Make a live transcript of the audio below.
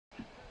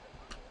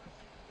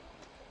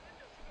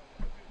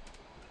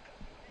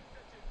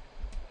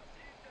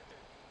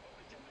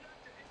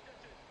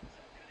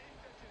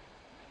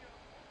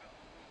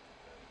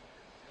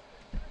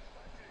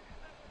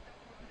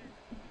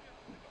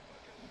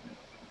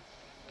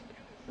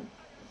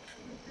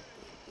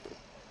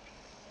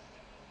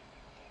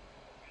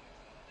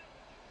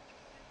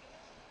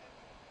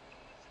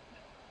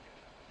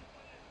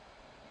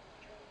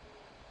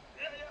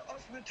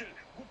hospital,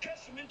 go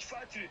cement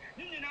factory,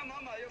 Nina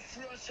Mama, your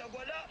friend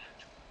Sabola.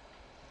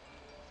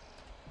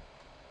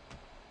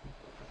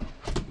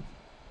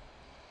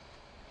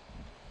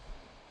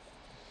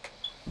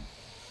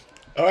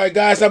 All right,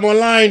 guys, I'm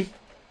online.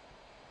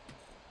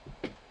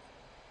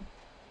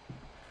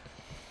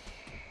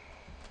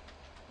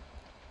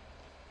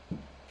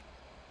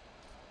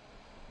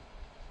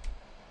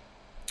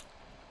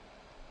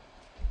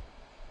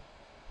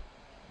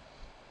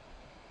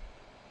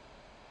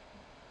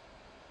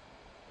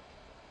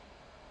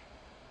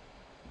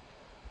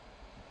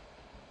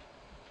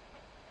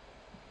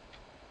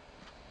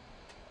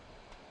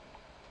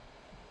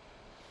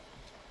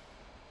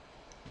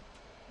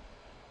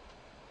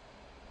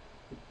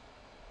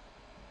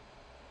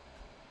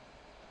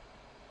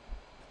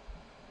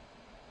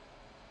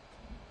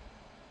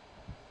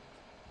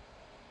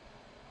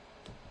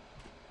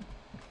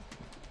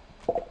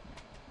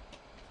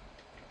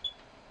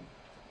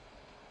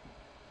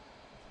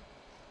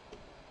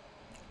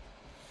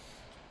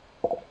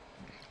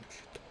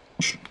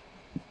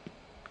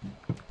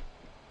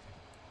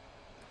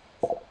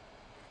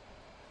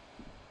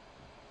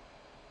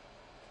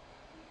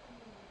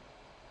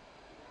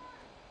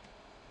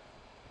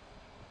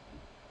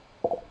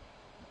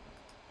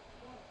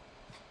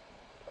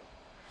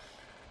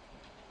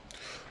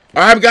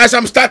 All right, guys,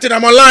 I'm starting.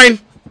 I'm online.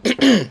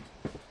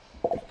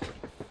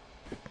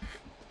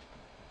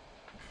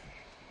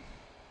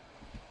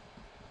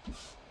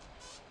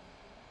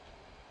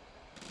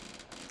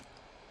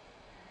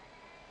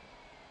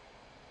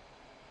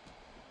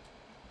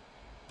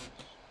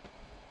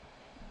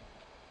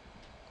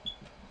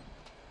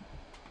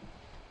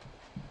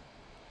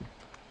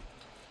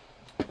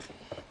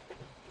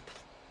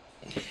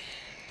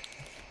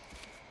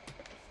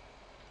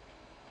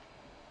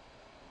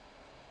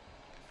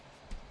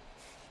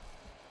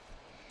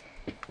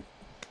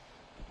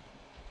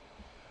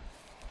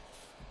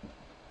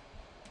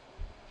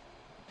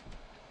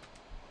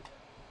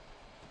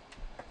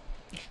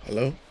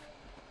 Hello?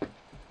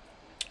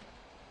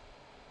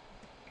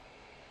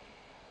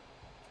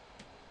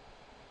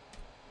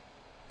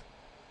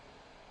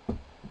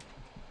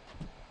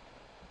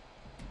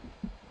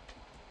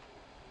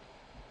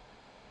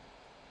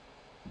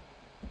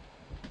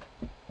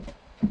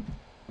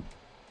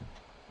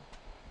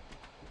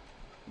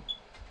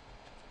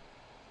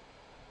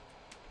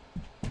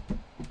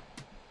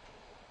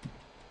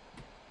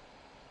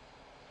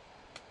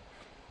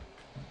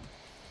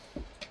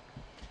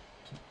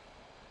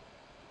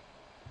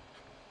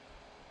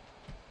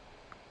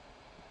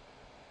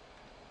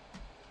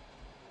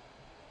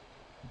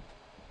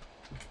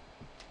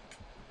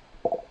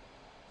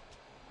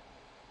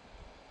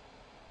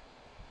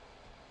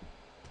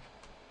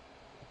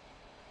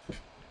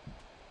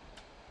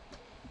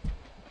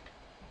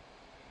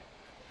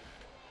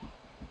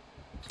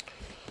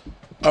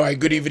 All right,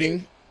 good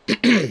evening.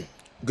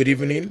 Good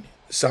evening.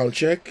 Sound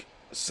check.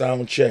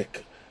 Sound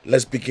check.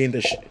 Let's begin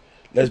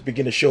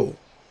the show.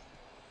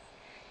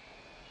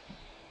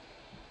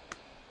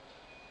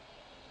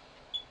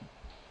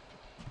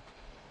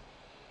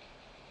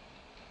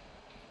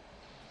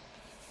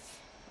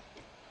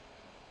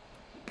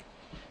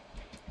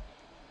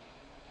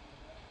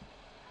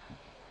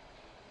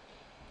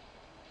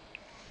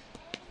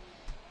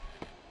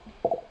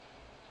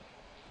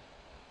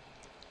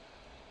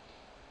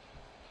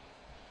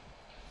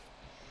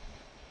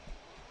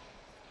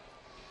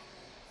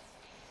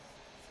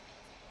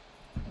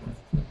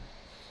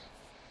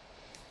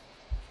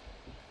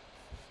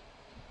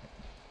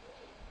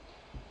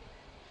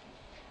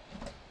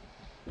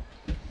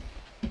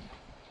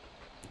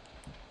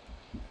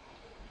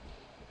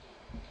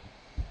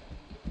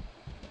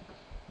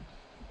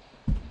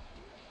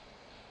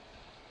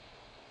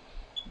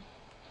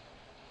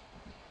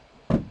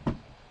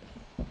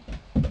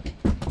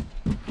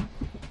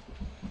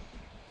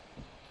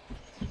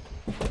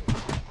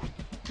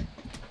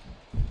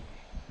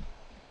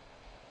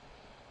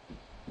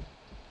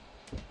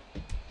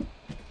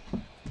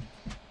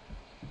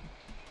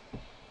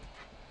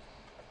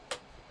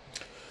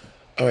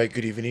 All right,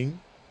 good evening,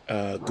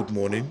 good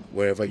morning,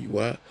 wherever you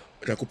are.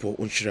 Nakupo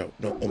unshira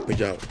na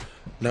ompejao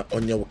na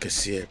onya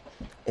wakese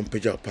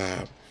ompejao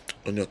pa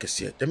onya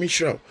wakese. Dami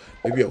shira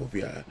maybe I will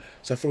be a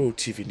Safaro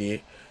TV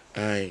ni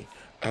I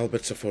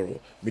Albert Safaro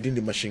within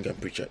the machine gun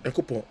preacher.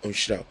 Nakupo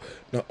unshira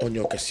na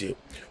onya wakese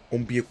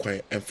ombie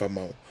kwan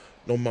emfamao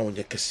no ma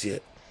onya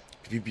kese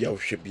bibia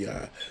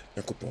ohwebia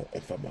Nakupo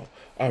omfamao.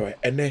 All right,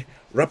 and then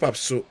wrap up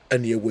so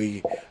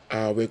anyway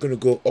we're going to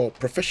go all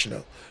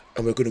professional.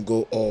 And we're going to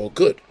go all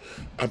good.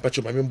 I'm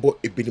Pacho Mamimbo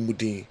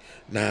Ebinimudi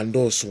na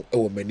Ndosu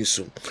Ewo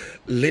Menisu.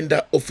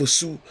 Linda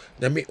Ofosu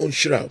na me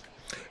unshira.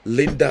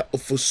 Linda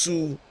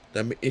Ofosu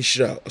na me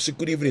unshira. Also,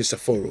 good evening,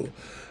 Saforo.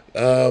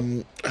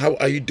 How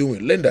are you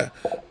doing, Linda?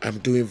 I'm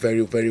doing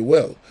very, very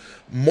well.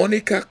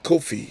 Monica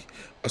Kofi.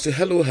 I say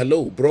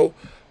hello, bro.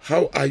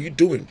 How are you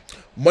doing,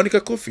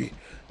 Monica Kofi?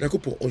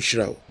 Nakupo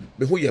unshira.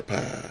 Mehu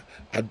yepa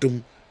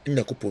adum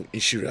nakupo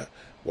unshira.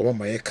 Wama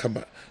maye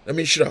kama. Na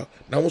me unshira.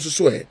 Na wonso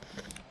so.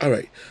 All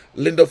right,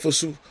 Linda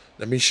Fosu,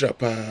 na me shira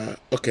pa.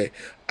 Okay.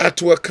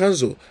 Atwa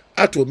kanzo.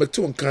 Atwa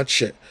meto nka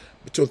che.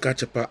 Meto nka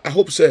che pa. I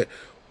hope say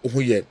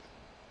ohuye.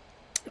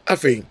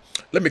 Afi,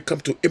 let me come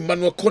to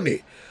Emmanuel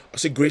Kone. I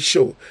say great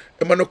show.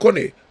 Emmanuel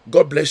Kone,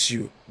 God bless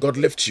you, God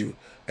lift you,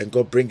 and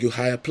God bring you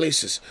higher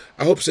places.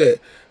 I hope say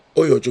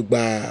Oyo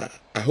Jugba.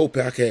 I hope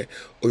ake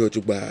Oyo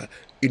Jugba.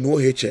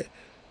 Inu heche.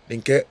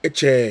 Ninke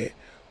eche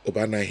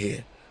obana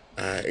here.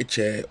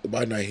 Eche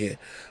obana here.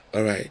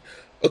 All right.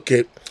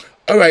 Okay.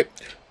 All right.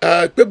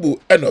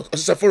 Pebu Enoch,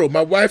 Safaro,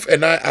 my wife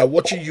and I are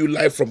watching you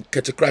live from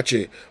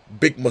Ketekrachi,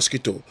 Big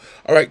Mosquito.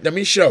 All right,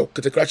 Namisha,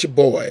 Ketekrachi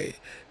boy,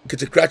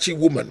 Ketekrachi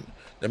woman,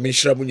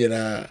 Namisha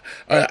Munyana.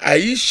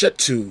 Aisha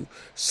to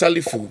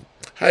Salifu.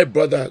 Hi,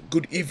 brother.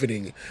 Good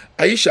evening.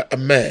 Aisha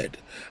Ahmed,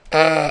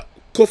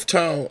 Cove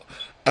Town,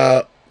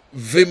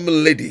 Vim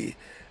Lady,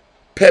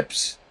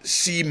 Peps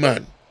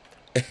Seaman.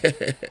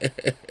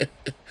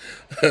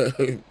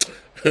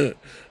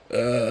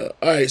 All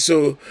right,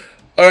 so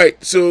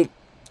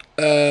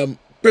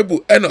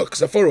Pebu Enoch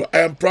Saforo, I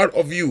am proud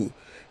of you.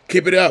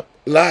 Keep it up,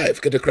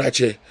 live,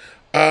 Ketekrache.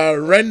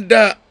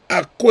 Renda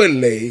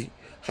Akwele,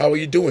 how are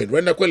you doing?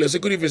 Renda Akwele, say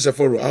good evening,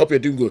 Saforo. I hope you're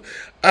doing good.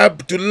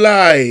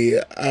 Abdullah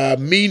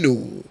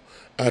Aminu,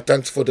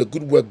 thanks for the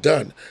good work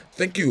done.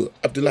 Thank you,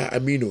 Abdullah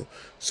Aminu.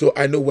 So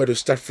I know where to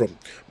start from.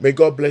 May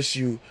God bless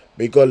you.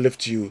 May God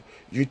lift you.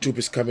 YouTube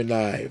is coming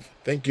live.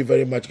 Thank you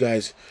very much,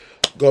 guys.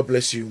 God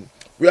bless you.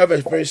 We have a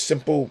very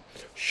simple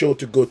show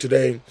to go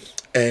today,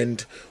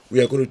 and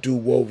we are going to do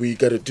what we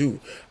got to do.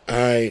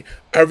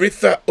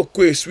 Aretha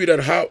Okwe,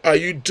 sweetheart, how are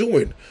you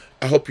doing?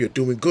 I hope you're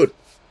doing good.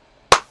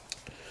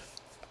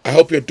 I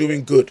hope you're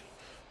doing good.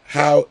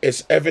 How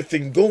is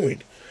everything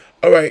going?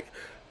 All right.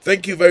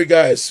 Thank you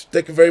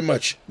Thank you very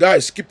much.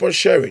 Guys, keep on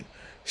sharing.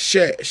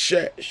 Share.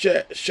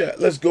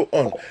 Let's go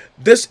on.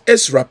 This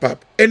is wrap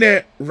up.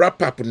 Any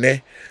wrap up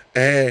ne?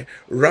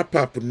 Wrap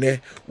up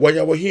ne? When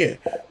you were here,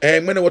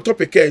 and when our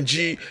topic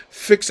NG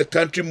fix a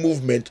country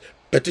movement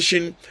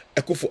petition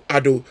AKUFO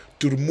ADDO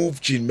to remove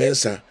Jean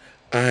MENSAH.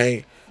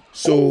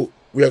 So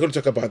we are going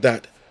to talk about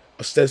that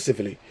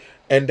extensively,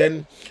 and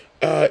then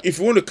if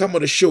you want to come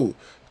on the show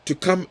to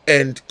come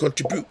and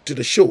contribute to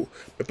the show,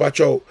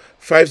 Pacho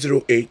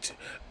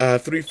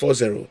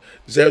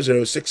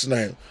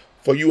 508-340-0069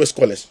 for US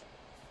callers,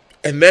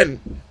 and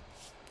then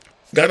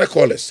Ghana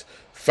callers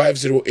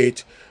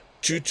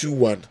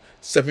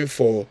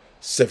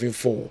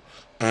 508-221-7474.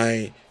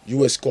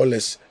 US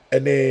callers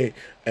and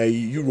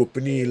Europe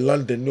ni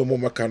London no more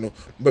makano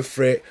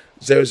befre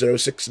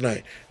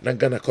 0069 na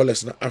Ghana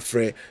callers na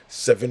afre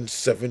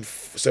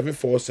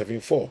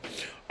 7474.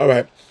 All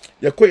right,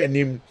 yakɔ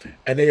yanim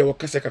ene ye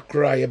wakasa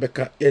kakra ye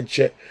beka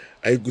yenche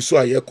ayiguso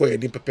a yakɔ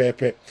yanim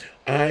pepepe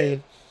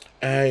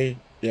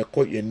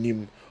yakɔ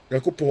yanim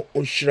yakopɔ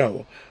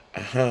onhyira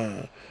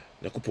aha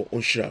yakopɔ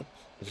onhyira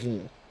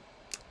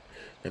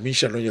na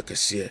misha no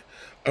yakase.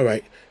 All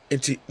right,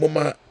 enti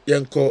mama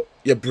yanko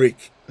ya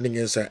break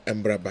ningensa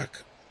embra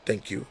back.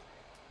 Thank you.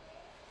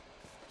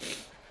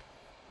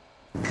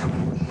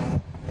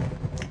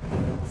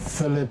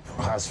 Philip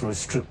has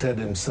restricted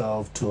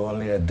himself to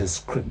only a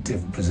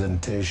descriptive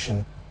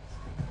presentation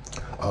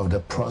of the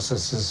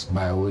processes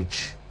by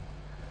which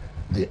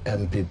the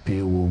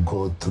MPP will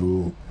go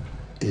through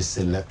its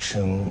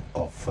election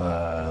of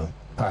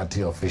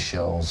party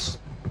officials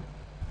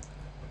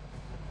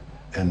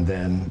and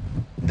then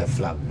the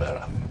flag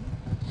bearer.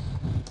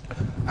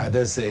 I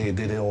just say he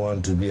didn't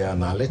want to be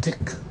analytic,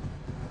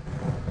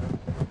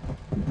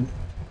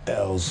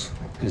 else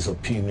his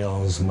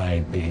opinions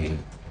might be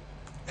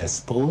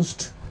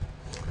exposed,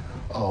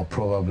 or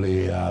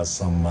probably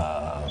some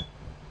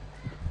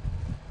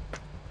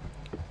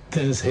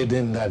things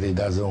hidden that he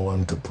doesn't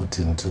want to put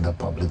into the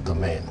public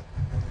domain.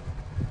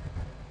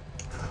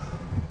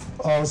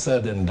 All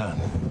said and done,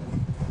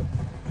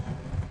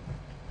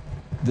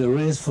 the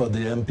race for the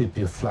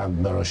MPP flag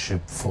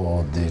bearership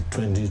for the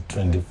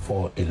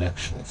 2024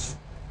 elections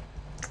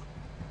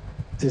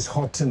is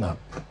hotting up.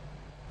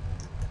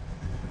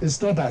 It's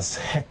not as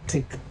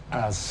hectic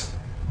as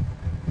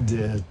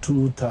the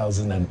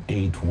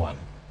 2008 one,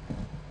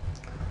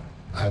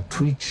 at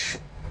which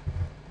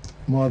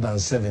more than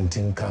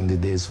 17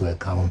 candidates were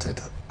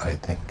counted, I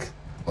think.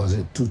 Was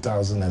it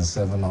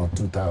 2007 or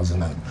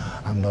 2000?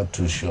 I'm not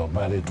too sure,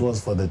 but it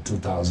was for the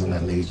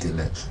 2008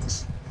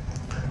 elections.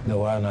 The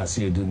one I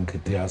see doing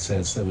Ketia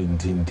said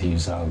 17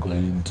 teams are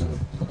going to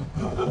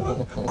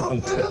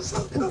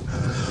contest.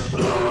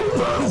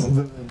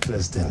 Very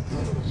interesting.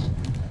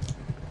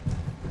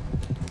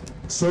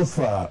 So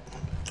far,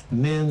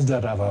 names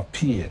that have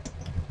appeared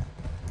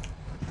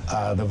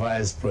are the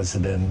Vice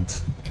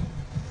President,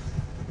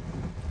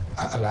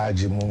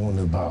 Alhaji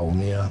Mumunu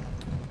Bawumia,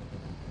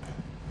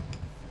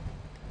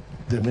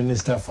 the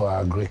Minister for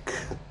Agric,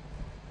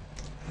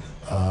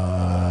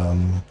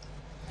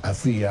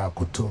 Afiya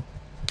Akuto,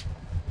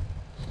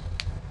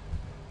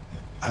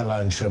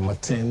 Alan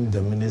Shematin,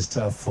 the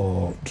Minister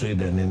for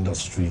Trade and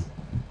Industry,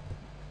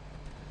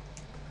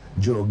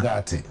 Joe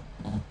Gatti,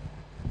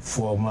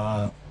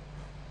 former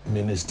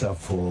Minister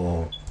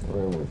for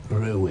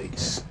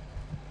Railways,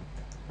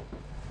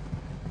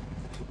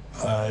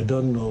 I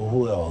don't know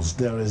who else.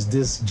 There is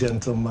this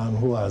gentleman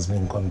who has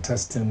been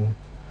contesting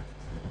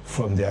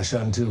from the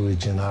Ashanti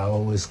region. I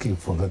always keep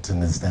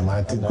forgetting his name.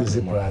 I think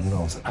Busy Brad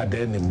knows.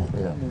 ADDO.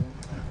 Yeah.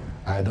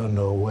 I don't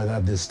know whether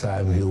this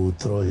time he will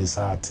throw his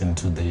heart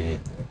into the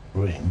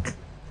ring.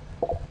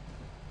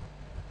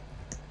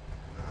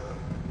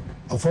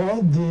 Of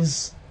all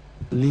these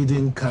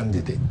leading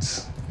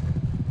candidates,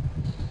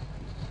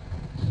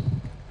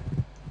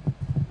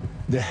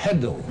 the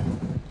hurdle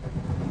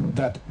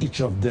that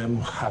each of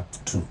them have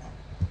to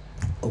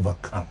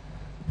overcome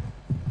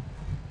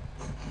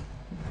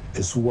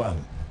is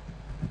one,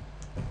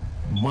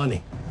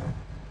 money.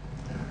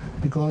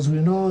 Because we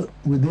know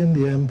within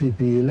the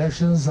MPP,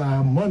 elections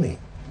are money.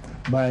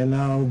 By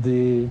now,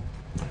 the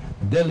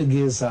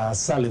delegates are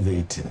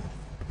salivating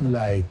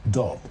like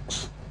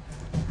dogs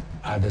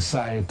at the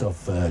sight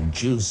of a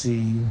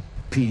juicy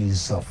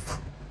piece of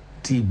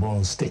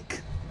T-bone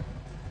steak,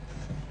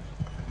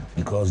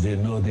 because they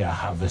know their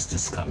harvest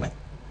is coming.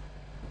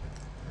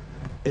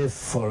 If,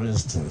 for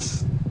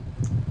instance,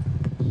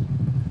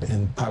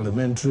 in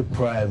parliamentary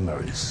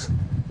primaries,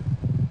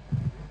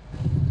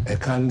 a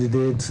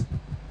candidate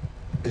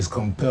is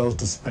compelled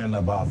to spend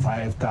about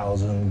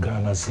 5,000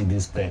 Ghana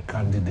cedis per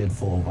candidate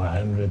for over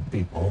 100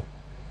 people,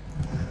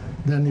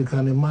 then you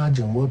can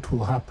imagine what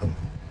will happen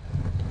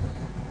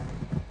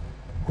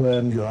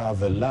when you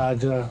have a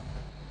larger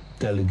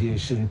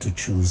delegation to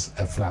choose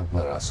a flag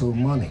bearer. So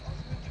money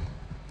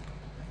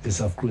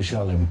is of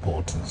crucial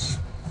importance.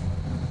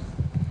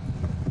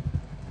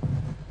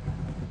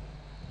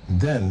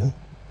 Then,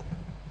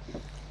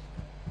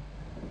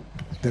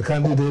 the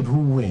candidate who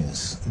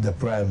wins the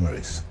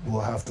primaries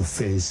will have to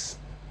face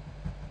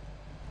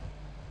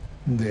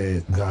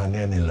the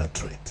Ghanaian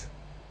electorate.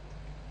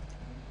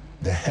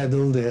 The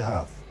hurdle they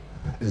have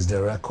is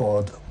the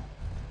record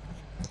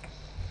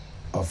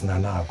of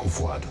Nana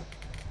AKUFO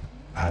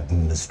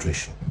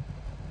administration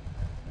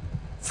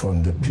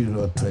from the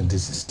period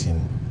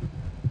 2016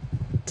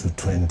 to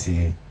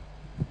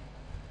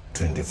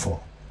 2024.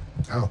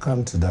 I'll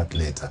come to that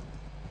later.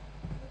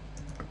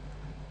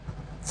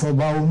 For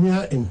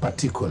Bawumia in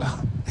particular,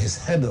 his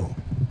hurdle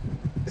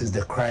is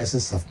the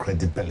crisis of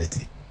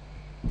credibility.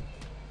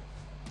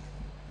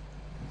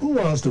 Who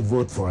wants to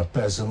vote for a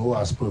person who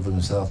has proven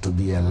himself to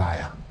be a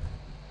liar,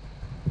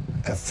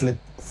 a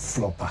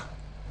flip-flopper,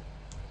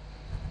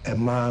 a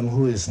man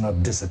who is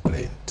not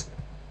disciplined,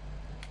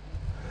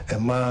 a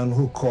man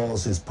who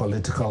calls his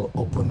political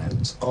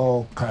opponents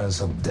all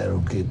kinds of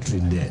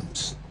derogatory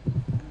names?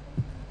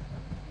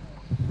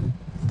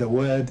 The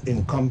word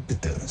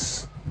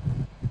incompetence,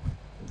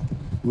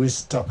 which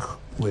stuck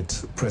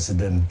with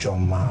President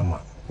John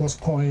Mahama, was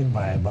coined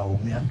by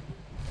Bawumia.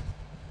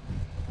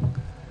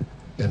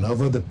 And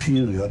over the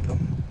period,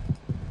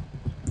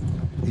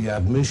 he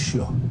had made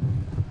sure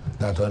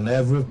that on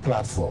every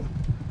platform,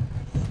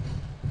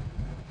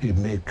 he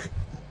make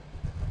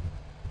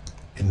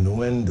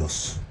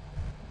innuendos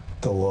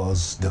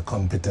towards the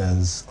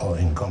competence or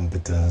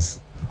incompetence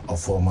of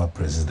former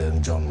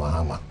President John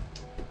Mahama.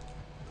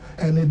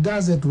 And he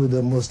does it with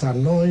the most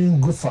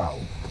annoying guffaw.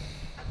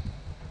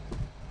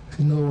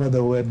 You know what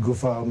the word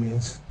guffaw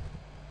means?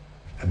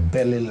 A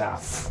belly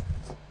laugh.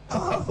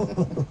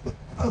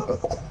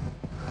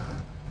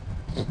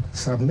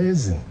 It's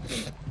amazing.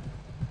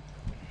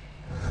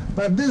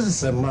 But this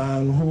is a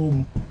man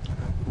who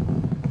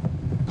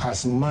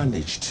has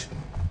managed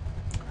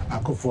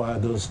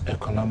AKUFO-ADDO's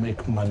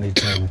economic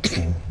management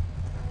team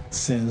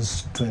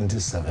since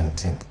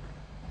 2017.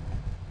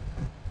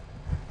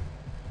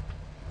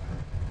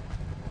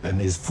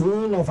 And is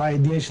full of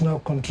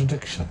ideational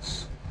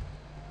contradictions.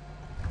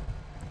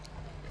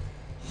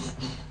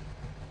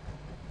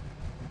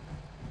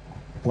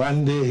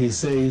 One day he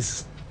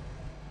says,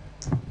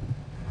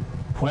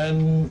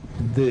 when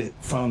the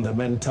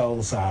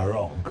fundamentals are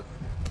wrong,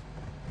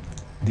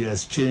 the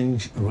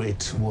exchange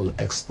rate will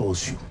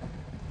expose you.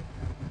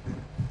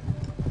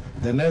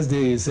 The next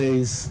day he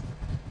says,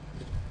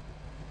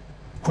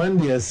 when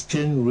the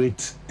exchange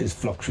rate is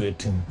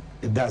fluctuating,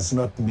 it does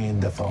not mean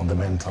the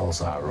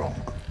fundamentals are wrong.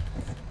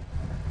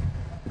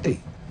 Hey,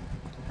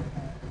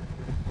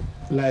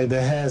 like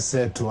the hare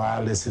said to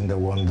Alice in the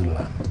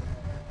Wonderland,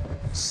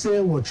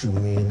 say what you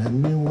mean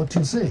and mean what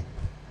you say.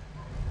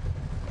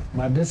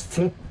 But this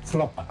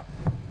flip-flopper,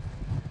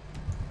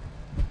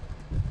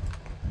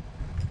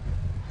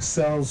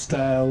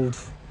 self-styled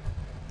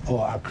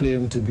or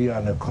acclaimed to be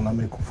an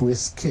economic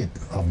whiz kid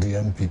of the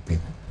MPP,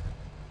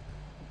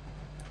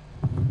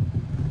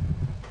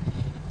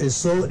 is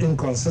so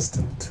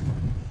inconsistent.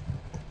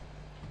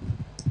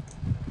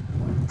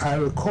 I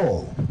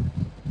recall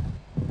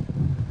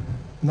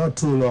not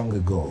too long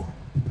ago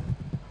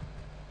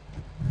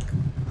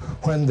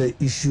when the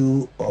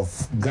issue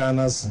of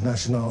Ghana's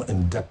national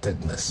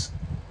indebtedness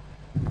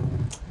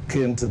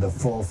came to the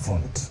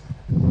forefront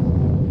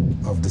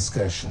of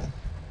discussion.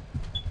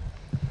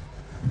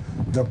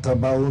 Dr.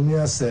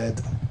 Bawumia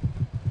said,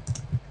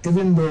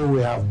 even though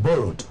we have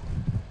borrowed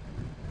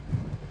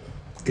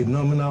in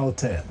nominal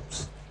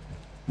terms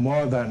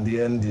more than the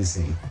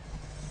NDC,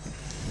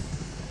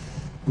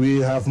 We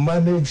have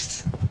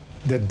managed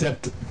the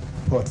debt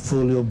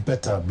portfolio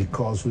better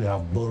because we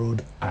have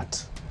borrowed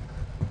at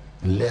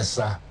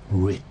lesser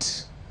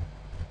rate.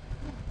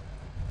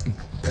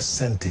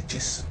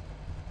 Percentages.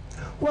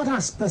 What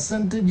has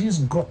percentages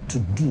got to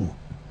do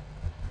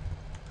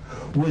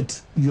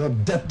with your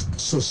debt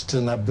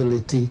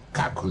sustainability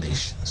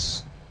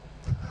calculations?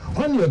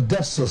 When your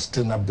debt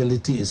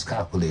sustainability is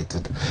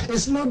calculated,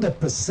 it's not the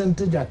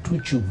percentage at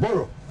which you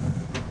borrow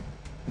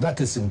that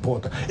is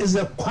important. It's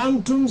the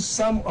quantum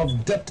sum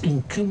of debt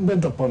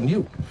incumbent upon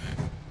you.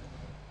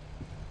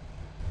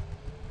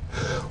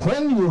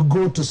 When you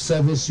go to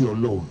service your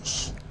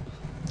loans,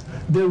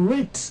 the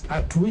rate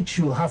at which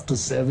you have to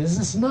service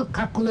is not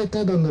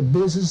calculated on the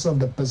basis of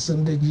the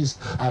percentages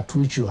at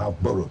which you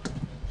have borrowed,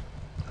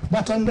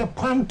 but on the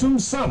quantum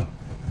sum.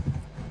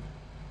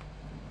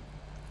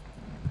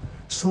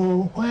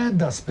 So where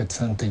does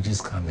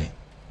percentages come in?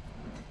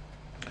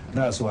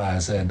 That's why I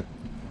said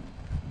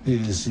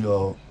it is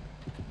your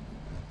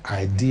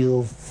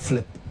ideal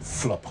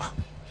flip-flopper.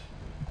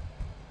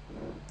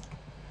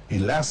 He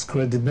lacks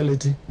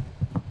credibility.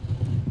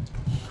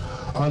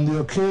 On the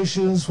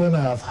occasions when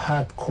I have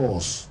had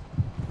cause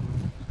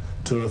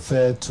to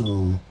refer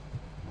to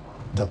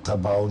Dr.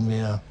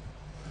 Bawumia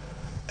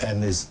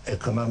and his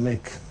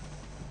economic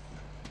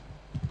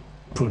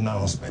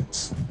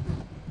pronouncements,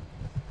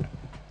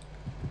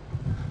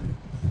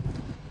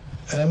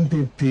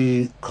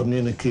 MPP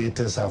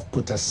communicators have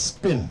put a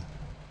spin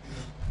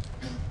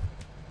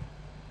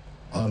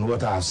on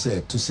what I've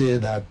said to say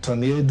that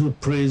Tony ADDO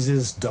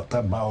praises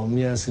Dr.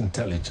 Bawumia's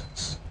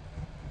intelligence.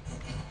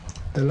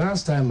 The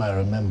last time I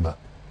remember,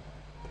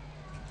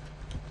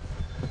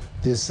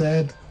 they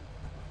said,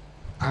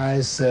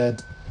 I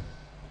said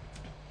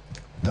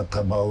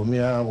Dr.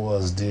 Bawumia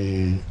was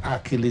the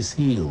Achilles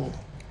heel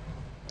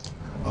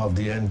of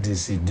the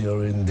NDC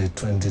during the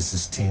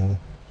 2016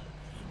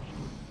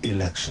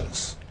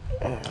 elections.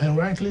 And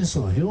rightly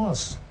so, he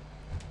was.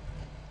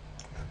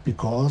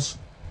 Because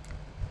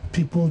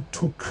people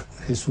took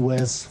his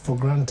words for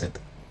granted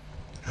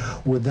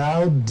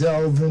without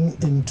delving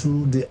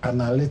into the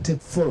analytic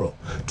furrow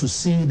to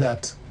see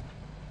that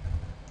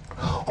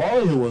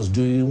all he was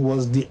doing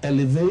was the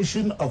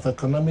elevation of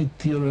economic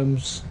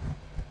theorems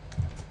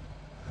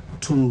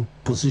to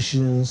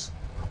positions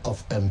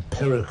of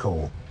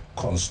empirical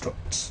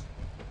constructs.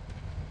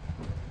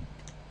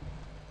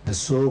 The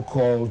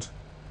so-called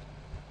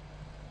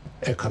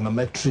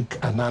econometric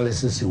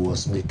analysis he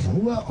was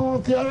making were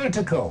all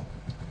theoretical.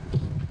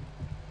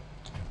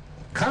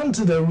 Come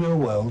to the real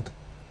world,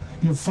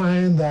 you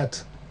find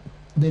that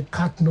they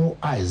cut no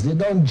ice, they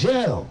don't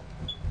gel.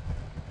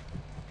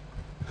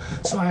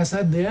 So I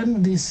said the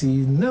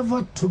NDC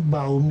never took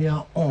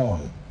Bawumia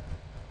on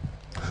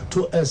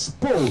to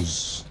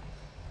expose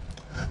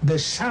the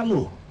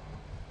shallow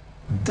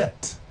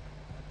depth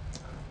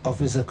of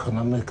his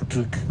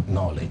econometric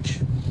knowledge.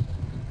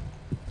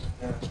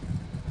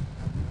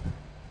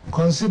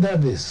 Consider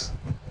this.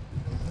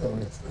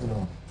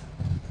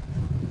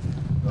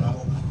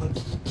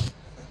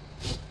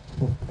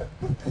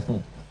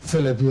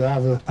 Philip, you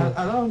have a...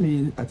 Allow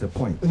me at a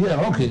point.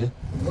 Yeah, okay.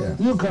 Yeah.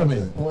 You come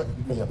in.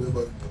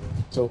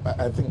 So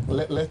I think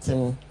let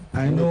him...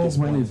 I know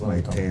when it's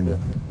my turn,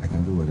 I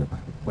can do whatever.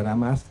 But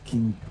I'm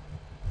asking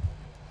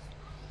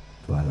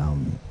to allow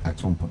me at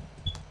some point.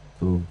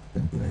 So,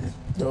 thank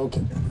you.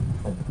 Okay.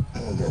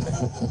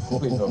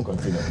 Please don't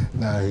continue.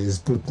 Now he's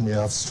put me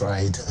off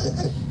stride.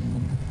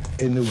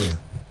 Anyway,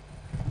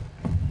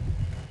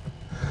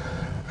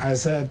 I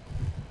said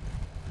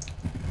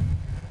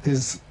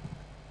his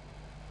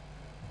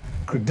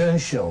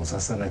credentials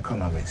as an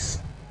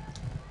economist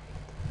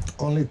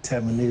only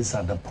terminates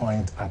at the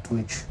point at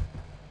which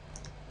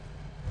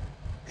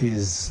he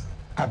is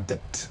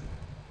adept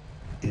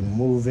in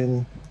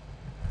moving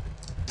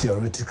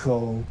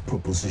theoretical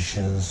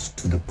propositions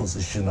to the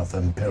position of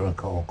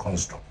empirical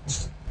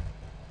constructs.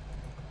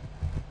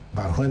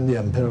 But when the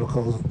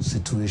empirical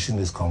situation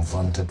is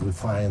confronted, we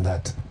find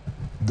that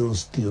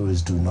those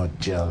theories do not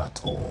gel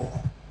at all.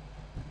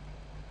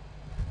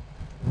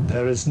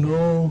 There is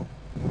no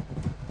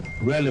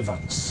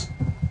relevance.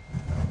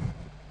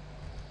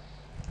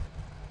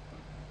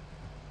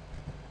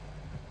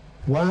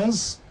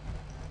 Once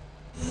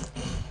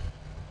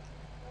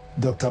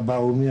Dr.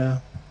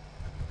 Bawumia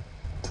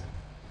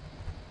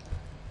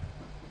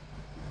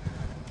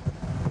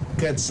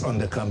gets on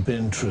the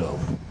campaign trail,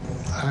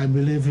 I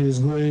believe he is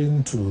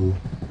going to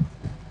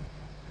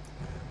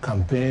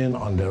campaign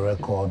on the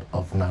record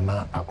of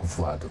Nana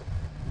AKUFO.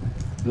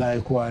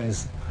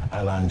 Likewise,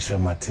 Alanche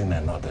Martin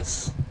and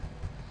others.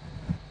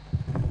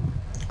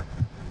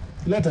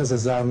 Let us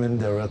examine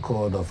the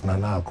record of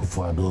Nana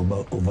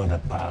AKUFO over the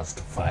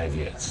past 5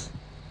 years.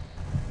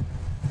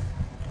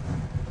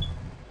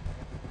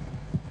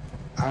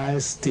 I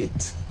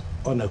state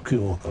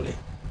unequivocally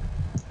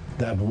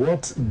that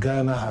what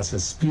Ghana has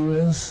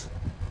experienced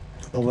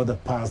over the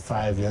past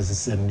 5 years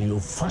is a new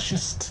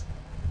fascist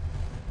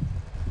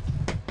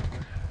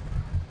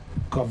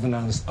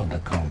governance of the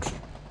country.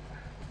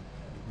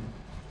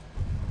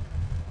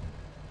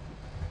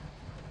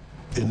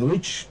 in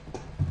which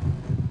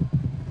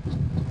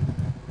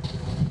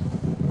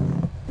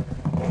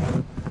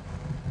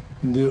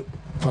the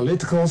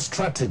political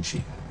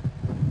strategy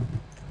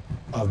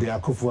of the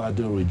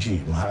AKUFO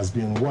regime has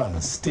been,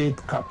 one, state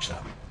capture,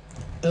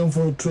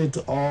 infiltrate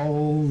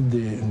all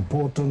the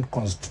important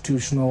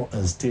constitutional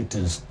and state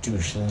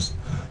institutions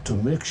to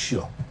make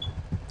sure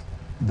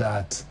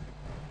that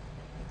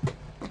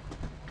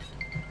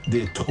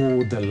they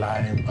toe the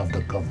line of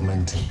the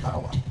government in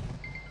power.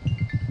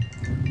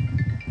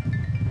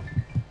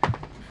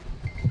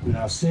 We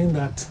have seen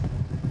that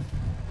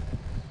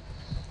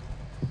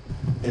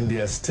in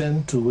the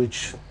extent to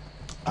which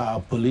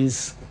our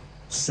police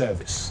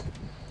service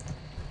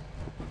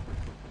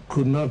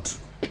could not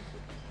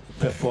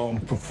perform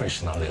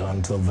professionally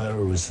until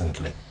very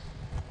recently,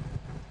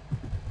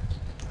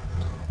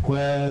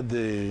 where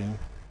the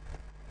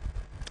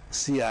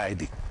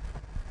CID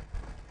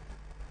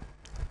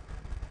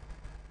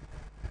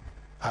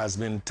has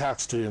been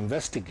tasked to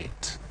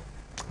investigate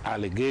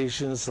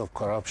allegations of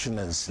corruption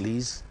and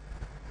sleaze,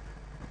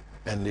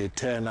 and they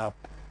turn up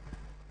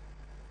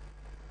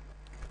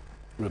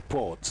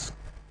reports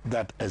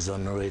that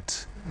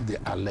exonerate the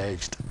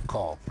alleged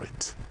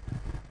culprit.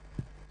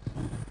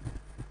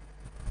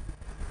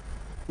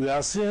 We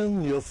are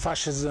seeing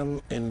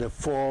neo-fascism in the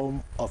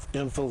form of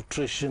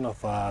infiltration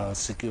of our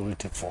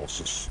security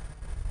forces.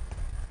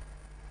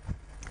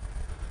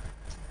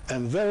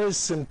 And very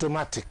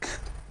symptomatic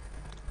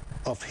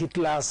of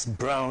Hitler's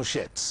brown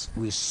shirts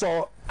we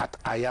saw at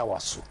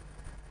Ayawaso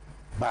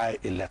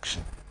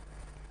by-election.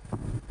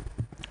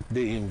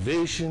 The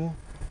invasion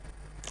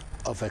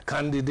of a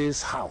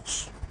candidate's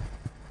house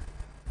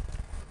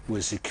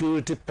with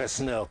security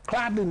personnel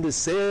clad in the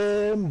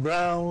same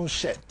brown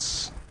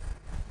shirts.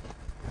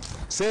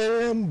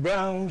 Same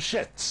brown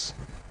shirts.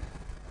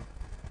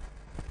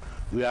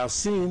 We have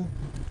seen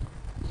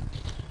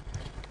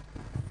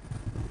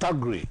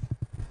thuggery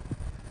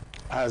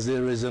as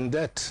the reason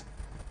death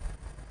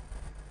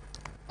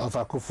of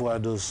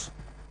AKUFO-ADDO's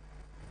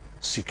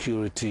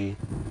security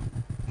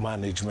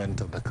management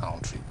of the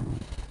country.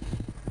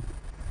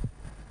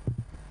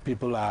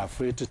 People are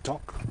afraid to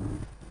talk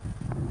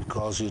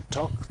because you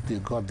talk, they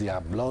got their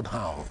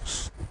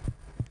bloodhounds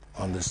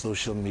on the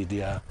social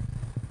media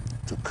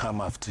to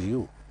come after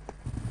you.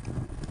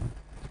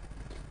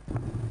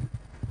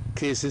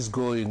 Cases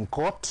go in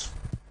court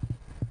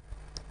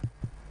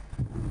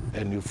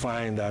and you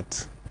find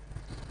that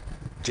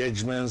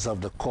judgments of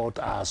the court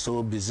are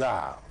so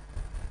bizarre.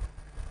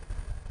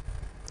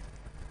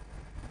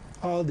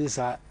 All these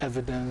are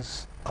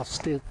evidence of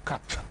state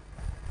capture.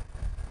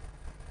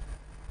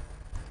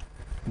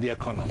 The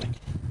economy.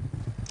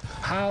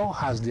 How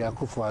has the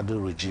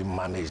AKUFO-ADDO regime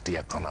managed the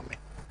economy?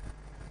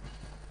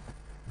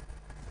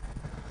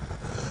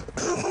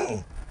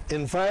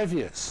 In 5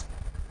 years,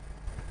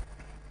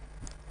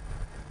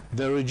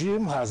 the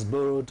regime has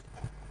borrowed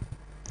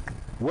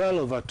well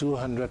over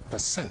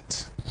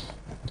 200%,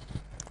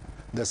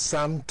 the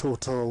sum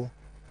total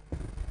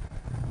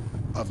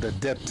of the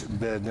debt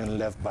burden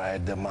left by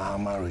the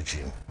Mahama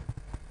regime.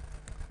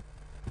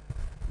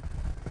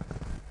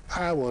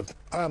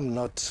 I'm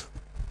not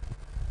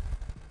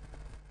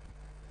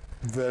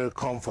very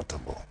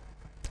comfortable,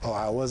 or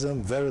I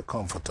wasn't very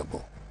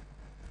comfortable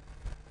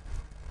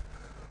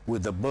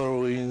with the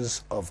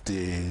borrowings of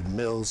the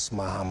Mills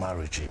Mahama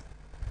regime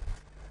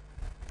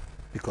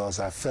because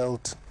I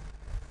felt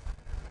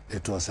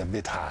it was a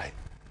bit high.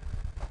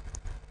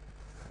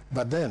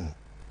 But then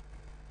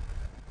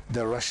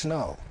the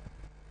rationale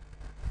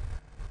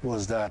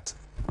was that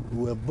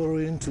we were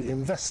borrowing to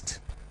invest.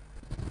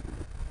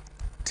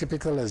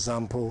 Typical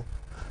example,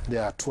 the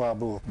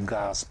Atuabo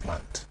gas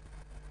plant.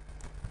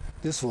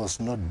 This was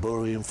not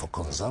borrowing for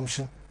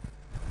consumption,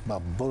 but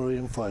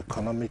borrowing for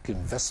economic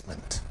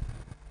investment.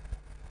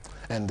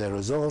 And the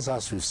results,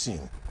 as we've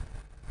seen,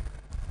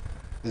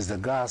 is the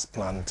gas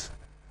plant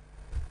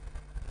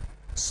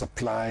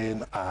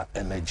supplying our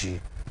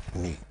energy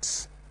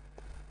needs.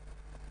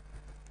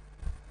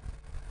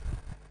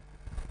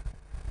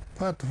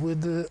 But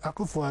with the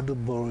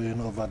AKUFO-ADDO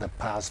borrowing over the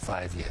past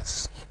 5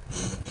 years,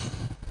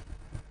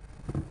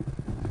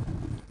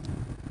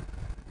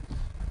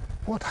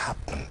 what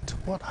happened?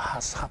 What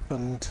has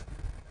happened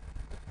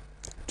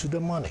to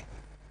the money?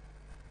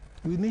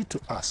 We need to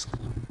ask.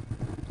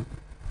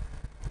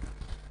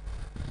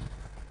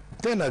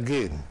 Then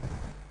again,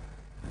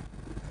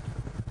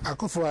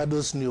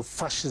 AKUFO-ADDO's new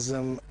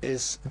fascism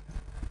is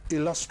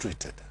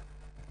illustrated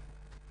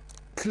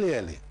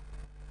clearly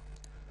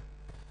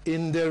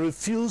in the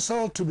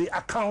refusal to be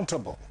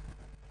accountable.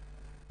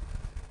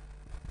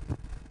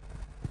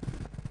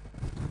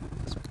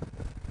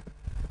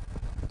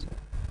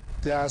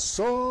 There are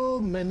so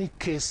many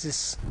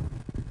cases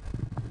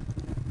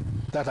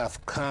that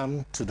have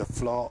come to the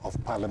floor of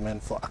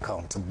Parliament for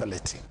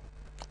accountability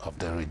of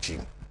the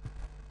regime.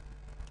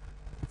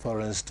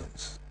 For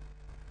instance,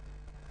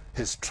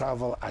 his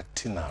travel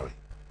itinerary,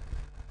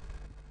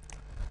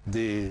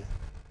 the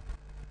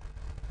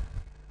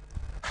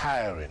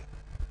hiring.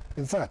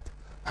 In fact,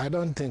 I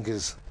don't think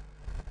his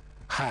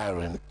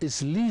hiring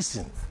is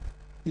leasing,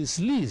 is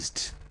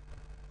leased,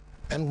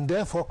 and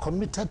therefore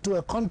committed to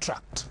a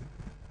contract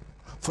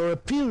for a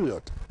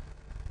period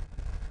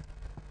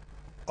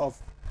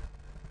of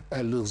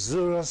a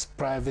luxurious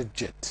private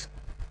jet,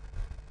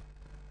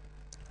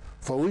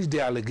 for which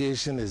the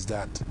allegation is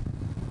that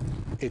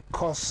it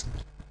costs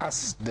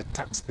us, the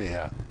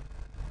taxpayer,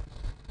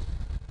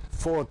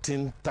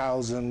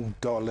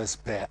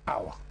 $14,000 per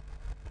hour.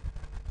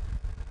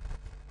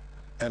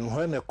 And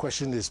when a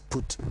question is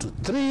put to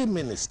three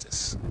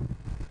ministers,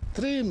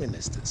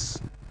 the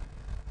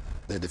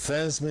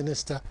defense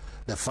minister,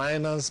 the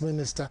finance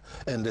minister,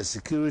 and the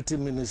security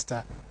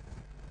minister,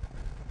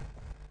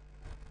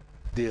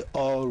 they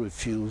all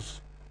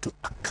refuse to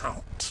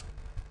account,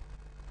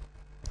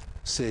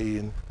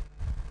 saying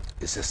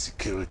it's a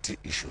security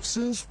issue.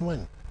 Since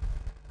when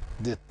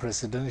did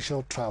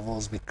presidential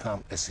travels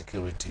become a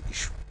security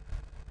issue?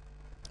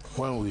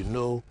 When we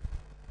know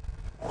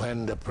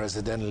when the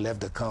president left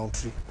the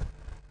country,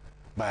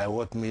 by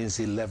what means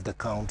he left the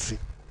country,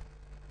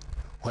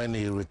 when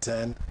he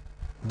returned,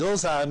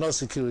 those are not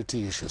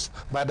security issues.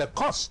 But the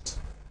cost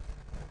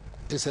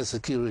is a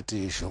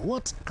security issue.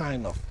 What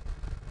kind of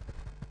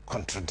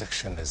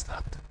contradiction is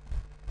that?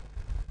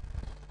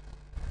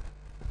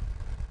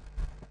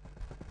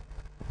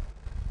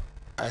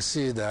 I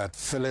see that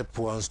Philip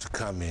wants to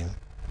come in.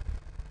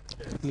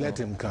 Let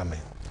him come in.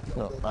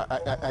 No,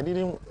 I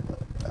didn't.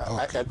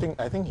 Okay.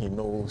 I think he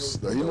knows.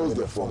 He knows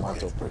the format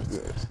format. of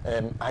it.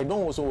 Yes. I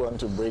don't also want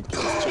to break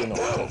his chain of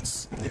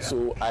thoughts. Yeah.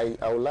 So I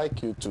would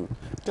like you to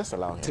just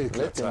allow him. Take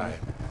your Let him time.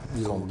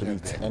 You'll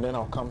complete, get there. and then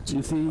I'll come to you.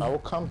 You see, I will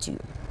come to you.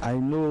 I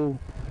know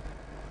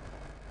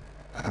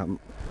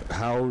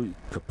how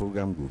the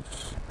program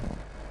goes,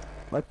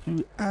 but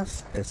you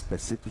ask a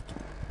specific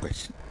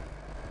question,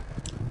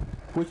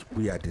 which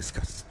we are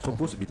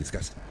supposed to be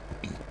discussing.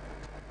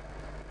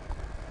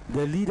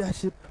 The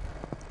leadership,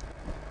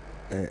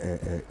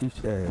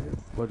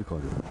 what do you call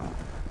it?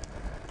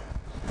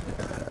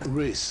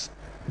 Race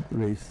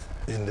Race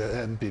in the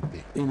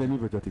MPP. in the New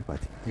Patriotic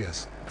Party.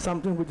 Yes.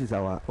 Something which is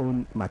our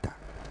own matter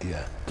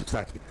Yeah. to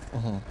start with.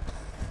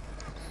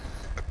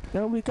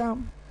 Then we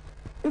come.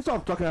 Instead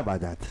of talking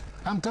about that,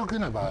 I'm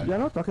talking about we it. are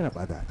not talking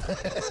about that.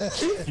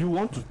 If you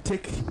want to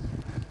take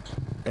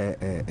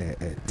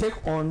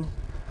on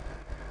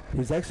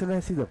His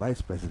Excellency the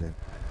Vice President,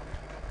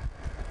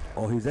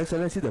 or His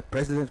Excellency the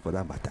President for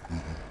that matter,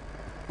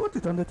 put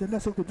it on the table.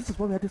 Let's say, okay, this is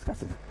what we are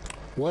discussing.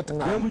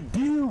 Then we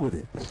deal with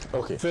it.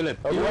 Okay.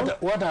 Philip, Okay.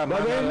 what I'm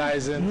But then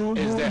analyzing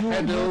is the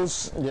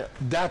hurdles Yeah.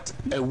 that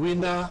a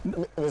winner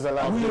Mr. of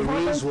Lam, the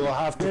race will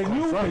have to The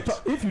new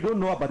confront. if you don't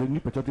know about the New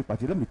Patriotic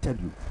Party, let me tell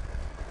you,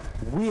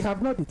 we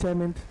have not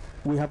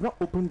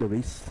opened the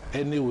race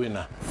Any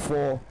winner.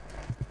 for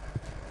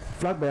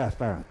flag bearer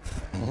aspirants.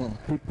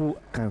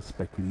 People can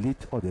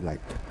speculate all they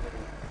like.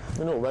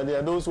 but there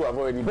are those who have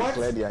already What?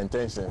 declared their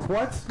intentions.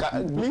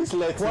 Please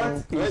let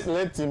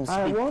him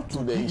I speak want to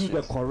to the give you the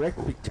issues.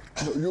 correct picture.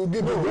 You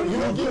give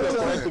You give the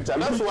correct picture.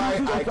 That's why I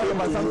Talk came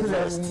about to something you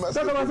else. first.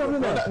 Talk about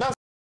something else. That's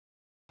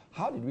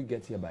How did we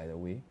get here, by the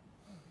way?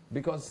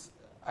 Because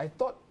I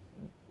thought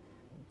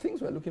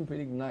things were looking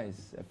pretty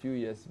nice a few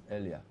years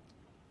earlier.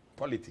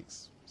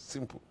 Politics.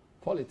 Simple.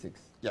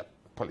 Politics. Yeah,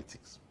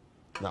 politics.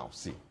 Now,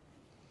 see.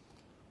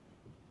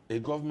 A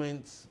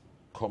government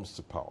comes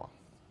to power,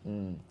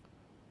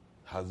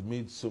 has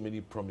made so many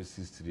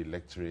promises to the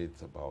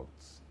electorate about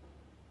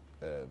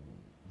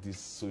this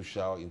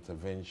social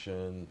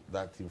intervention,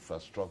 that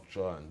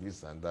infrastructure, and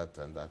this and that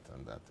and that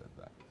and that and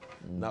that.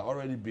 Now,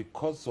 already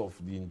because of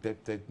the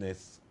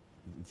indebtedness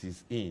it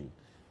is in,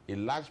 a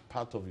large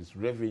part of its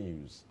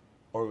revenues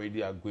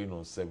already are going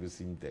on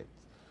servicing debt.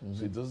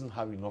 So it doesn't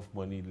have enough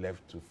money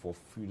left to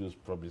fulfill those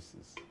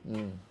promises.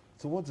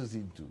 So what does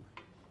it do?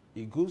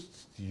 It goes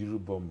to the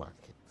Eurobond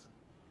market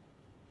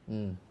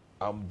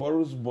and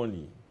borrows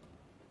money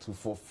to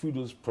fulfill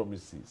those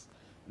promises.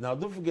 Now,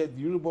 don't forget,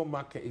 the Eurobond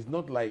market is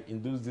not like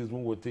in those days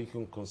when we were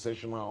taking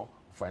concessional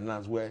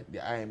finance, where the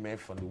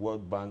IMF and the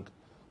World Bank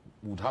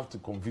would have to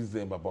convince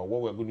them about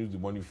what we're going to use the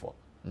money for,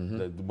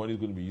 that the money is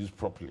going to be used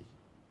properly.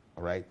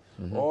 All right?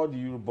 All the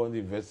Eurobond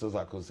investors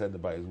are concerned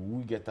about is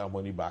we get our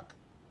money back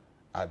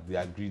at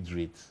the agreed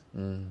rate.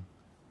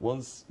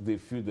 Once they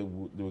feel they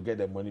will get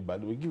their money back,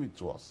 they will give it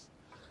to us.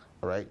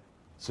 All right?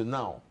 So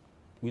now,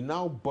 we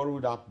now borrow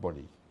that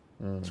money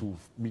to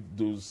meet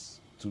those,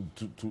 to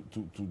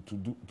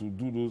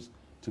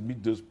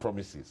meet those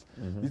promises.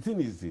 The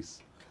thing is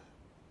this: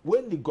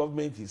 when the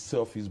government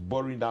itself is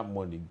borrowing that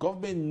money,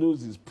 government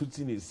knows it's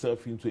putting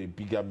itself into a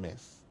bigger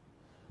mess.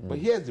 But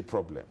here's the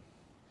problem: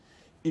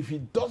 if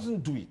it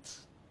doesn't do it,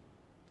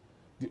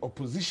 the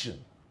opposition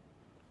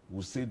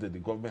will say that the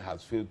government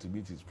has failed to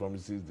meet its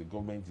promises, the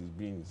government is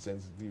being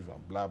insensitive,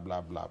 and blah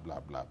blah blah blah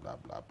blah blah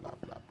blah blah blah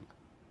blah.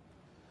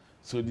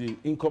 So the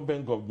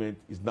incumbent government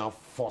is now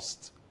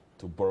forced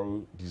to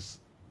borrow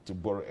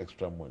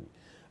extra money.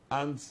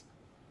 And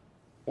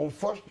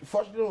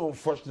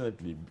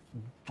unfortunately,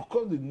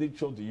 because of the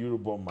nature of the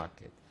Eurobond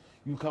market,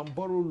 you can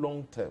borrow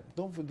long term.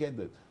 Don't forget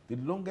that the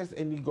longest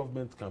any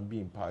government can be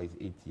in power is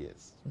 8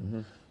 years.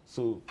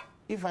 So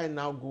if I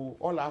now go,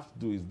 all I have to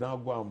do is now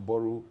go and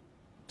borrow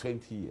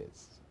 20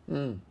 years.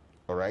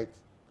 All right?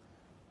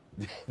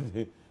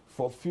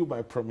 Fulfill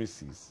my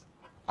promises.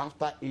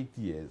 After 8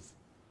 years,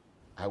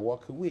 I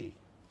walk away.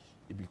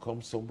 It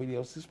becomes somebody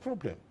else's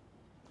problem.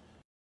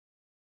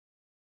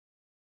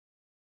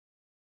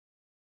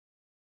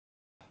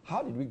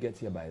 How did we get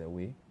here, by the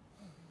way?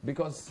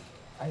 Because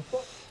I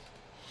thought...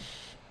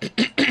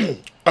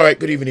 All right,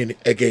 good evening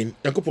again.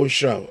 Yankopon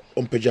Shao,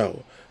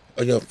 Ompejao,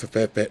 Onyo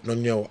Fefe,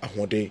 Nonyo,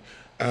 Ahode,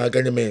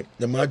 Ganyame,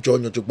 Nama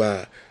John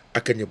Yojuba,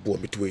 Akanya Bo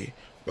Mitwe,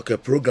 Waka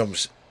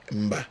programs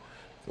Mba,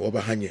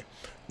 Wabahanye,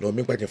 no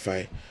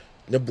Mimpajafai,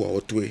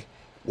 Nebu Otwe,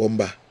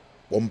 Womba,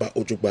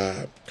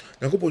 Ojuba,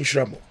 Yankopon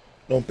Shramo,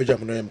 no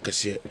Pejam no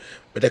Yamcasia,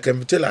 but I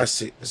can tell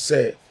us,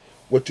 say,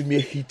 what to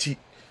me hiti,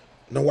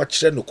 no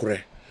watch no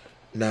kure,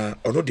 na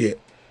ono de,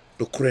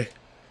 no kure,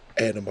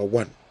 number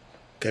 1,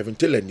 Kevin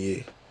Taylor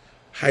nie.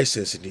 High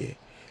sense ni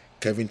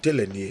Kevin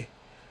Taylor ni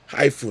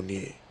iPhone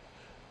ni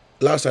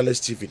Los Angeles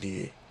TV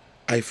ni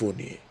iPhone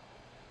ni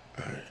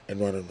and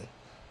one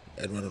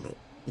no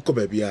uko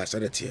baby ya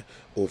sanate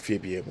o fie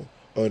biemu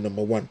or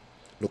number 1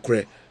 no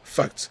kre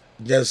fact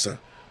jansa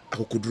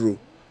akokuduro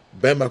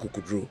bema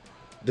akokuduro.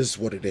 This is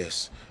what it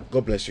is.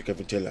 God bless you,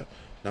 Kevin Taylor.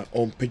 Na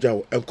on pija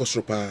wo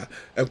enkosro pa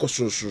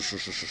enkosro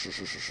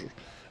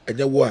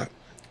enya wo a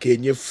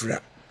kenye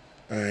fra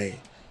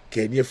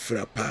kenye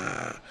fra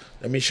pa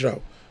na me shira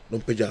no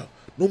pejao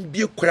no be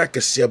kwara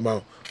kese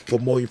ma for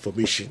more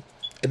information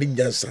any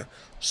nyansa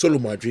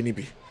Solomon adwini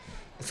bi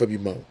for bi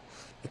ma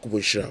ko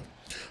shira.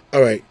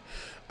 All right,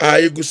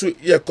 you go so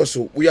yeah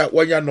koso we are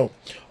wanya no.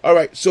 All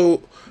right,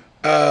 so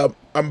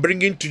I'm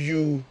bringing to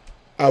you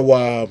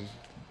our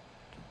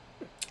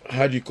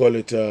how do you call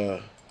it,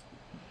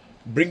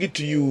 bringing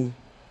to you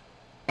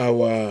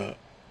our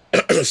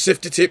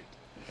safety tip,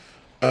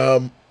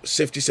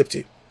 safety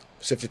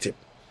tip.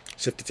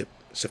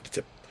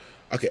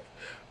 Okay,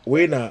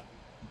 we na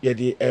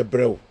yedi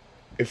ebro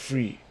a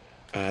free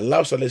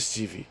Los Angeles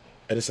TV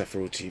and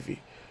Safaro TV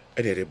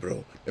and yedi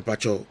bro me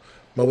pacho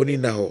ma woni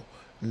na ho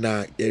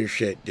na ye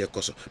hwe de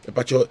koso me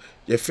pacho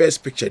your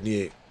first picture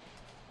ni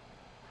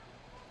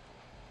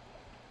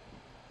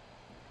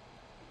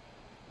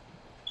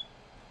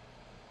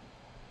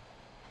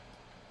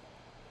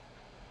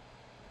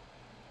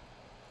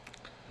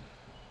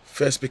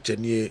first picture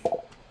ni.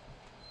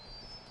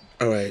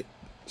 All right,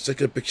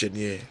 second picture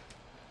ni.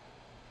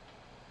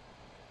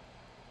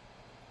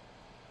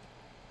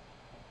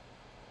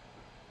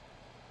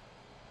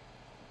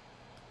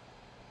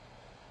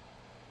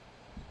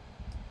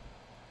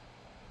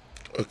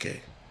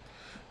 Okay,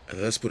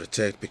 and let's put a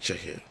tag picture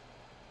here.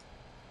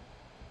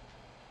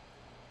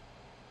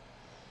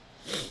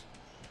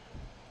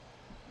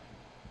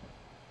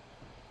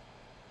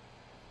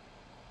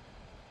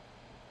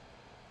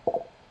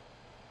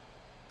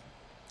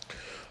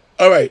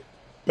 All right,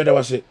 but that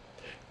was it.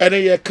 And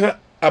then you can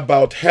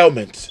about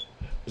helmet.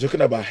 We're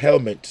talking about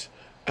helmet.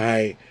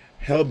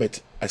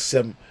 Helmet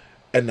asem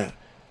ena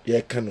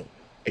ye kano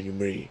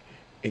enyumri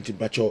inti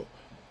bacho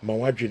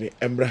mawadwini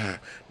emraha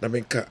na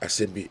menka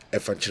asembi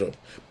efanchiro.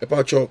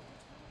 Bacho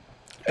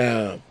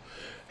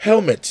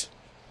helmet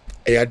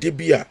eyade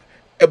bia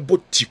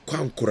eboti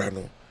kwankura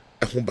no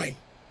ehuban.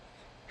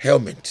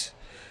 Helmet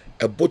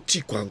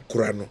eboti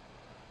kwankura no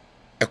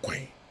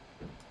ekwan.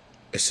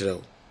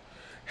 Esrew.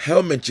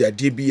 Helmet ya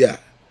debia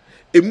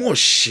emu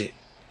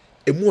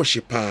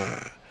ohye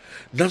pa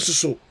nanso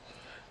so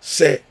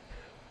se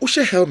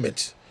uhye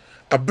helmet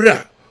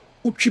abra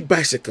utwi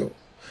bicycle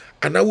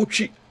ana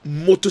utwi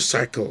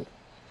motorcycle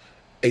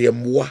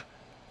eyemwa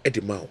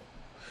edimao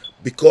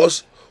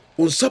because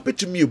unsa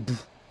betumi ebu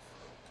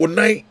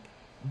onai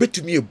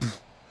betumi ebu,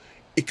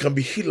 it can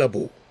be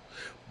healable,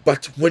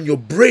 but when your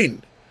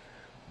brain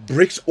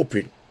breaks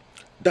open,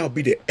 that will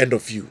be the end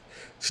of you.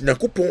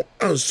 Sinakupon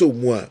anso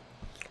mu a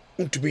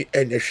untumi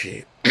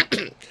enyehwe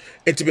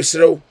enti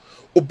besrew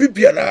obi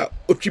biara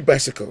otwi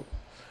bicycle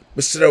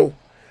besrew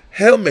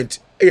helmet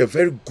is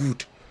very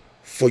good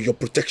for your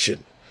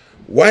protection.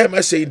 Why am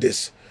I saying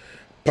this?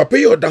 Papa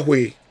yo that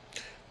way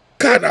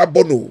car na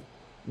abono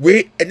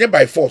we enye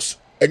by force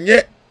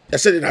enye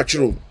yase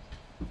natural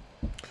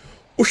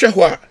uhwe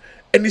ho a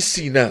any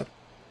scene na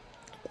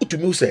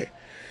utumi say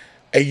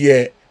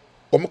eye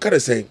omka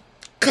say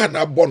car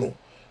na abono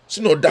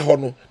so no da ho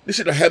no ni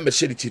se na helmet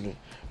shediti no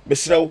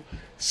besrew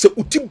se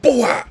uti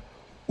bo a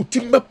uti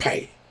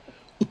mepai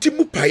uti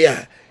mu pai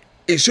a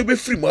enso be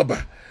free mu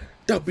aba,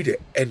 that will be the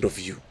end of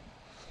you.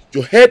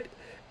 Your head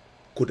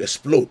could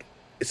explode.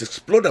 It's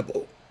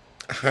explodable.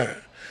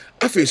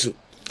 Afeso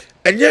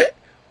enye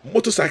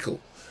motorcycle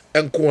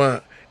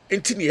enko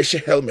enti ne ye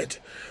helmet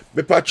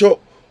be pacho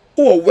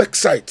o work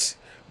site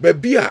be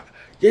bia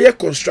ye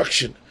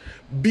construction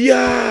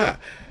bia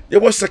ye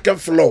was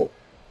second floor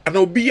and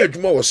obi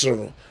adwuma wo soro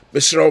no be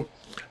sro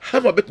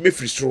hammer bet me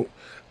free sro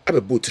abe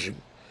botrim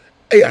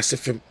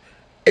asefem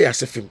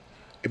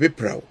e be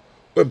proud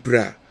when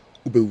pra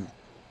ubewu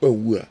a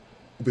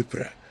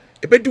ubepra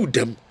e be do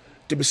dem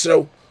to be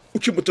sro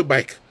uchi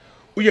motorbike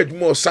uye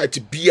dwuma site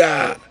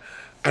bia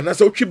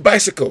anasa uchi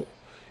bicycle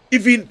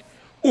even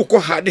uko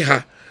hane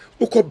ha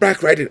uko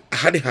bike riding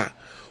hane ha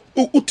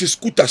uti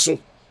scooter so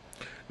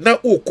na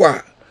uko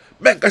a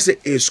menka se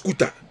a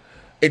scooter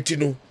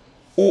entino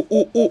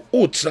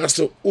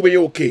traso ube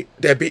okay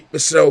debi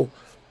mesrel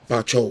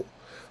bacho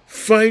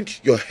find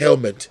your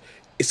helmet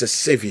is a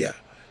savior.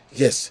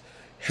 Yes,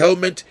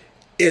 helmet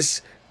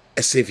is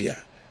a savior.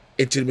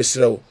 Entino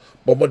mesrel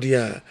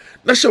bomodia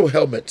na show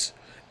helmet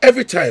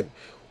every time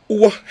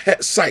uwa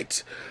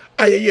sight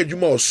ayeye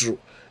adwuma osro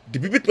de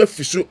bibit ma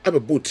fisu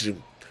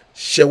abebotrim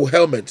show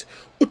helmet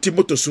uti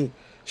moto so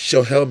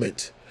show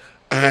helmet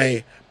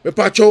I me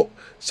pacho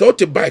so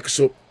uti bike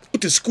so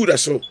uti scooter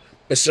so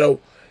mesrel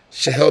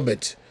show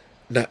helmet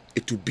na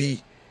it will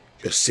be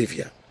your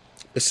savior.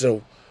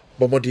 Mesrel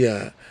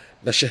bomodia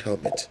na show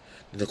helmet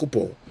na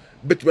kupo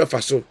betuma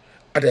fa so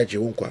adaje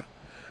wonkwa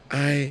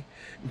I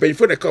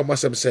before the come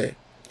masam say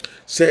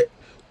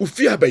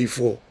ufi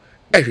abayifo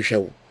ehwehwe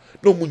wo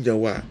no munya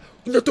wa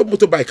unyato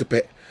motorbike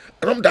pe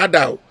anom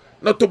dada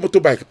na to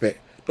motorbike pe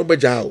no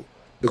beja wo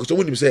because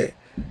wonim say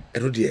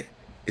eno de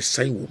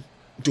esan wo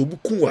nti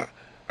obuku a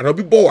ana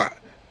obi bo a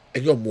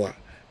enyo mo a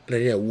na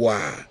ye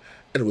wa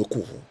ena we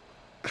ku ho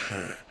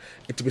aha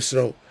it be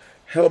so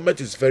helmet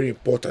is very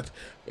important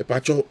e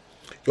pacho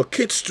your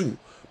kids too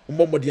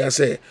momo dia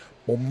say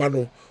momma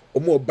no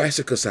omo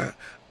bicycles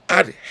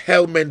add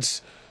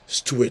helmets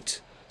to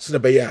it so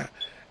na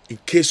in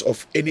case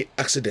of any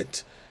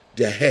accident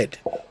their head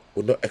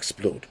will not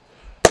explode.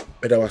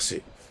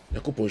 Bedawase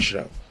yakupo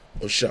nshira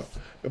onshira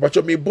me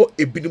bacho me bo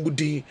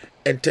ebinimudi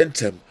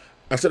ententem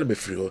asana me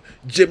free ho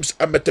James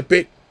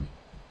Ametepe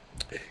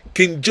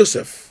King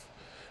Joseph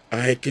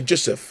King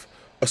Joseph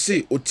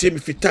osi otiemi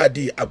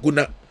fitadi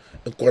aguna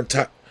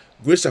nkwanta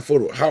Grace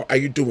Aforo, how are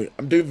you doing?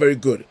 I'm doing very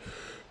good.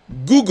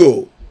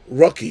 Google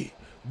Rocky,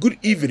 good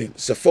evening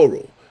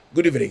Saforo.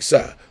 Good evening,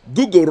 sir.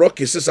 Google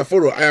Rocky says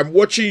Saforo, I am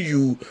watching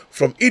you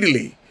from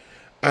Italy.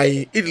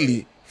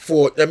 Italy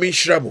for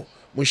Shramo.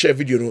 Mun share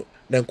video no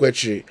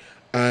nankwechi.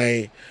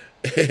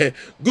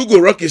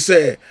 Google Rocky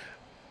say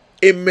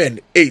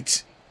Amen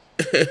 8.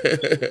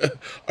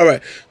 All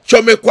right.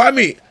 Chome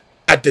Kwame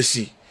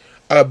Adesi,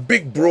 a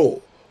big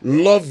bro.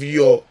 Love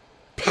your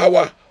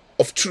power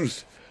of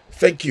truth.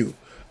 Thank you.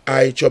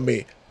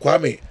 Chome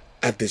Kwame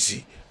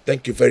Adesi.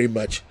 Thank you very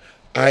much.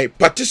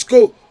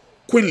 Patisco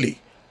Quinley.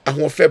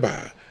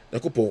 Ahwofeba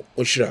nakupo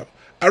onshira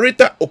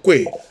Arita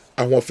Okwe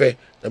ahwofe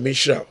na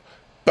minshira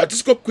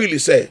Patisco Quilly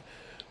say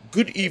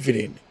good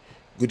evening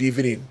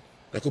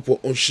nakupo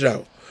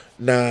onshira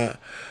na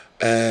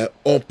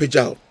on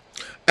pejao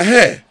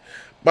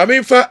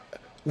mamimfa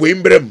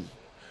wembrem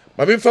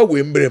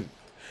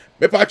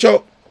me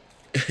pacho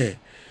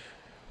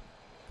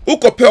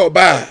ukope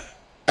oba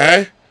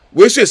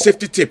we so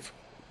safety tip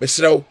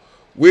mesraw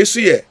we so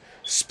ye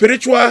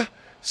spiritual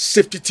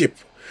safety tip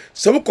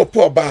so ukope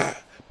oba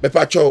me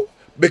pacho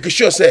make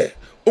sure say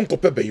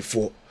unkope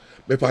bayifo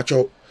me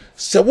pacho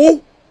se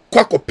wo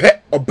kwakope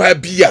oba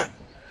bia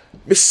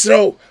me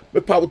srew me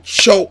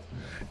pacho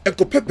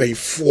enkope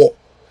bayifo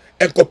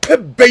enkope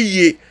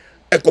baye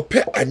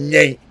enkope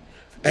anyen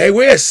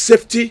we a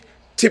safety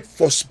tip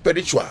for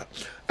spiritual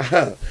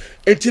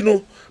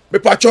entino me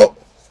pacho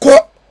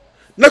ko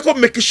nako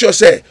make sure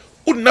say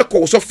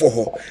unako so for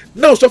ho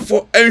na so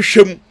for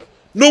enhwem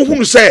no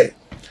hunu say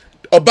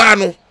oba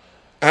no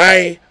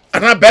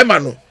ana bema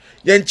no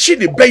yanchi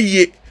ni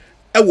baye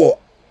ewo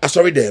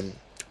asori dem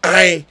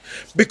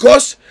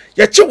because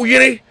yachi wo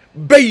yire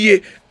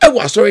baye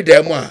ewo asori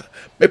dem a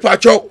me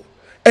pacho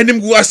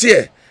enim gu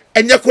ase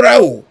enye kura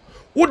o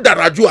wo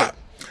daraju a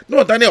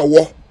no dane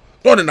owo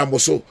no ne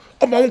namoso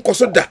o ma won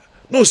koso da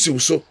no siw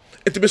so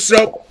enti be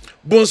sra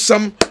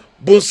bonsam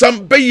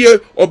baye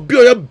obi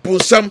oya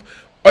bonsam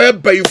oya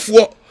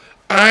bayifo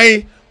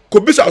ko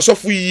bisa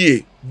asofu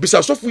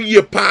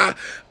yie pa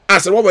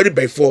asa wo bari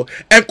bayifo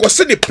enko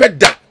se ne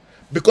peda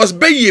because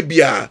baye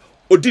bia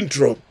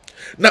odintro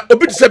na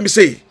obi tse me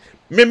say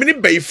me mini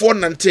bayifo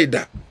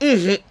nanteda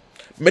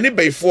mini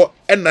bayifo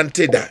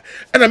enanteda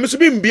na me so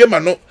bi mbie ma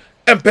no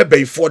empe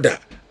bayifo da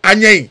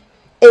anyen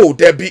oh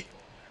debi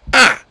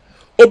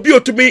obi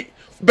otumi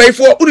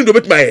bayifo uni do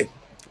betmaye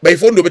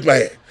bayifo ndo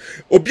betmaye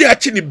obi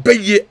achi ni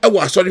baye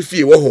ewa asori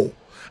fie wo ho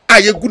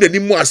ayegu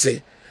nanimu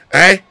ase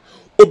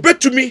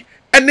obetumi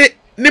ene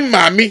ni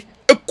maami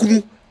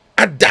ekunu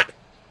ada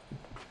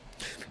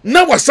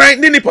na wasan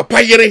ni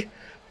papa yere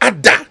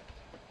ada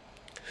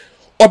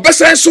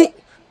obesan so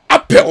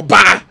apɛ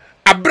oba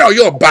abra oye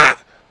oba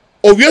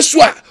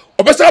owiesu a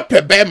obesan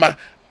apɛ bema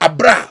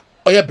abra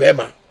oye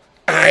bema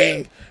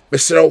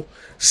mesrel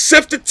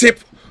safety tip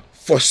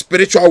for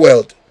spiritual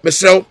world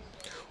mesrel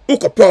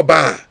ukopɛ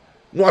oba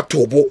no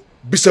atobo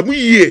bisamu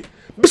yie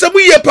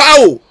pa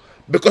o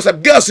because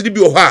of girls ni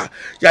bi o ha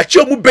ya che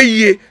mu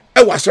baye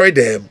e wa sorry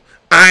dem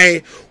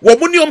wo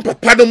mu ni on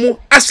papa no mu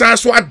asan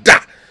so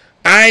ada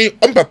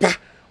on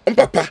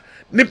papa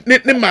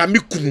ni maami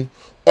kunu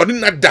oni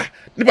nada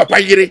ni papa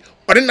yire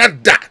oni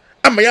nada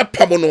ama ya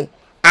pamo no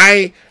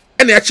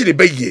ene ya chi ni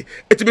baye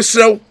eti be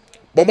srew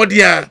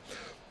bomodia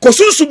ko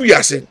sunsum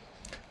wiase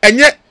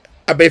enye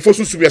abayfo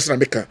sunsum wiase na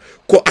meka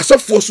ko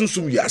asofo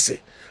sunsum wiase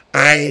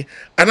ai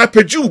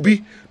anapaju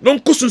bi no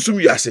ko sunsum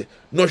wiase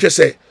no hwe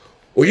se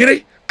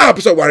oyire a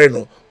pese ware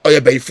no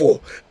oye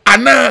bayfo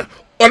ana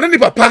onani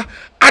papa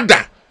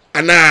ada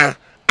ana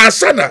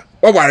asana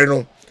waware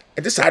no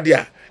enti saade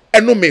a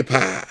eno me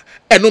pa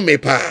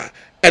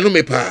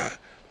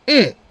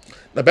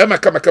na ba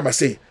kama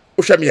say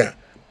ohwame a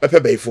pepe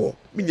bayfo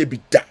menye bi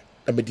da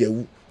na me de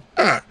awu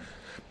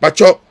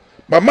bacho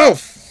mama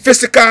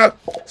physical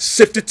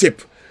safety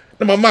tip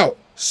na mama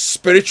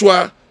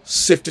spiritual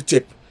safety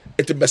tip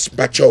enti best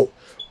bacho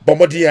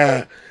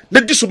bomodia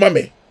na diso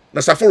mame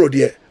na saforo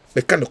de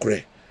me ka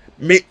nokure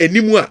me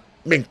enimu a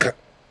menka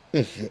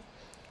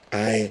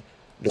ai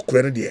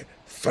nokure no de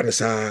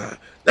fanasa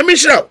na me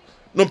shiraw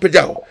no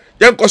mpejao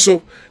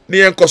yankoso ni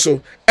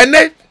yankoso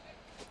ene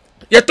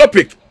your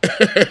topic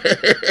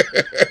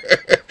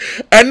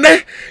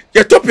ene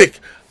your topic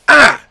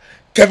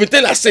Kevin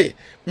Taylor say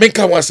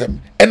menka wansam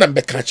and I'm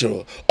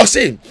bekachiro or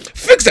saying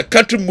fix the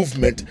country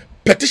movement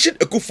petition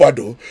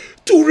AKUFO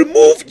to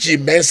remove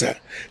MENSAH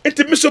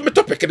into me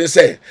topic and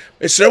say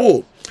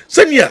Mr.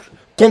 Senia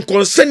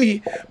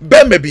konkonseni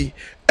be maybe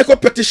eko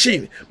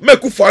petition me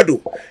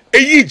AKUFO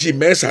eyi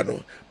MENSAH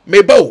no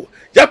meba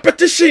ya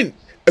petition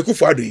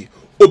AKUFO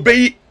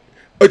obeyi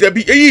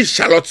odebi eyi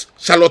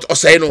Charlotte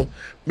osay no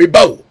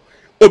meba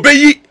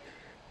obeyi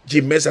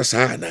MENSAH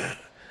sana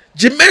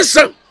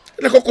MENSAH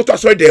na kokoto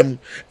asoy dem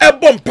e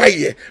bom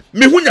paye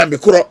me hunya me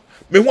kro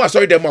me hu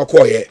asoy dem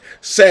akoye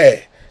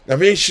se na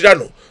me nhira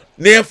no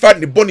na emfa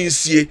ne boni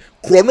nsie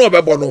kro no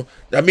obebo no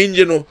na me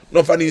nje no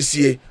no fa ne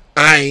nsie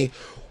ai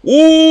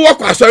wo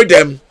akwa asoy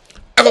dem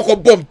akoko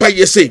bom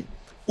paye se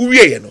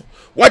uwie ye no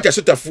waja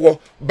sotafo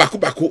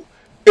bako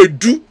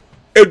edu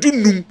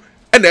num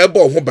e na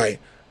ebo ho ban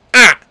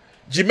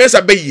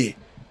MENSAH beye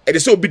e de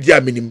se obi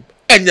dia menim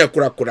enya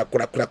kura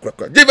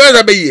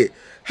MENSAH beye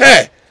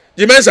he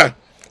MENSAH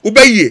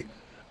ubeye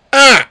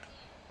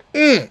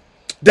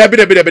dabi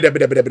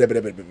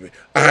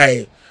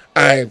I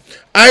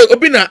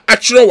obina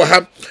achiro wa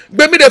ha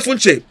gbemi de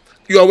funche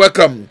you are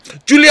welcome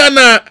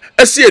Juliana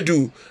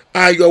Asiedu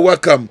you are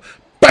welcome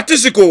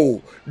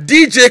Patisiko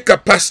DJ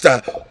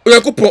Kapasta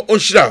oyakupo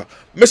onshira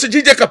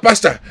message DJ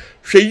Kapasta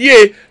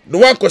hweye no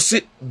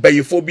wankosi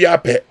bayifobia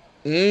pe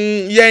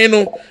yen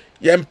no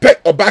yempe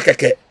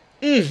obakeke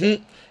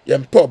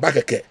yempe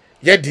obakeke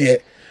ye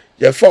de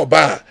ye fa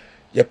oba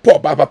ye po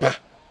oba papa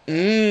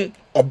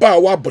oba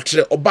wa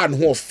botre oba no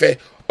ho ofe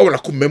o na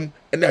komam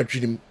na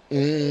adwenim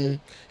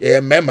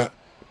mema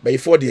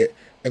bayifo de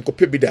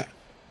enkope bida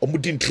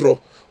omudi ntro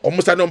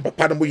omusa no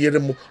papa no yere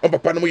mu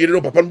papa no yere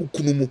no papa no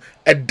kunu mu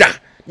eda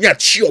nya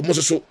chi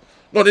omusoso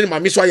no ne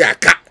mami so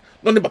ayaka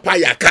no ne papa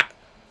ayaka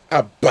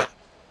aba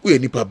we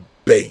nipa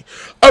ben.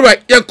 All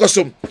right,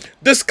 yankosom,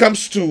 this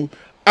comes to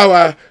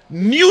our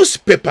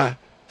newspaper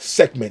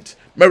segment.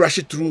 Me rush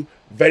it through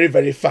very,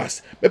 very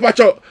fast. Me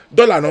pacho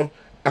dollar no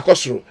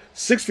akosro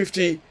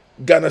 650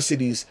 Ghana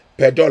cedis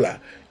per dollar.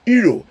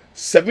 Euro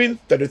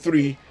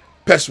 733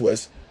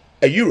 pesos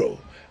a euro.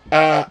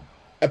 A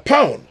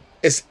pound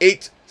is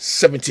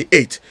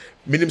 878.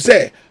 Minim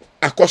say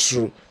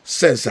akosro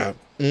sensa.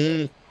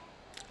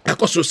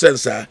 Akosro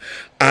sensa.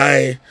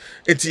 I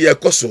enti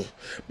akoso.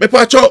 Me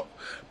pacho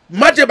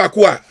maje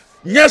bakwa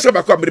nyansa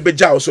bakwa me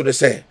beja so de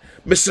say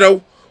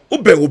mesrew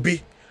ube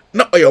obi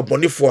na oye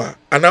bonifo a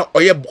ana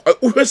oye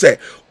uhwe say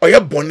oye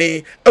boni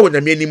e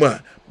wonyame anim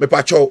a me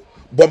pacho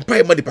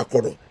bompai ma di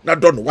pakro na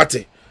don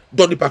wate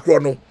don di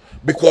pakro no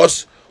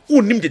because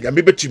unim de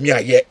nyame betumi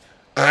aye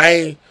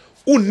ai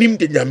unim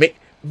de nyame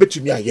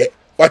betumi aye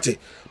wate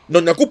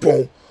no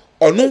nyakopon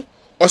ono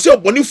ose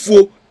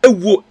obonifo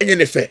ewuo enye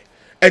ne fe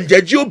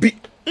enjaji obi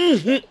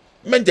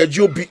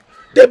menjaji obi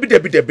debi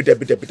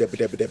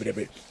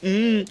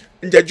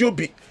njaji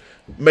obi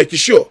make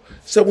sure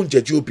say won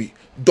jaji obi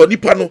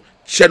donipa no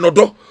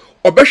chenodo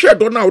obehwe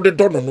do na wo de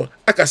do no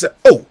aka say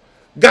oh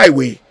guy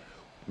we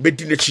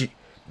bedinachi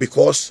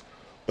because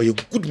are you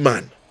good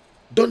man.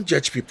 Don't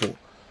judge people.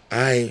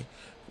 I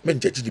men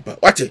judge nipa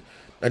wate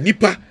na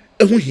nipa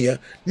ehu hia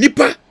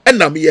nipa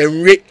enam ye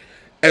nwe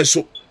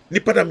enso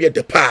nipa nam ye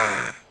de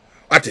pa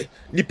wate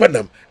nipa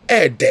nam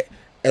de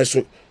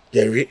enso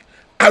ye nwe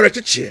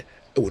arecheche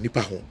e wo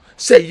nipa ho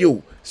say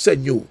you say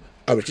you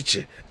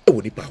arecheche e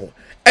wo nipa ho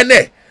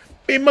ene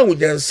me ma wo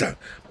nyansa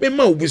me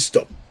ma wo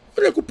wisdom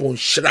onakupon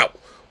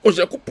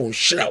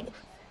shraw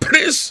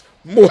Prince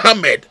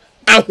Mohammed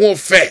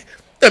ahonfe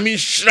na me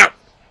shraw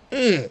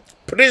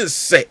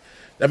Prince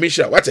na me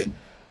shraw wate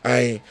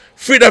I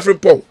free from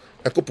Paul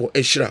nakupon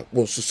shraw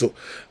won so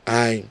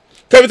I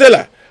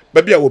Kavitela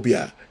baby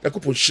awobia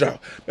nakupon shraw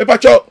me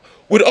pacho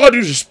with all due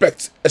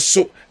respect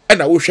so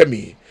and I will share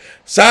me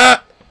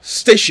sa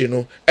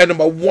station and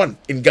number 1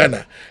 in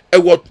Ghana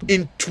and what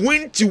in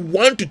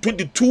 21 to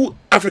 22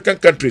 African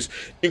countries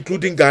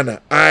including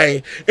Ghana.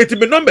 I it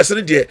be numbers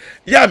there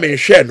yeah me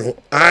share no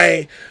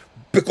I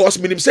because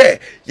minim say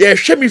yeah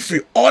share me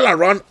free all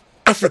around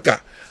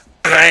Africa.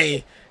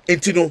 I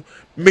intino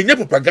menya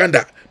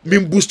propaganda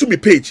min boost me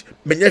page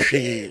menye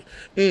hwe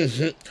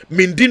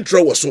min din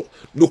tro wo so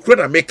no kura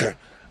na meka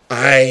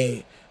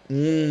ai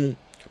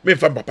me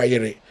fa papa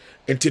yere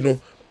enti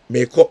no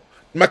me ko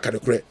maka no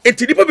kura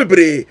enti nipa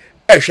bebre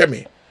ehwe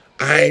me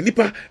ai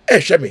nipa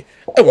ehwe me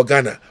e wo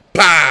Ghana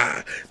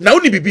pa na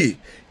oni bibi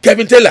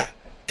Kevin Taylor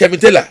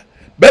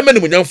be me ni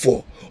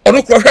munyamfo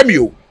ono kura hwe me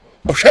o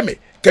hwe me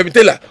Kevin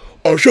Taylor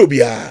on show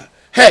bia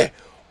he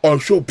on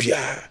show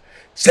bia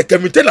se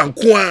Kevin Taylor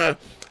nko a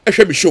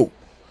ehwe me show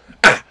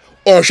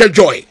on share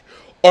joy,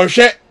 on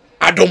share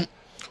Adam,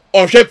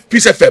 on share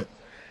Peace FM,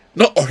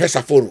 not on share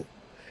Saforo.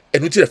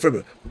 And which is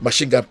a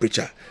machine gun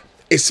preacher.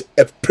 It's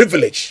a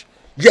privilege.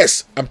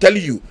 Yes, I'm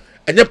telling you,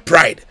 and your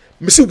pride,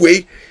 Missy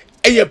Way,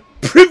 and your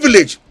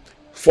privilege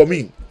for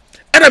me.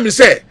 And I'm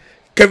say,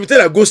 Kevin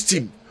Taylor Ghost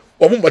Team,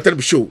 or Mum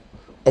show,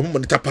 or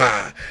Mum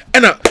Tapa,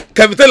 and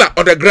Kevin Taylor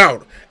on the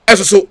ground, as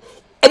also,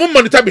 or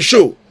Mum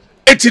show,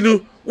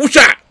 Etinu,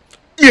 Wusha,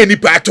 me any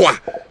patois,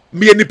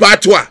 me any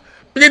patois,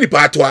 me any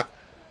patois.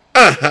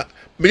 Aha,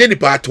 me ni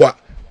patwa.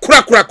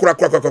 Kura.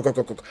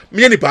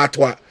 Me ni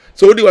patwa.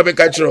 So odi wa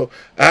menka chiro.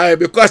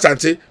 Because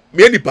auntie,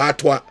 me ni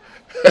patwa.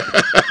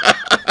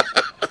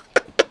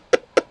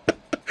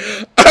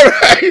 All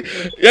right.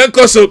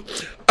 Yankoso.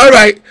 All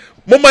right.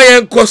 Mama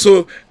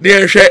yankoso ni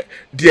enhwe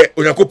de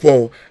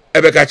Onyankopon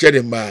ebeka che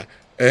de ma.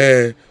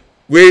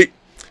 We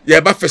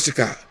ye ba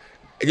physical.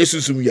 Enye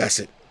susum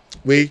yase.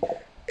 We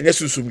enye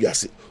susum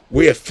yase.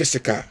 We a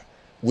physical.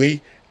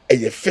 We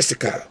a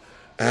physical.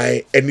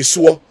 Eni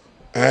so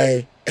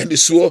and the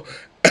so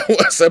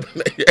what's up?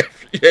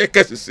 Yeah,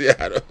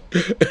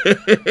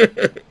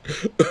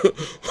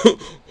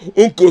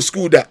 Uncle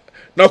school that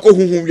now go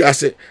whom you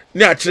say,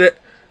 near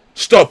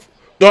stop,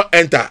 don't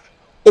enter.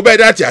 Obey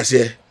that, you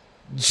say,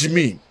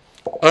 Jimmy.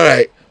 All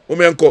right,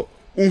 Omenko,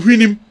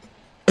 Unhinim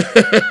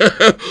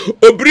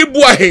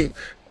Obribuahin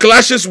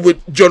clashes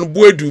with John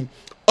Boydu.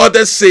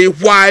 Others say,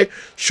 why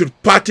should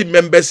party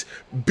members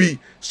be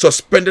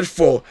suspended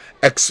for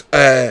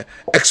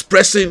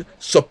expressing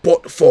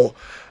support for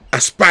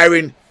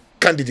aspiring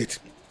candidate?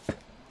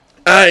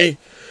 I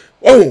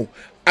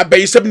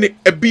abey sabni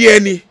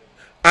ebieni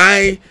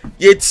I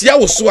yetia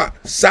wo so a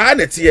saa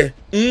netie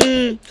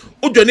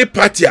udwani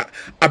party a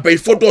abey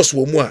fodos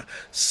wo mu a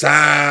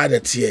saa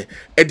netie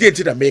e de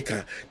enti na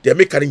meka de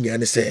meka ne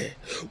nyane se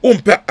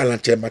umpe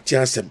alanche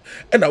matiasem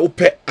e na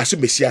upe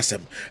asomesi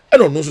asem e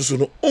no no so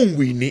no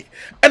onwini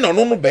e na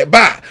no no be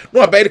ba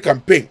no abey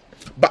campaign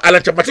ba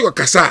alanche matiko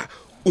kasa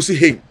usi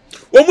hey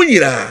wo mu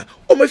nyira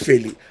o ma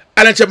feli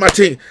alanche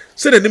matin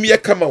se na nim ye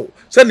kama o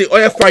se ni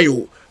oye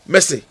fayo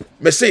mese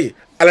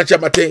alanche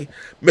matin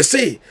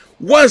mese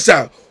once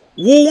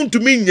won't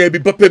mean ye be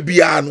papa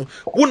biano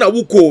wona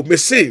wuko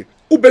mese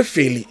ube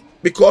feli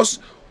because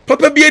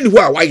papa bi eni ho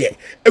a waye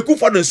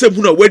AKUFO no nsem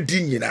hu na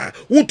wadi nyina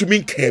won't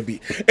mean can be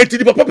enti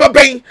di papa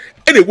ben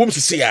ene wom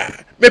sisi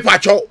a me pa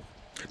cho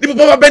di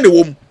papa ben ne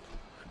wom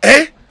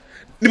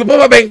di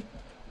papa ben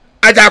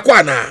ajako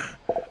ana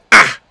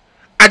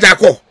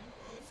ajako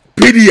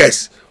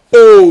PDS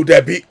oh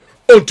there be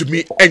unto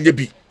me enye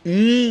bi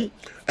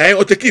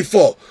oteki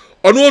for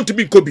ono unto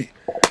me kobi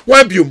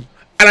one bium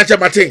alacha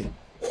matin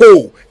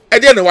ho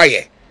eje no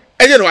waye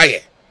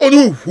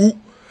onu hu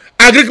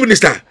agric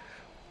minister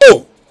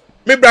oh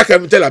me braka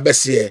me tell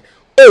abese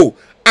oh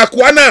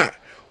akwana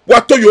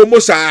wato yo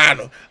mosa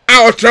no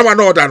a otrawa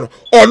no oda no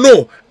oh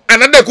no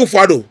another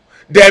AKUFO ado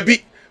there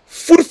be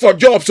food for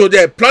jobs so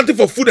there planting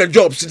for food and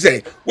jobs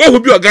say where will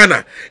be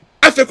Ghana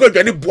Africa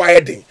dwani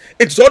boy den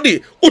it's all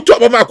the uto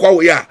abama akwa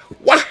we ya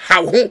what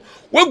how we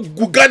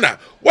Ghana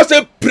what's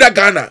a pra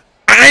Ghana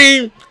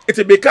it's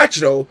a big catch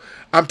though.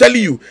 I'm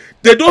telling you,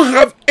 they don't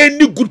have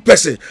any good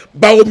person.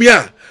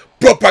 Baomia,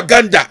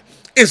 propaganda,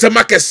 in some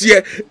markets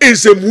here, in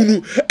some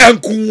munu, and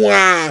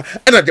kuwa,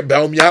 and at the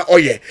Baomia, oh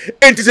yeah.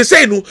 And to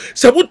say no,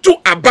 Sabutu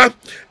Abba,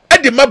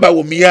 and the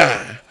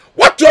Mabaomia.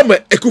 What to my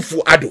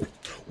AKUFO ADDO?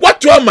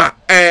 What to my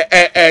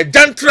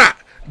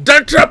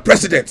Dantra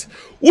president?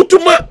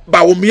 Utuma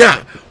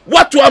Baomia.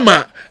 What to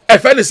my,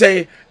 if I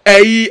say,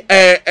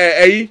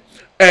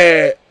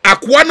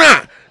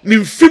 Akwana,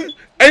 Nimfin,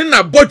 and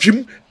na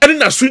Bojim, and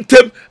na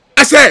Suntem.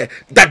 I say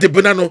that the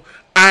banana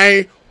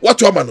I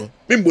what woman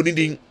me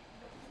money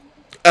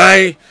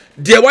I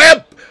the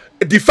why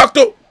de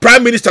facto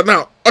prime minister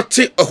now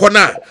oti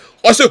ohona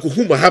also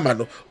kuhuma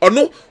hamano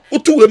ono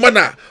utu we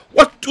mana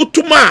what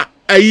utuma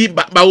ayi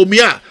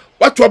baomia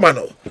what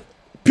woman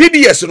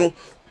PDS no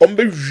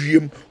ombe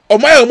wiem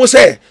omaya almost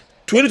say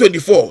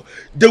 2024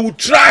 they will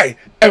try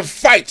and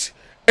fight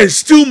and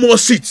steal more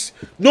seats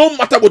no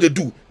matter what they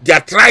do they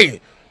are trying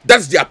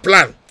that's their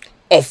plan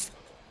of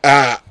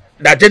the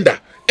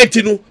agenda.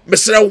 Etinu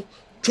mesraw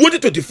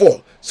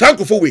 2024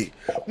 sankofo we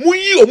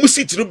muyi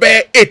omusit no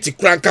be 80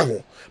 kranka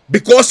ho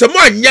because mo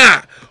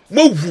anya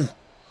mowu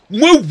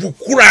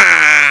kura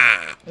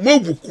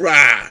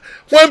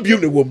wan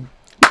biom ne wom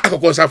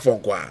akoko sa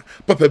fonko a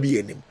papa bi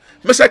enim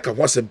mesa ka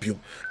wasem biom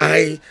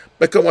ai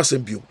beka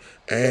wasem biom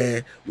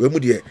we mu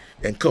de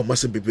enka o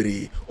masem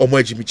bebere o mo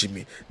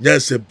agimi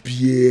nyansa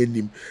bie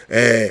enim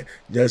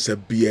nyansa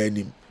bie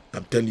enim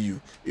I'm telling you,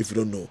 if you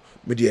don't know,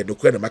 media no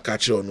kwena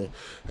makachi no.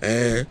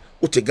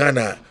 Ute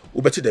Ghana,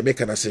 ubeti de make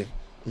an say.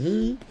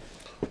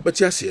 But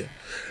yes, here.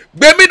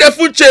 Baby the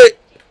Fuche,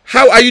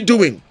 how are you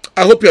doing?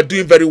 I hope you're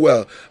doing very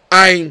well.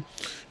 I'm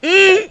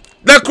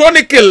the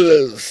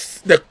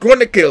Chronicles. The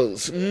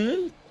Chronicles.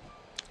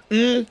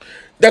 The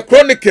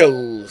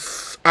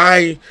Chronicles.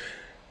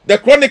 The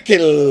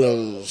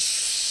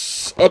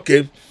Chronicles.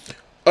 Okay.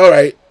 All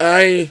right.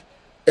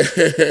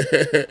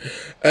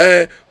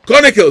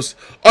 Chronicles.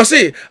 I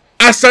see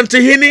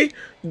Asantehene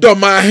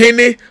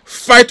Domahene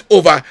fight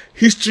over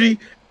history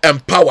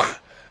and power.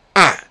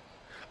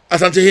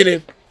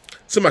 Asantehene.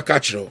 Sima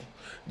kachiro.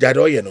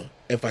 Jado yeno.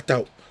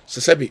 Enfatao.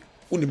 Sesebi.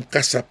 Unim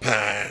kasa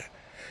pa.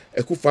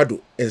 AKUFO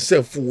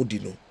ensemfu wudi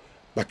no.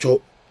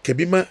 Bacho.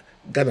 Kebima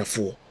Ghana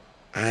fo.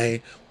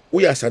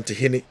 Uya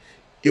Asantehene.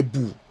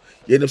 Ebu.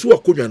 Yene suwa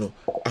kunya no.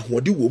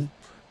 Ahwadi wom.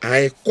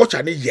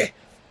 Kocha ni ye.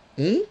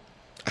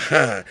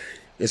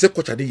 Yese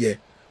kocha ni ye.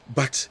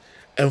 But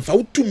emfa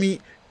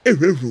utumi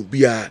ehwehwu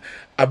bia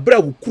abra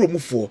wukuro mu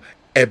fo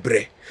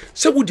ebre.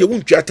 Se wo de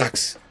wuntua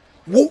tax.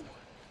 Wo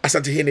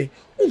Asantehene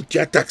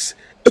wuntua tax.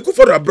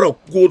 AKUFO abra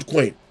gold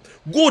coin.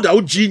 Gold a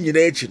uji nyina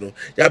echi no.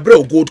 Ya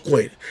abra gold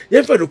coin.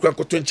 Ye fa no kwan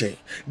koto nchen.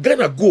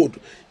 Ghana gold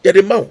ya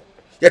de maw.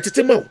 Ya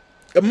tete maw.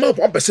 A maw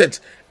 1%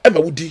 ema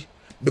wudi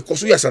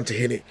because we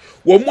Asantehene.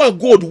 Wo mo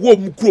gold wo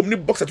mu krom ni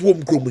box at wo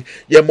mu krom.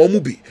 Ya maw mu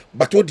bi.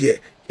 But wo de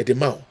ya de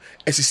maw.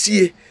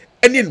 Esisie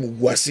ene mu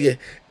guase.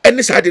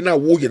 Ene sa de na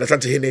wo ye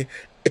Asantehene.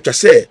 Etwa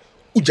se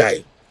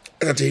ujai.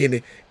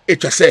 Asantehene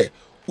etwa se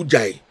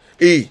ujai.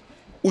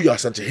 Uya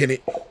Asantehene.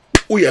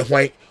 Uya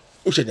hwan.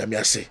 Uche nyame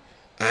ase.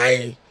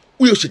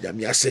 Uye uche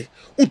nyame ase.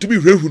 Untumi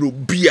hwehuru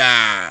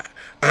bia.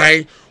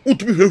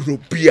 Untumi hwehuru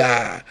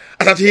bia.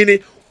 Asantehene,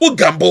 u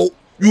gamble,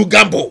 you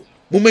gamble.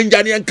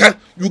 Mumenjani anka,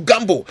 you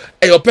gamble.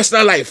 And your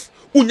personal life,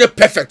 unye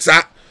perfect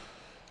sa.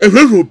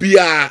 Hwehuru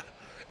bia.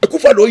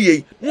 AKUFO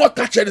ye, no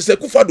catch and say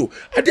AKUFO.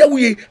 Ade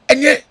we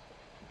enye.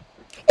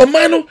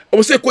 Omano, I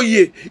will say ko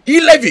ye.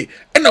 Levy,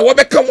 and na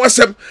wabe kan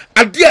wasem.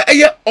 Ade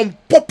eye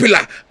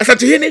unpopular.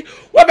 Asantehene,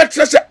 wabe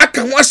trase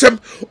aka wasem.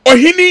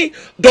 Ohini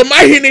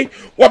domahini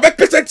wabe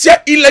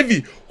kese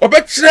Levy.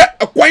 Wabe tre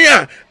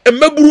akwanya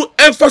emeburu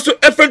enfaso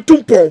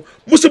efentumpon.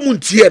 Muso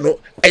muntie no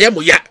eye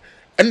moya.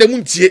 Ande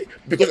muntie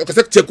because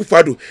okase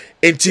AKUFO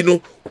enti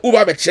no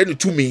uba be kire no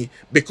to me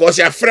because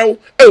ya frew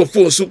e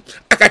phone so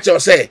aka che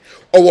say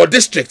owo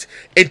district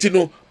enti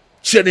no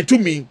kire no to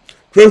me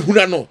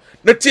hwehuna no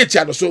na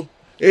tietia no so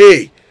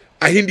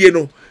ahindie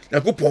no na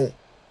kupon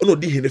ono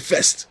di hene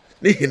first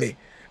ni hene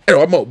e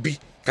wa ma obi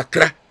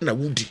kakra na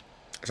wudi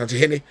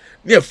Asantehene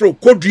ni afro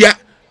kodua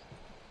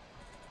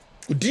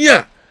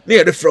udia ni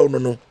e de fro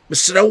no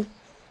mesrew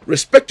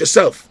respect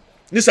yourself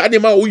ni sa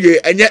ma wo ye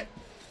enye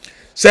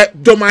se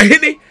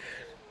domahene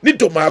ni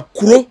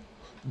domakuro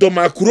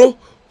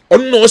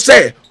onno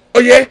se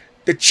oye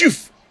the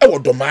chief e wo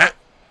doma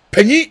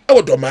panyi e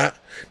wo doma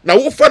na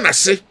wo fa na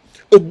se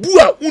obu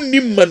a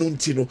unim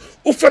manunti no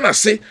wo fa na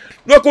se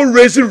no go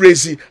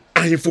raise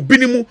ahimfo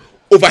binimu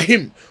over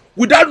him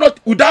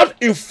without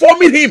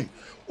informing him.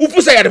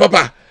 Ufu say ya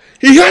papa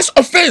he has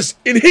offense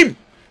in him.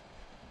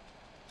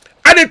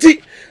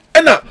 Aneti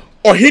ena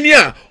ohini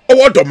a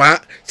owo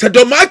doma se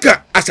doma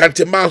ka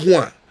Asantema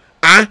ho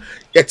a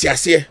yeti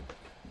ase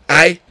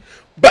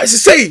but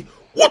say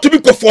what to be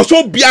go for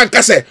so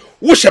bianca say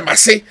wo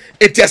hemase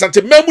eti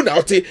Asantema mu na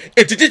ote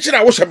eti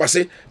chichira wo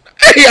hemase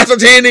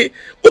Asantehene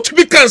what to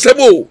be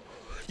cancel.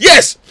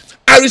 Yes,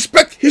 I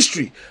respect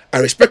history,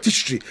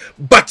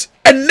 but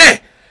ene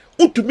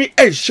to me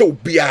and show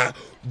bia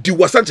di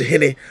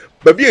Asantehene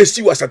baby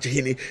esi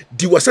Asantehene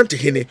di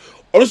Asantehene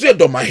also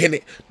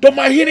domahene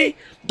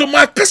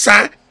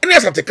kasa ene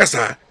Asante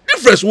kasa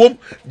difference wom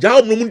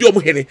jaom no mundi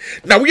omuhene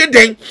na we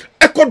den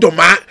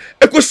ekodoma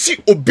ekosi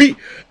obi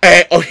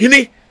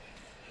ohene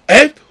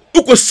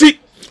ukosi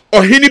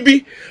ohene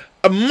bi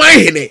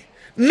mahene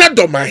na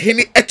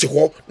domahene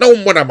eteho na wo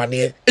mona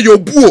mane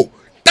eyobuo.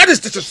 That is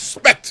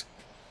disrespect.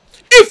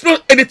 If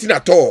not anything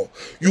at all,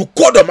 you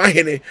call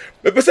domahene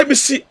bese me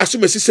si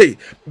asumesi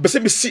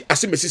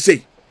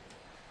say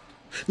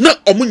na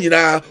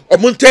omunyina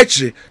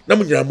omuntechire na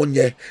munyina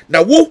monye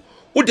na wo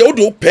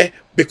de pe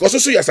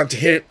because so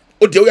Asantehene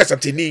ode wo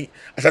Asanteni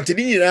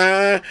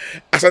nyina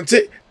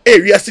Asante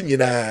area si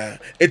nyina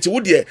enti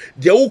wo de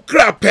wo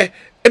kra pe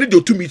ene de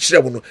otumi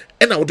chire wo no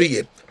ena wo de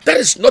ye. That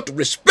is not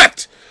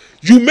respect.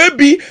 You may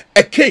be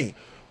a king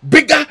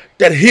bigger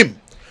than him,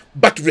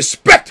 but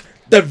respect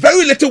the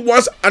very little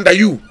ones under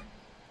you,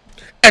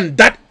 and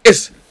that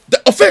is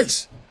the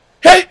offense.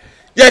 Hey,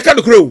 ya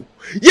can't grow.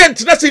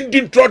 Yent nothing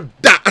didn't draw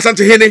that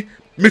Asantehene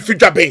me fi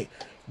jabbing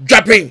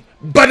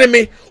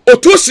baneme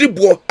otosi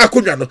bo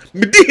akonya no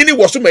me di hini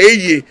wo so ma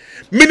eye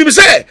minim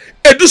say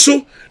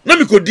eduso na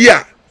me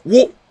kodia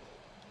wo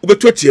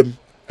ubetwatiem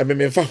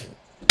ememfa ho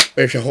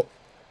ehwe ho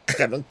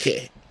I don't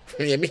care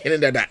me hini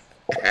dada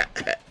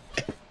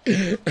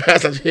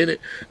Asantehene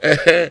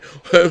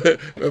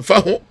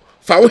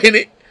fa wo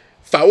hini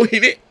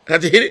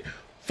Asantehene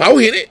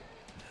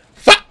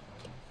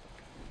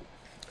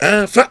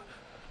fa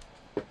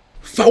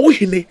fa wo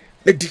hene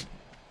na di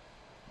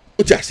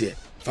o jase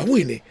fa wo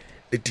hene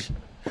na di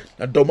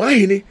na doma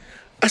hene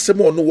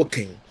asem ono wo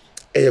ken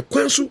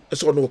kwansu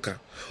eso ono wo kan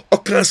o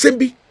kan asem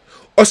bi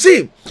o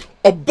se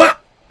oba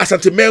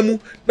asante memu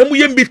na mu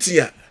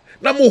yembitia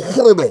na mu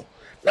horo no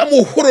na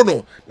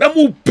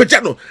mu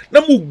peja no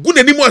na mu gu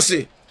nani mu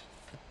ase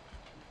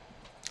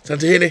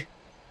sante hene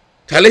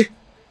tale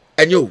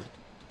enyo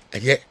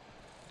enye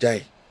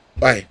jai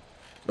bye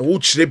na wo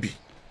chire bi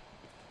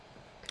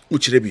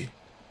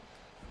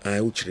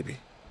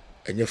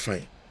enye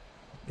fine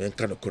men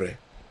kan okore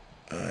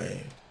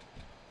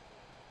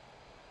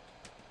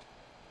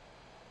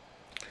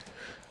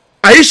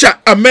Aisha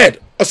Ahmed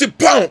or say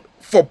pound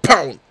for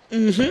pound.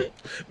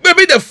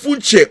 Maybe the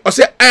food chair or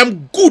say I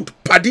am good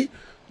paddy.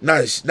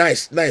 Nice.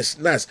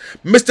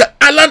 Mr.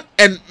 Alan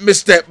and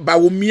Mr.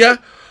 Bawumia,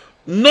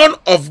 none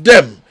of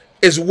them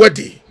is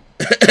worthy.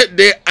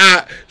 They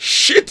are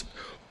shit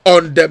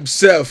on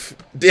themselves.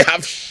 They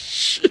have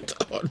shit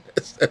on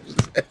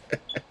themselves.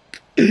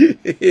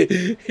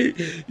 You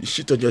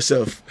shit on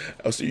yourself.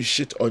 Also, you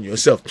shit on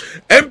yourself.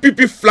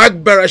 MPP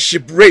flag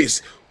bearership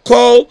race.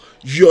 Call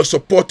your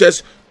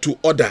supporters to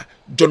order.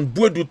 John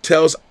Boadu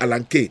tells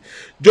Alan K.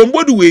 John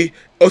Boadu we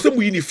also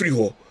mu yini free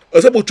ho.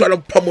 Also mu try to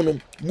pamono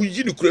mu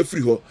yini kure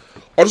free ho.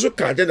 Also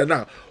kan agenda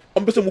na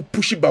ombeso mu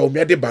push ba omi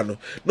ade ba no.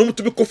 No mu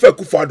to be kofa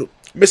AKUFO.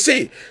 Me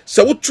say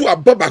se wo tu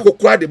ababa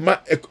kokora de ma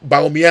ba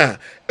omi a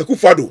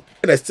AKUFO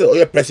and still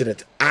oye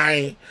president.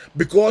 I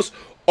because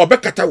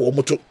obekata wo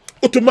moto.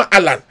 Otuma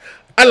Alan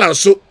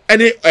so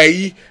any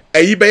ayi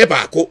be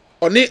baako.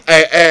 Oni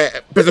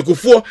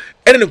President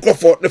and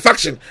the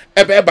faction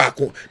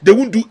they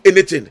won't do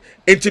anything.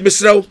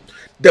 Intimisrel,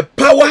 the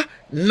power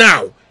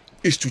now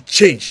is to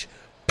change.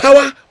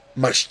 Power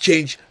must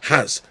change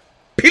hands.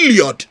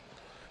 Period.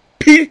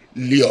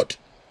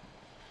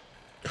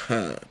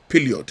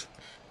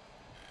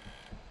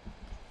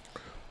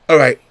 All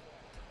right.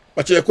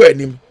 But you are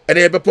him and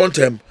I point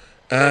him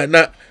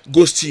na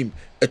ghost team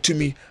to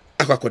me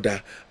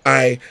akwakoda.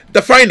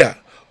 The finder.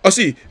 I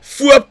see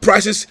fuel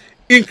prices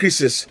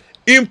increases.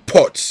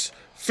 Imports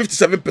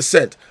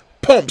 57%,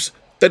 pumps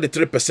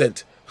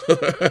 33%.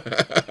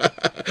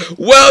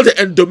 World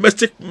and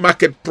domestic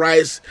market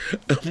price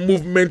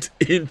movement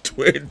in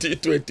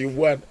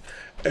 2021.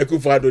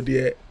 AKUFO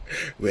dear,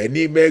 when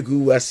he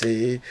megu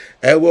say,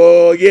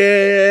 ewo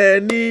ye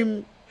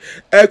nim.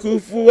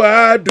 AKUFO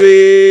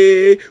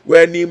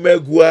when he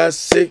megu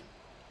say,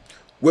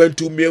 when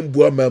to me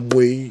mbua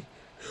mamwe,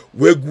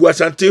 we gu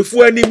asante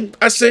fu anim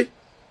ase.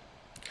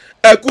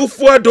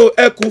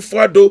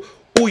 AKUFO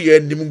all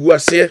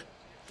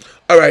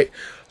right,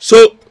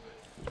 so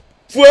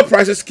fuel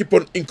prices keep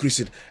on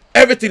increasing.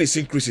 Everything is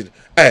increasing.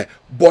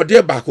 Body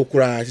bako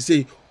kura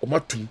say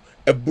omatum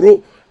a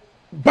bro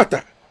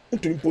butter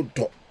untum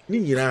ponto ni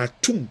nyina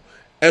tum.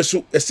 And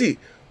so I see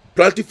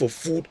plenty for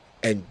food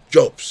and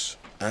jobs.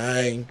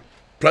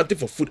 Plenty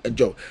for food and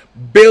jobs.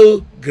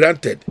 Bill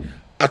granted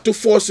to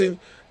forcing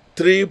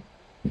 3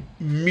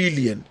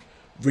 million.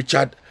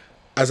 Richard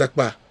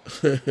Azakba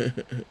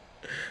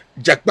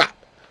Jakba.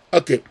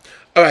 Okay.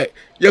 All right.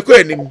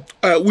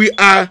 We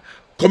are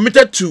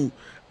committed to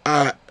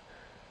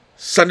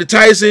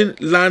sanitizing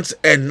lands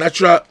and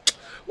natural.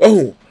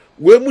 Oh,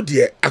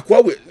 they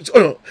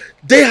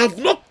have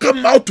not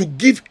come out to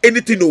give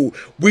anything. Oh,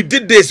 we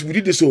did this.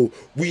 Oh,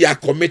 we are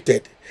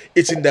committed.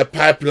 It's in the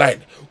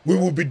pipeline. We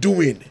will be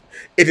doing.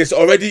 It is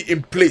already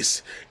in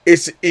place.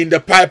 It's in the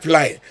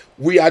pipeline.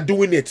 We are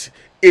doing it.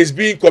 It's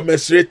being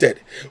commensurated.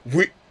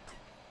 We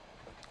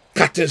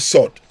cutting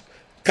sword.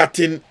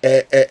 Cutting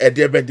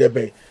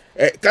cutting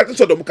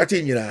so the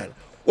cutting yina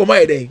o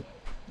my day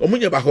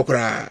omunye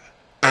bakokra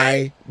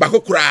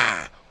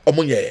bakokra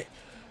omunye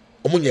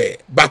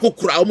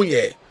bakokra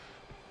omunye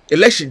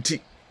election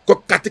ti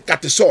ko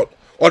cut sword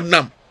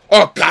onam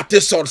or cut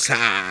sword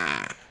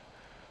sa.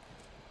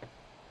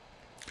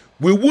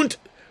 We won't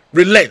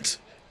relent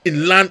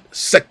in land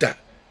sector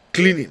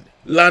cleaning.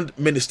 Land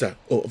minister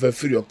of a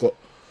free uncle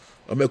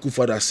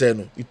AKUFO da say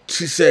no it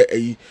say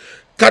a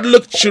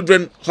Catholic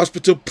Children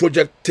Hospital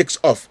project takes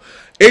off.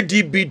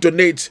 ADB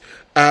donates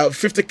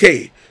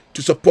 50K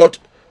to support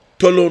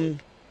Tolon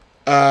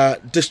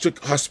District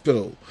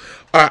Hospital.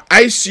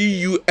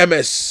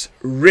 ICUMS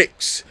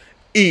rakes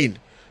in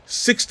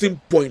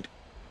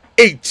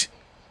 16.8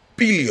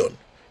 billion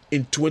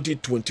in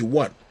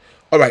 2021.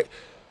 All right.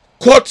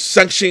 Court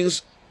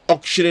sanctions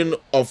auctioning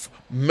of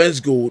men's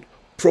gold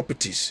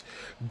properties.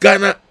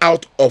 Ghana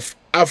out of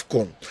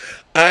AFCON.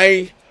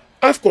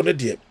 AFCON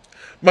dear.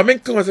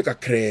 Mamen kan wase ka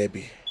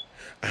krebi.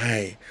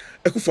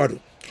 AKUFO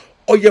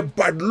oye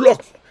bad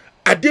luck.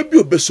 Adebi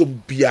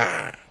obesom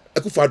bia.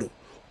 AKUFO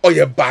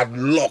oye bad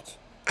luck.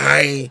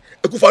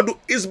 AKUFO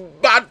is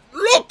bad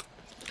luck.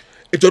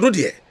 Etono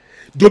de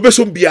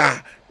obesom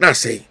bia na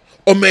say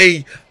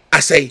omei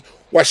asay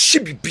wa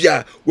shibi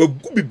bia wa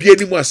gubi bia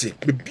ni mu ase.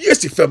 Be bia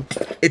si fam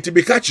enti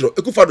be ka kiro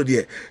AKUFO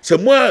de se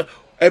mo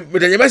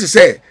medanyama se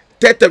say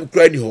tetem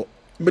kura ni ho.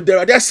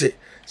 Medarade ase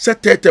se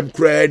tetem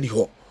kura ni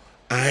ho.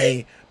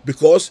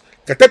 Because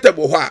katetem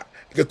ho a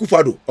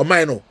AKUFO o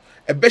man no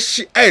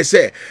beshi I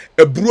say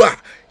a brua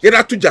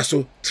yena to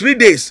jaso 3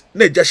 days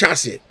na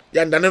jashase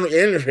yandane no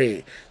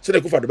yenhwe se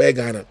de kufa de be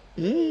Ghana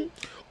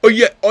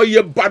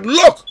oye bad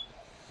luck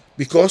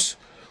because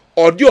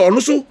odi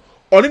onu so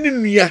oni ni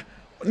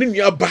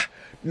nua ba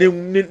ne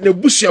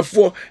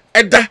busuafo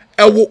eda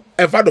ewo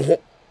eva de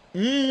ho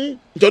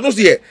nto no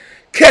se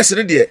case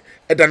ne de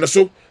eda ne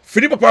so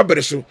fini papa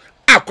bere so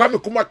akwa me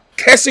kuma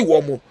case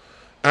wo mo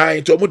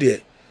nto mo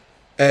de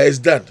is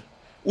done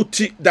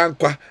uti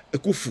dankwa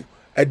AKUFO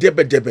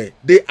edebedebe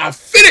they are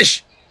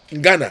finished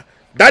in Ghana.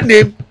 That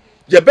name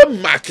yebe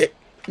market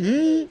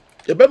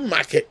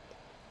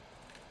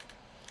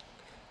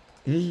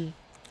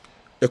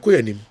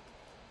ekoyanim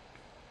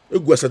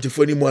egu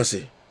asantifo ni mu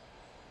ase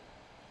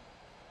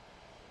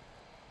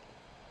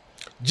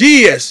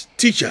GS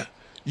teacher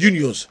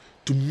unions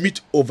to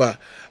meet over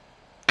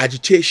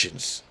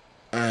agitations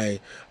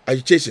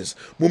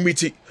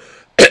mumiti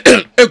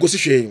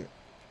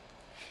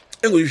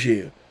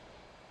engo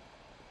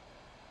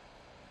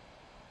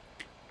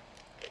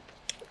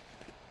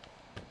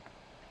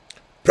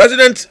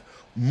President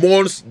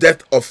mourns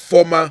death of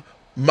former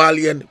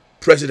Malian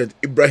President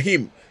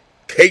Ibrahim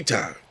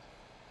Keita.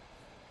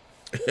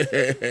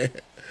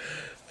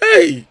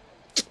 Hey,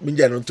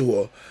 minja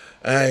to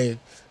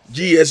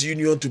GS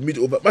Union to meet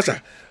over.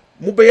 Masa,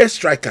 mubeye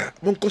striker,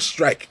 monko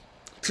strike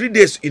 3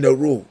 days in a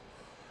row.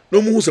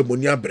 No mu se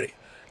moniabre.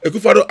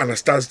 AKUFO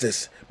understands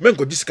this.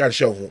 Menko this can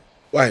show.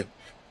 Why?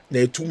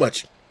 They too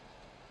much.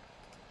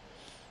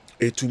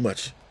 Too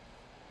much.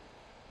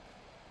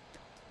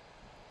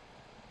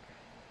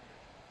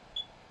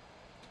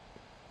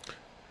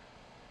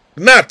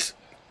 NAT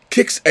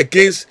kicks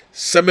against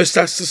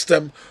semester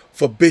system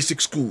for basic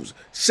schools.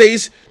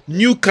 Says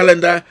new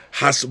calendar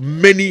has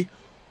many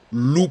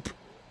loopholes.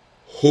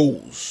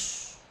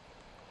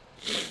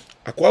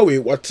 Akwawe,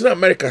 what's in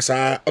America,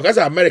 sir?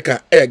 Okaza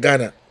America,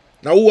 Ghana.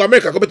 Now, who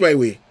America come my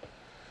way?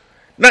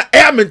 Now,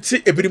 I meant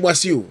a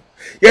brimwasio.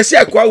 Yes,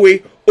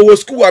 Akwawe, over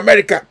school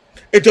America.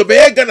 It will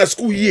be Ghana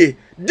school year.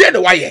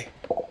 Then why?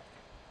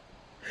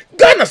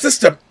 Ghana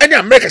system and the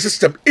American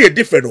system is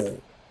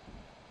different.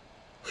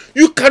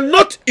 You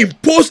cannot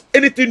impose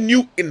anything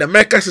new in the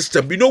American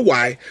system. You know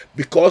why?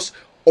 Because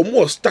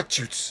almost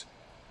statutes.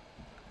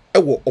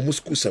 Almost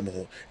school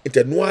somehow. It's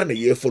a no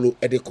year follow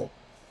edeko.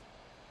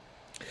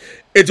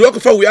 It's work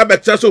for we have a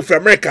chance of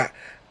America.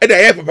 And I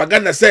have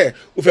propaganda say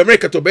with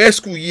America to be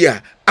school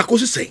year. I could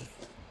say,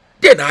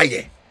 then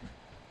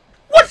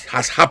what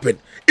has happened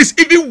is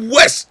even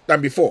worse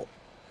than before.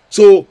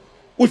 So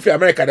with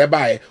America they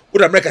buy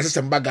with American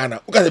system back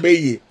Ghana. Because they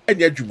be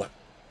and juma.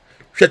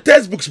 She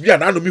textbooks be an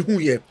anomy who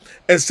here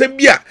and say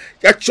bia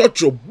ya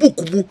church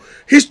book mu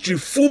history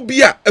full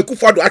bia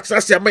AKUFO do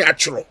access ya my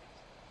actual.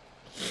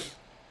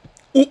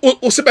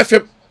 O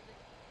sebefem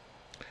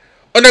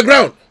on the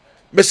ground.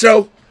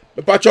 Mesel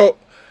me pacho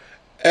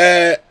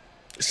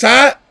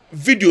sa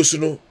videos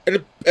no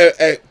and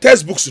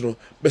textbooks no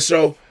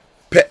mesel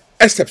pe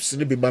excepts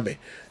ni be mame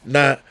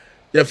na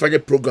ya fanya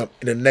program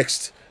in the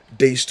next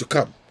days to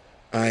come.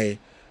 I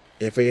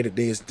fanya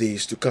the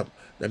days to come.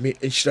 Na me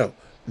enshira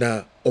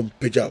na on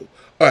pejao.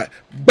 Alright,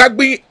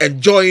 Bagby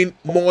enjoying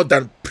more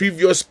than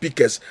previous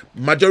speakers.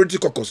 Majority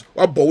caucus.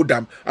 What bow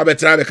them? I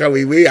better beka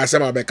we are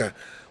some beka.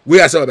 We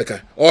are some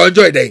beka. Or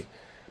enjoy day.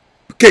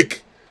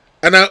 Cake.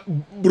 And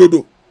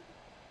brodo.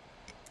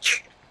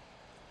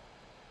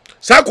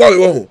 Sa kwa we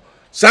wo.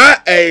 Sa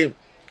I'm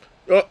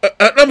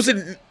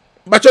saying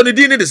but on the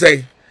didn't the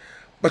say.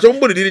 But on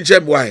body didn't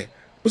check why.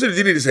 What's the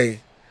didn't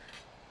say?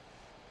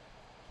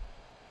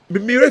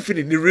 Me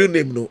referring the real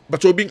name no.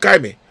 But you been kai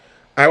me.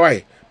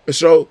 Why?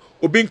 So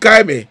obin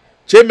kai me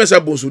che mesa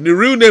bonsu ni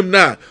real name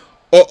na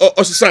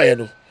o sisa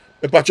no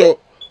me pacho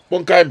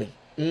bon kai me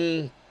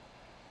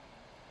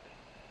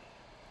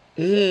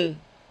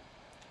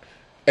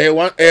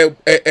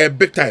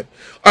big time.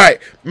 All right,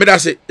 me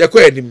that say ya ko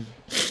enim.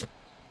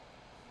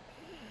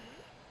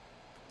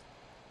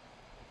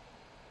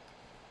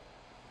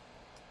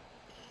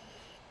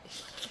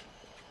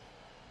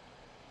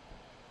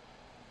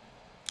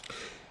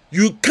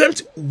 You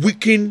can't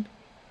weaken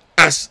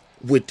us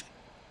with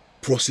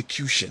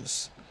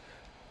prosecutions.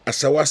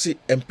 Asawasi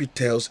MP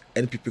tells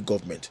NPP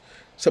government.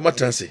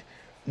 Samatanse,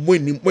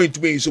 when to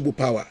be use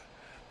power.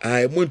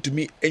 I want to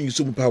me and use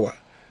power.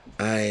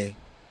 I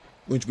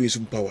want to be use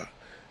power.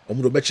 I'm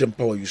going to bet you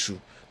power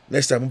you.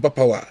 Next time,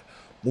 power.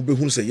 Mube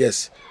who say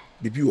yes.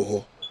 Bibi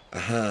ho.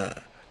 Aha.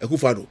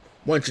 AKUFO.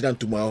 One chidan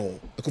tomorrow.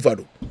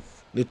 AKUFO.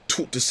 The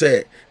two to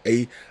say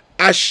a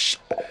Ash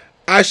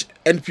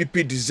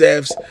NPP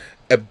deserves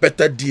a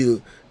better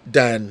deal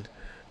than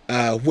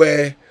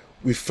where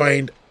we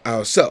find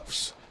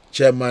ourselves.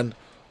 Chairman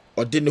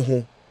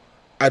Odinihu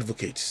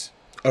advocates.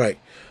 All right.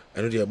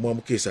 I know the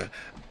mom case.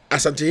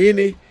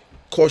 Asantehene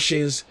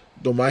cautions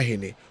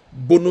Domahene.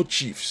 Bono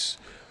chiefs.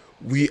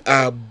 We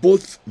are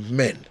both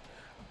men.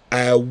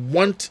 I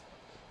won't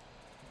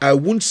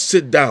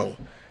sit down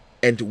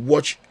and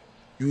watch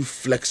you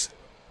flex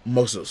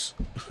muscles.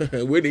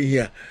 When they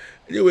hear,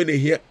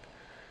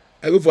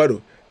 I go for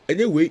it.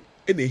 Anyway,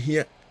 in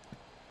here,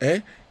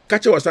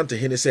 catch was Santa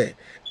Hene say,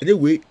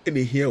 anyway,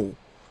 any here.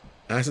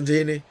 Santa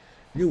Hene,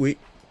 anyway,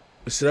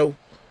 Mr.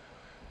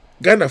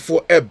 Ghana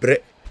for a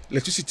bread,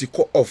 electricity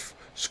cut off,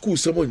 school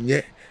someone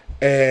yet,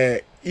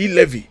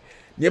 e-levy,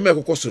 near my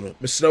cocosono,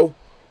 Mr.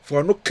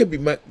 For no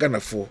cabin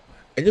Ghana for,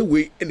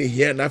 anyway, any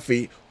here,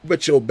 nothing,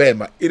 but your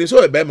Bama. It is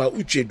all a Bama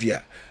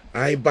Uchedia.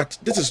 But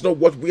this is not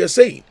what we are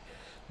saying.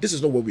 This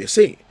is not what we are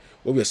saying.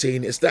 What we are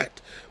saying is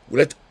that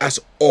let us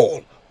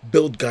all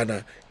build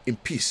Ghana in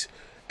peace.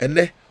 And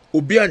then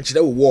Obianchi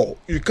war.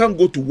 You can't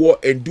go to war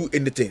and do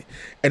anything.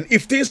 And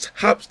if things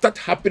start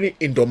happening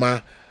in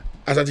Doma,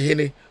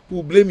 Asantehene, who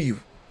will blame you?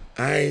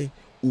 I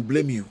will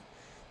blame you.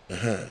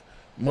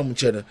 Mom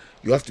Chena,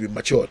 you have to be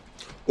matured.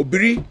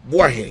 Obiri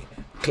Boahen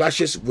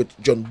clashes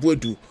with John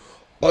Boadu.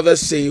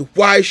 Others say,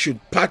 why should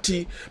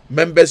party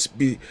members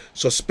be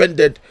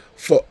suspended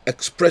for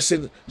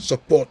expressing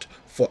support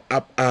for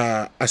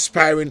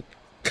aspiring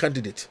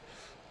candidate?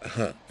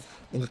 A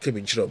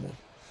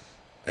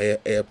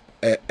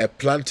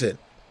plantain.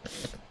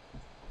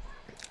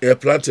 A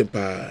plantain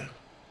pa.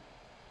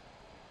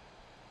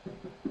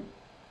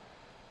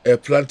 A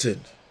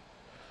plantain.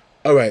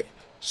 All right.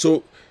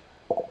 So,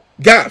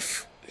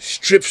 GAF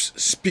strips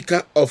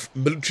Speaker of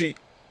Military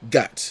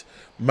Guards.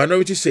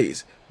 Minority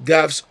says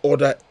GAF's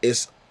order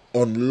is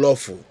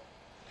unlawful,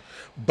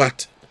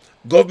 but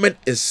government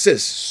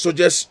insists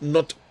soldiers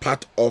not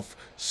part of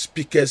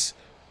Speaker's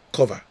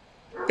cover.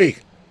 Hey,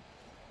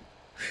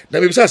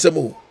 now maybe say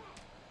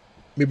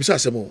maybe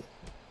say more.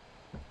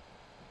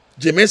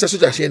 MENSAH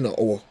soldier here no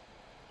owo.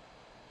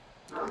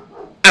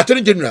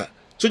 Attorney General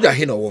soldier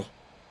here no owo.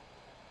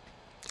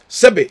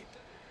 Sebe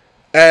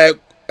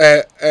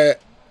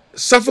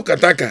Safo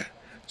Kataka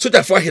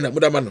soldier for here na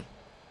mudamano.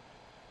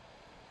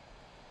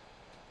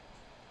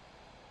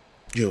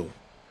 Yo,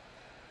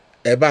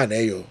 eba na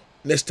yo.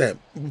 Next time,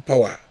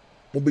 power.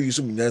 Mobi use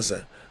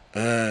MENSAH.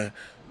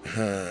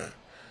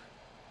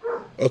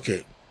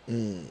 Okay.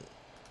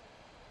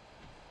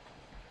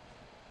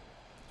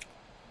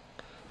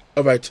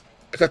 All right.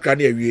 I can't cry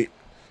near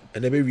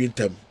and then maybe in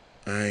time.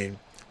 I'm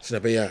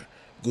Sinabaya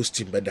ghost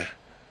team better.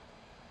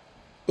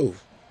 Oh,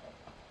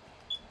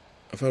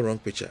 I found wrong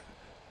picture.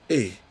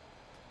 Hey,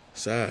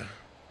 sir.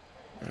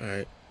 All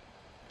right.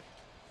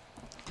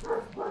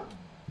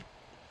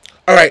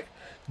 All right.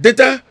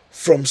 Data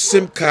from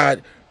SIM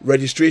card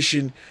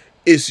registration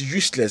is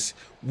useless.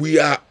 We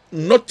are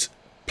not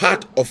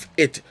part of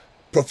it,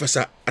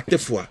 Professor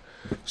Atefua.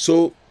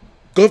 So,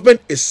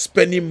 government is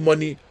spending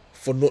money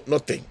for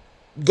nothing.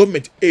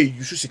 Government,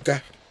 you should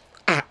sika.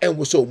 And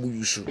we saw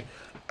you should.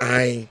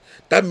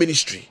 That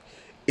ministry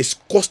is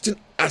costing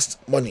us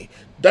money.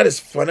 That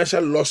is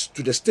financial loss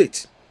to the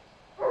state.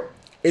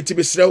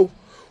 Etibisrao,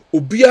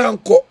 Ubia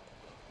anko,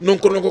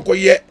 nonko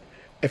ye,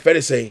 a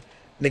ferry say,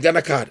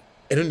 Negana card,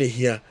 and only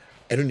here,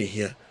 and only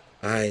here.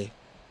 And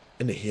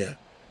here.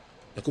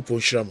 Nakupo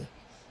Shramo.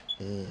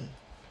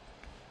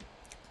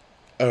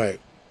 All right.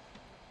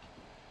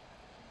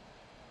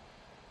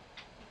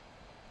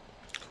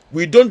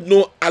 We don't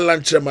know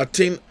Alan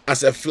Chematin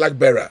as a flag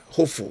bearer.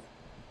 Hopeful.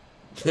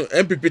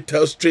 MPP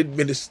tells trade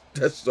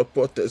minister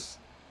supporters.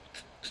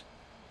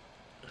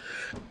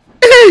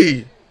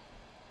 Hey!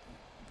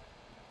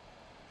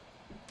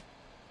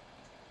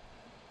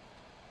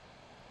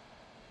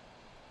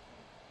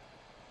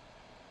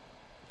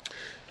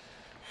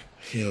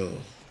 Yo,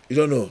 you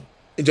don't know.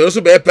 It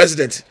also be a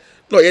president.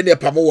 No, you're near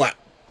Pamoa.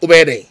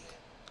 Obey.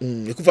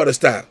 You could for the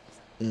star.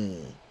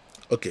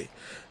 Okay.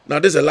 Now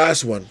this is the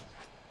last one.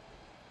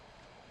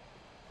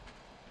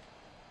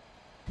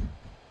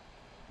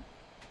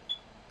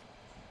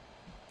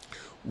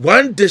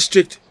 One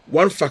district,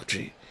 one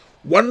factory,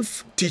 one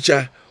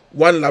teacher,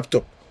 one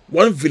laptop,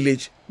 one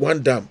village,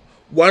 one dam,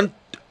 one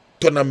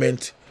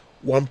tournament,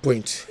 1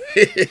 point.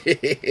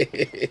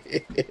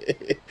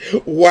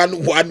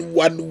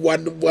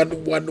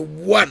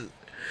 one.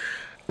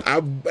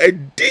 A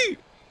D.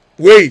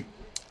 Wait,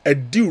 a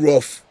D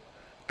rough.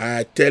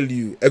 I tell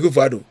you,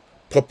 AKUFO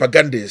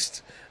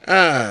propagandist.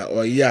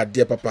 Oh yeah,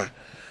 dear papa.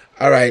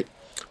 All right,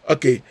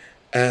 okay.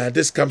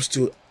 This comes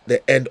to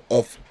the end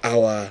of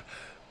our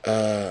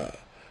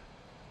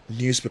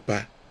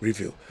newspaper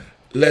review.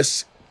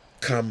 Let's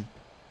come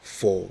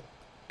for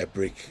a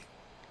break.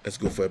 Let's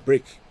go for a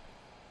break.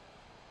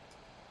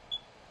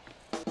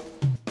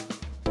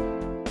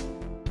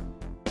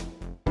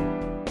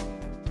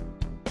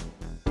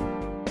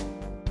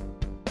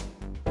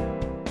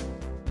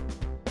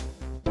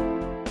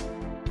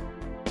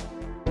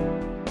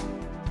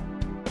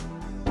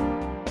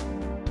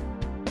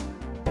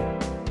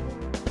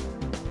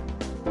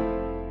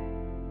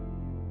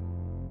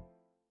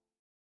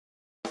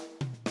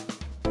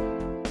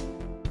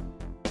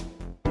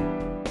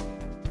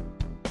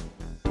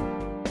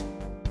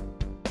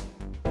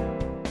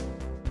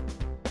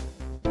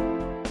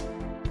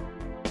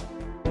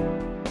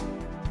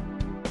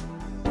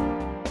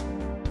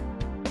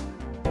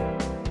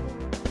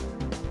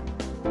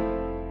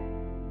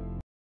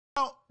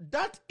 Now,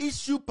 that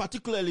issue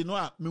particularly,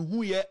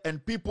 me here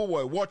and people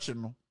were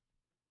watching,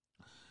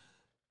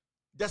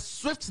 the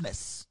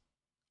swiftness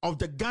of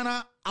the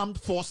Ghana Armed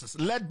Forces,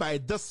 led by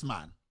this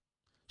man,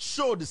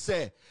 showed,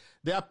 say,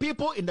 there are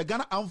people in the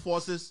Ghana Armed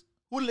Forces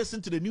who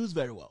listen to the news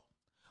very well,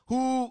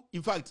 who,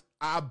 in fact,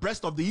 are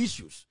abreast of the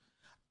issues,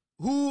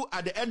 who,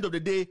 at the end of the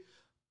day,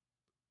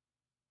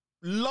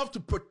 love to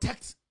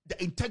protect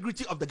the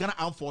integrity of the Ghana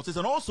Armed Forces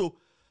and also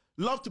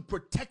love to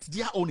protect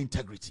their own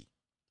integrity.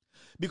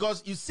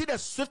 Because you see the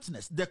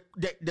swiftness,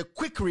 the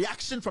quick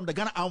reaction from the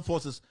Ghana Armed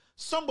Forces.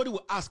 Somebody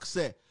will ask,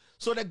 say,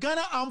 so the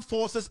Ghana Armed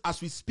Forces,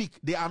 as we speak,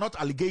 they are not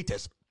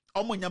alligators.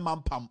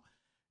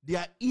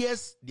 Their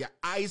ears, their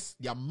eyes,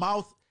 their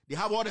mouth, they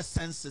have all the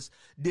senses.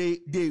 They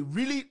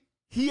really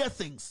hear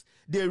things.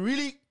 They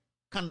really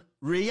can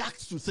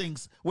react to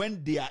things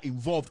when they are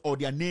involved or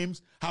their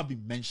names have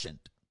been mentioned.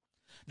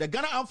 The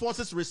Ghana Armed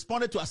Forces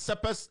responded to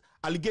Asepa's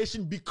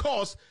allegation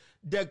because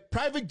the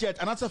private jet,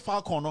 Anasa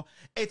Falcon,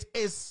 it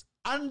is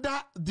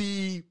under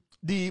the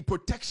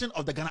protection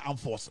of the Ghana Armed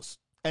Forces.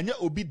 And yet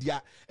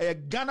Obidia, a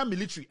Ghana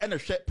military and a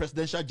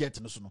presidential jet.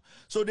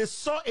 So they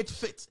saw it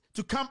fit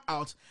to come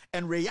out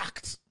and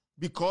react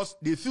because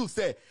they feel,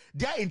 say,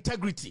 their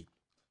integrity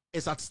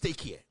is at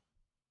stake here.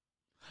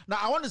 Now,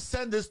 I want to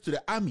send this to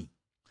the army.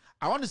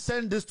 I want to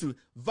send this to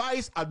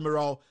Vice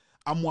Admiral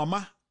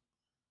Amwama.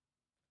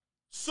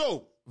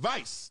 So,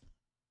 Vice,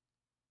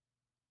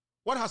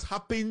 what has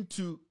happened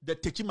to the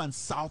Techiman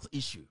South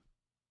issue?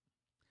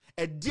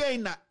 A day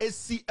na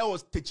SCL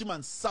was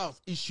Techiman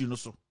South issue, no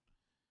so.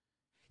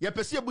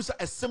 Busa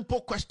a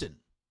simple question.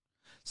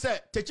 Say,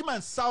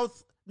 Techiman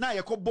South na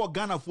yakobo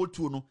Ghana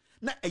photo no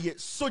na a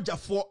soldier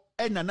for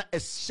na a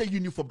share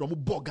uniform no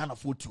bo Ghana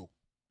photo.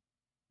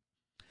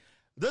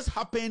 This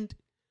happened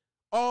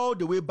all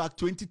the way back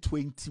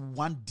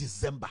 2021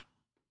 December.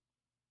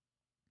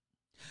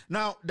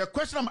 Now, the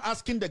question I'm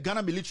asking the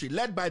Ghana military,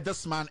 led by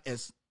this man,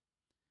 is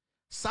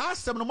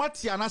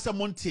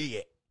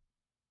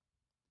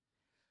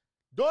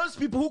those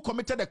people who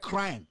committed a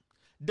crime,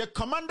 the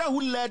commander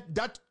who led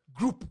that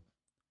group,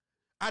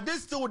 are they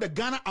still with the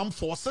Ghana Armed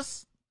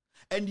Forces?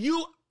 And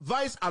you,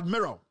 Vice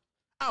Admiral,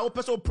 are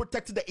also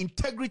protecting the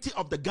integrity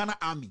of the Ghana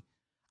Army.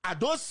 Are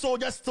those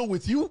soldiers still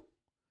with you?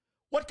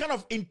 What kind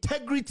of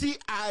integrity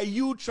are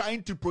you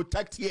trying to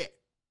protect here?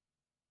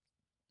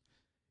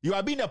 You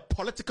are being a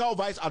political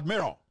Vice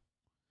Admiral.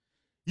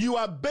 You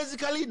are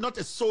basically not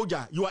a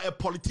soldier. You are a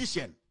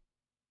politician.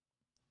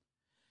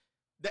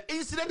 The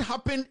incident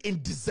happened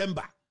in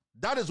December.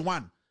 That is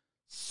one.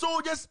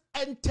 Soldiers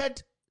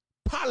entered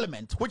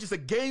Parliament, which is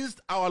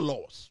against our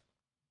laws.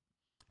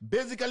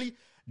 Basically,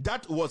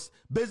 that was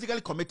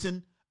basically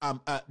committing,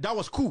 that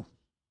was coup.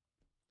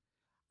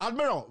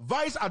 Admiral,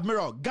 Vice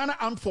Admiral, Ghana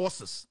Armed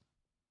Forces.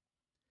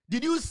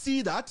 Did you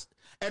see that?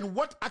 And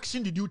what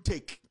action did you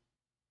take?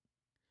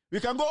 We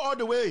can go all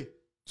the way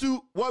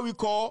to what we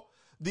call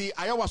the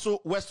Ayawaso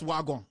West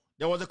Wagon.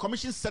 There was a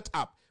commission set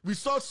up. We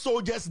saw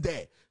soldiers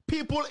there,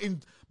 people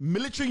in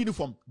military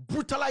uniform,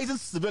 brutalizing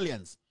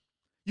civilians.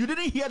 You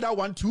didn't hear that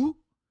one too?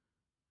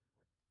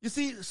 You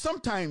see,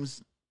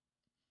 sometimes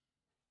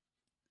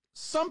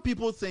some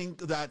people think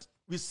that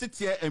we sit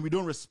here and we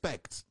don't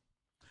respect.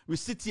 We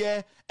sit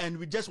here and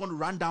we just want to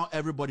run down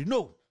everybody.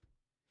 No.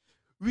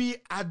 We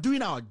are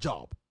doing our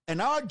job. And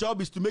our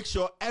job is to make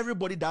sure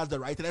everybody does the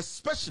right thing,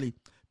 especially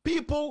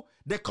people,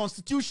 the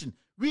Constitution,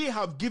 we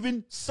have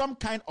given some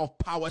kind of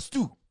powers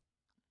to.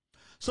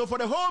 So for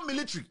the whole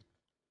military,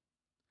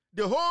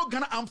 the whole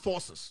Ghana Armed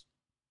Forces,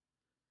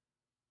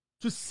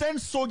 to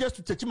send soldiers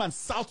to Techiman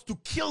South to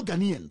kill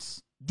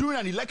Ghanaians during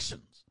an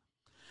election,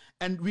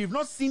 and we've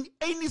not seen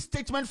any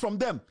statement from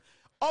them.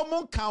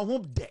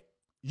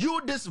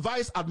 You, this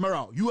Vice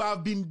Admiral, you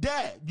have been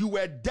there, you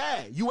were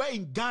there, you were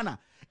in Ghana.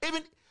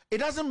 Even, it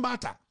doesn't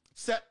matter.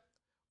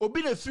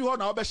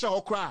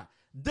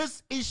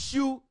 This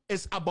issue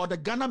is about the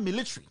Ghana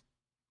military.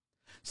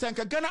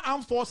 Ghana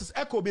Armed Forces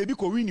echo baby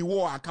Korini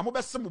war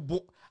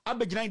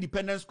Abegina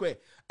Independence Square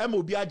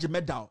MOB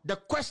medal. The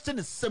question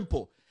is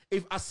simple.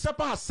 If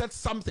Asepa has said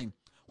something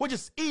which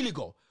is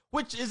illegal,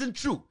 which isn't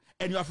true,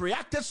 and you have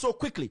reacted so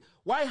quickly,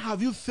 why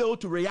have you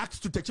failed to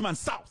react to Techiman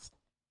South?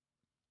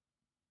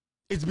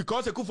 It's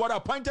because AKUFO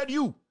appointed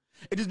you.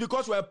 It is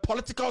because you're a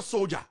political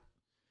soldier.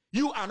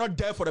 You are not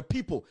there for the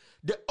people.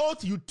 The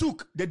oath you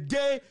took the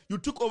day you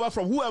took over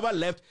from whoever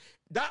left,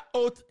 that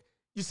oath,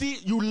 you see,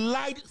 you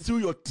lied through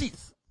your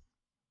teeth.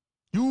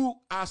 You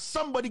are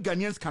somebody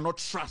Ghanaians cannot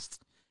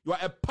trust. You are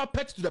a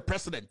puppet to the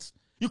president.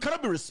 You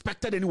cannot be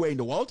respected anywhere in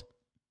the world.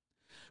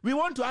 We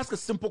want to ask a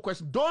simple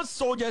question. Those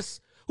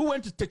soldiers who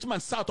went to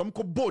Techiman South,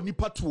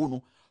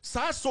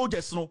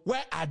 soldiers,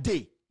 where are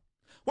they?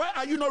 Why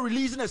are you not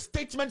releasing a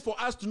statement for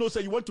us to know,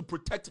 say you want to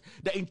protect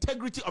the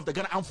integrity of the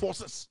Ghana Armed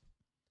Forces?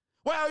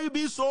 Why are you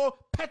being so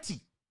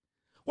petty?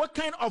 What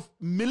kind of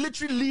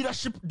military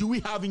leadership do we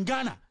have in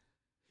Ghana?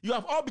 You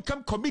have all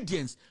become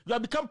comedians. You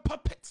have become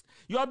puppets.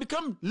 You have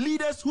become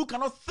leaders who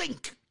cannot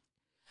think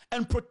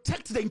and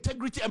protect the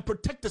integrity and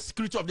protect the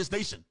security of this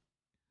nation.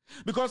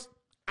 Because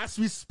as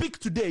we speak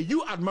today,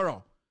 you,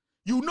 Admiral,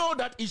 you know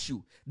that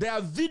issue. There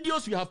are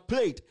videos you have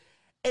played.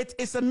 It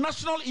is a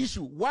national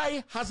issue.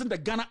 Why hasn't the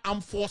Ghana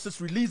Armed Forces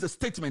released a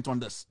statement on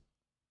this?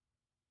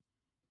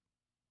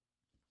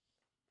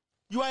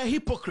 You are a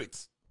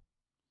hypocrite.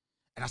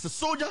 And as a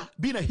soldier,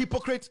 being a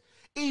hypocrite,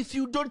 if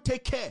you don't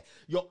take care,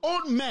 your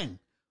own men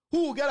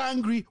who will get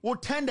angry will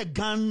turn the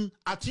gun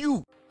at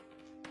you.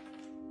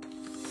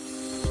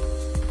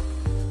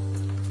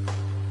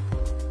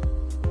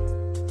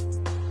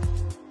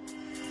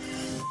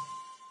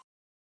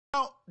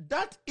 Now,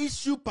 that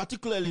issue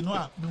particularly,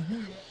 no.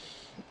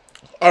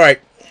 All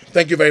right,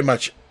 thank you very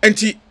much.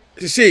 Auntie,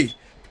 you say,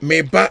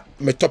 me ba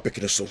me topic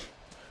so.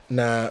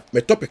 Na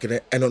me topic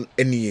and on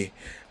any.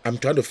 I'm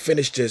trying to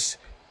finish this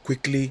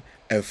quickly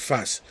and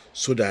fast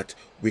so that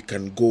we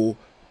can go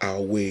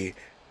our way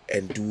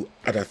and do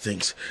other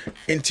things.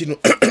 Auntie, no,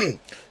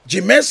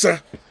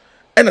 MENSAH,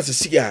 and as a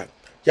see ya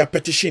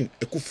petition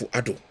AKUFO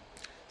ADDO.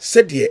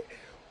 Said ye,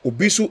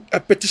 obisu a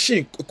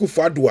petition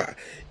AKUFO ADDO.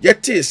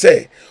 Yet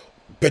say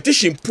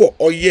petition poor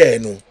or ye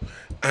no.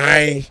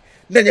 I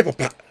nanya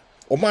papa.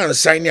 O man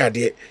sign ya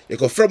de you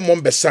go from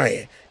Mombe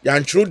sign ya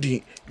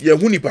ntrodi ya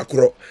huni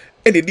pakro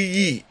ene di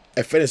yi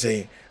e fene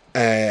say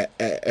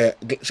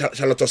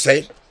Charlotte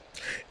say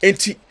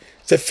enti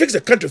to fix the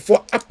country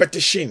for a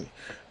petition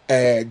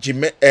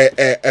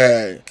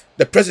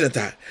the president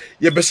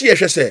ya besi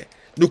ya say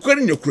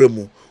nukwani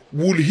nyokramu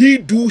will he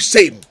do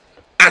same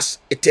as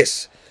it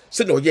is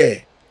say no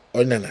yeah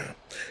or nana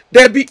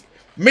there be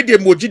media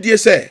mojidie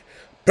say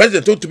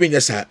president to me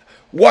yes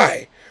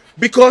why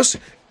because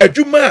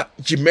Adwuma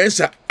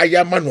MENSAH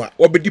ayamanwa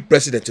obedi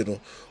president no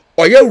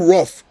oye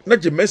rough na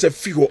MENSAH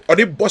fi ho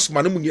ode boss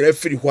man mu nyira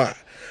firi ho a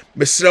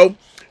mesrew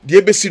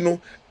de ebesi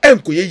no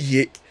enkoye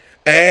yie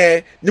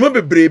nyima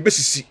bebre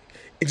besisi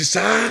enti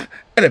saa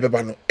ene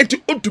beba no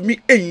enti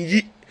ontumi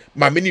enyi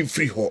mameni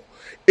firi ho.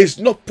 It's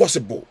not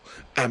possible.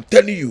 I'm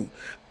telling you,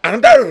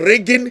 another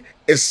rigging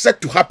is set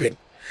to happen.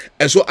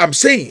 And so I'm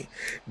saying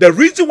the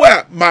reason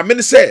why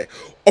mameni say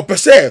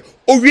opese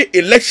owie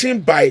election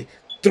by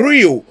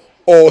 3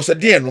 or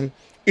Sadiano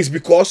is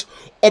because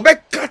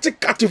obe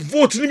kati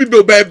vote ni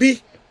bi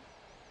baby.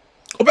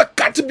 Obe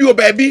kati bi o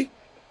baby.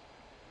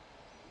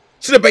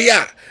 So the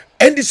ya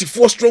NDC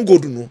 4 strong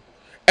gold no.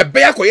 E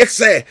be ya koye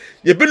say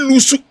ye be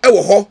lusu e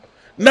wo ho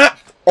na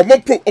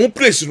omon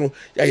place no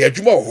ya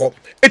adwuma wo ho.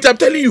 And I'm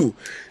telling you,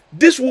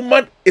 this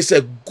woman is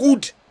a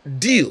good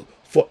deal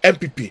for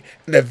MPP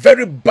and a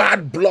very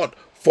bad blood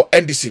for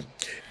NDC.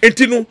 And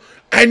you know,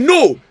 I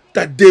know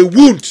that they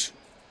won't.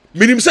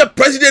 Meaning say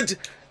president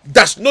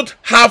does not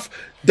have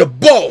the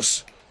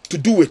balls to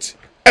do it.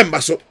 And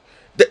so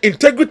the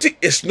integrity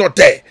is not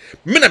there.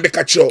 Mina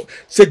bekacho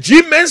say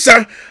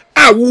MENSAH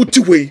a wuti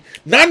way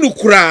na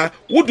nukura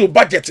wudu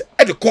budget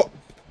at the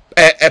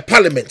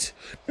parliament.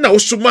 Na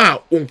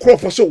osuma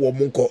unkro so wo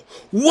munko.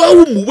 Wa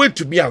mu wait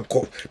to be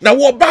anko. Na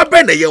wo ba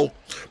be na ye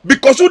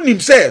because unim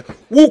say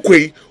wo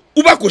kwei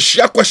uba ko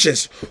share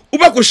questions.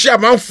 Uba ko share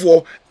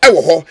manfo e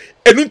wo ho.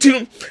 Enu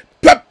nti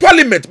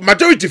parliament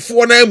majority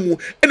for na mu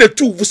and the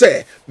two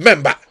say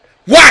member.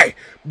 Why?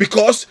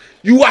 Because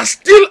you are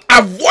still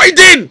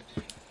avoiding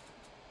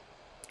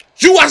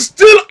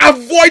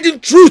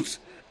truth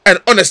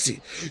and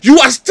honesty. You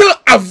are still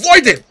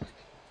avoiding.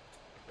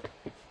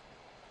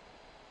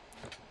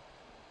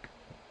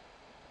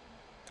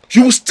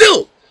 You are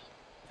still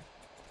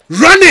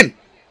running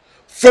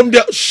from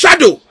the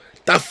shadow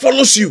that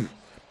follows you.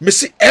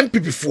 Missy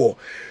MP before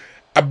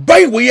a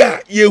by way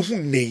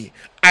ye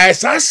I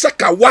sa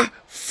sakawa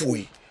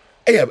fui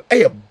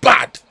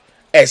bad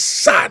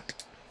sad.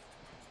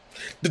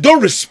 They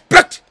don't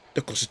respect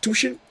the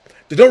constitution,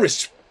 they don't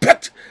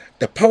respect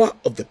the power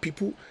of the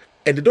people,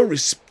 and they don't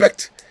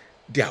respect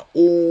their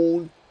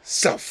own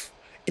self.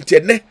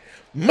 Interne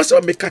must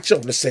make catch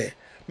up say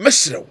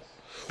mesro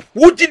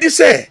would you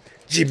say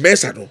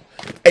MENSAH no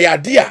e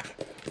idea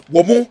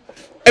womo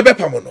ebe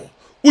pamono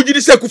would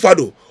you say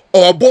kufado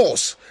or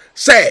boss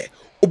say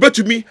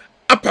obetumi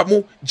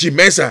apamo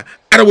MENSAH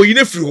and we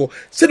yine free ho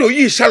say no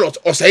yi Charlotte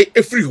or say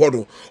e free ho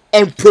no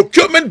on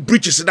procurement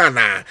breaches na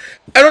I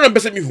don't know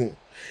person me who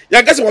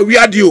ya guess what we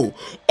are do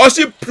or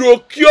say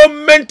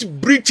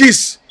procurement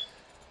breaches.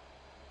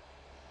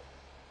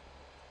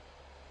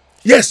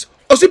 Yes,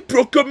 or say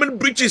procurement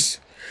breaches.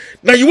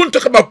 Now you want to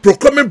talk about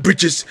procurement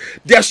breaches.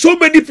 There are so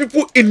many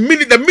people in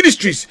the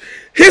ministries,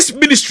 his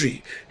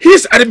ministry,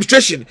 his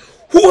administration,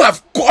 who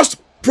have caused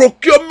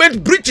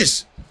procurement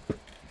breaches.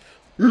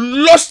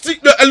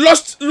 Losing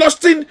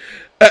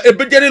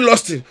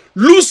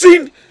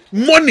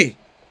money.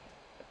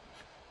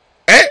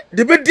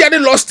 The be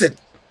lost it.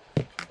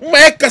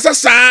 My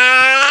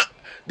kasasa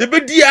the be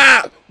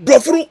dia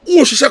brofuru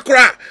o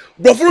shishakra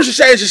brofuru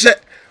shisha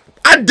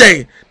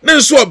aden na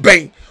nso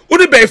oben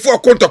uni be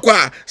for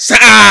kontokwa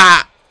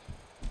sa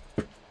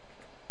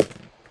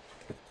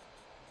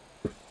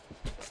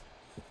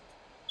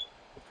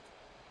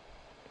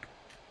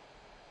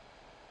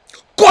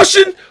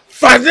causing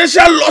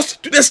financial loss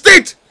to the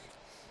state.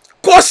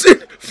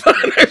 Causing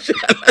financial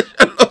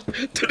loss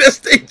to the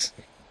state.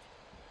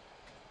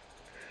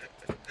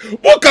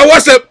 What can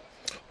was a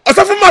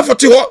Osafuma for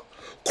Tiho?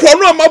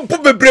 krono amampo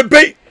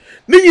bebrebe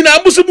ni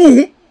nyina musu mu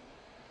hu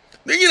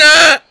ni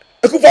nyina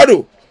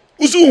akufado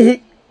usu hu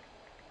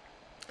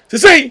se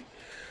say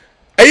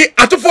ayi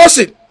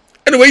atofose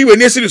ene we yi we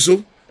nesi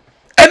so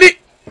any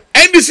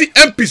NDC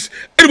MPs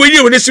ene we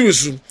yi we nesi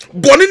so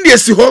boni ne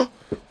esi ho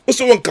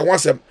uso won ka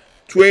wasem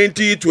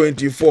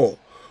 2024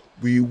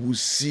 we will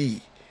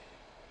see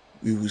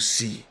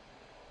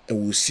and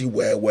we'll see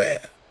where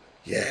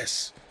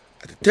yes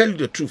I tell you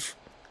the truth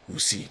we'll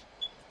see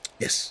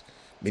yes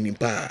meaning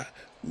pa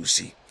we'll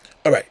see.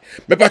 All right,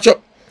 me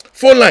pacho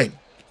phone line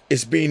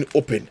is being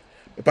open.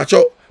 Me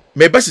pacho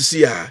me basi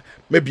see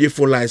maybe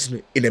phone lines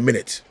in a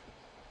minute.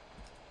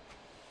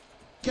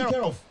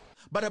 Care of.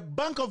 But the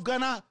Bank of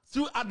Ghana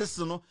through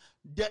ADDO,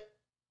 the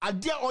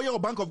idea oil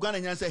Bank of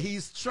Ghana say he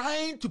is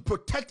trying to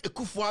protect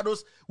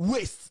AKUFO's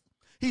waste.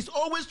 He's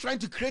always trying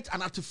to create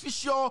an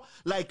artificial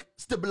like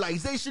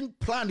stabilization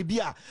plan.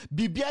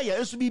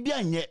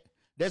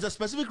 There's a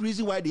specific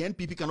reason why the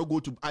NPP cannot go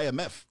to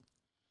IMF.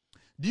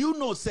 Do you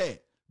know,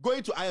 say,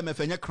 going to IMF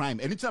and a crime?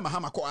 Anytime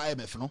Mahama call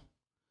IMF, no?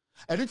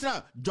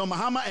 Anytime John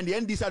Mahama and the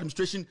NDC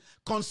administration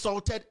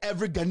consulted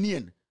every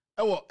Ghanaian.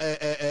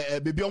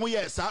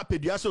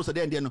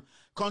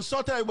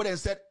 Consulted everybody and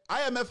said,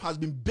 IMF has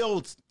been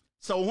built.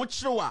 So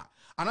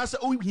and I said,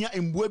 oh, here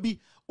in Mwebi,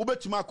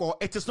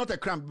 it is not a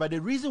crime. But the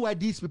reason why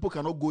these people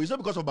cannot go is not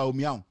because of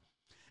Baomiao.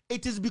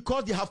 It is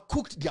because they have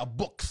cooked their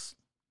books.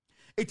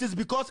 It is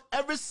because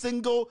every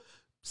single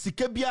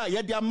Sikebia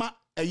Yediama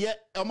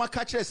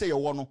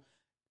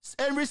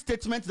every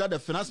statement that the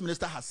finance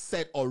minister has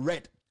said or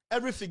read,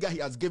 every figure he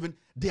has given,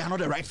 they are not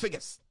the right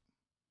figures.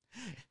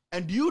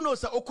 And you know,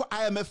 sir, Oko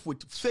IMF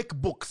with fake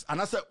books, and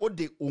I said, oh,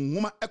 the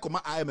Umuma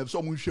Ekoma IMF,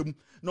 so Mushim,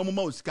 no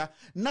Moska,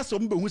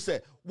 Nasombe who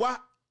say,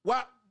 what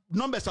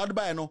numbers are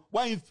by no,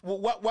 why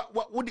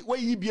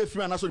you be a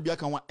free and also be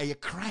a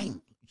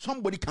crime.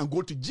 Somebody can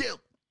go to jail.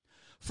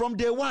 From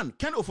day one,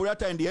 Ken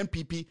Oforiatta and the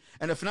NPP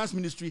and the finance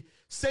ministry,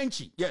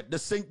 Senchi, yeah,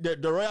 the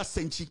Royal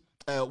Senchi,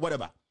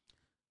 whatever.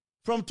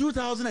 From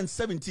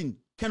 2017,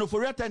 Ken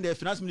Oforiatta and the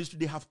finance ministry,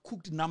 they have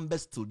cooked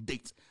numbers to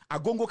date.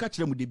 Agongo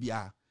kachiremu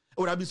debia. It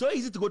would have been so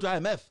easy to go to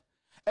IMF.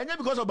 And then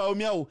because of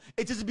Baomiao,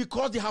 it is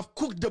because they have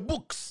cooked the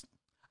books.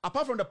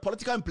 Apart from the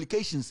political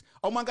implications,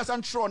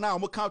 Omangasan Tro now,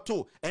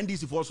 Omokato,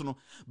 NDC for also no,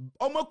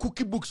 Omo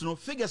cookie books, no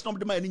figures,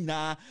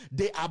 no,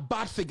 they are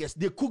bad figures.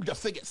 They cook the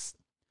figures.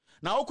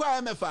 Now,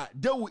 IMF,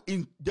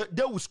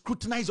 they will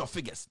scrutinize your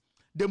figures.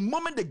 The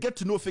moment they get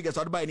to know figures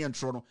out by any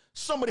Toronto,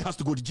 somebody has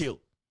to go to jail.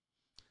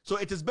 So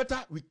it is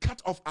better we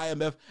cut off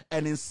IMF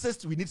and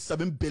insist we need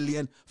 7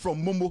 billion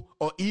from Momo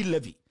or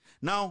E-Levy.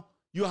 Now,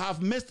 you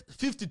have missed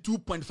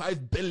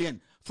 52.5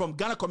 billion from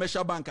Ghana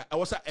Commercial Bank. I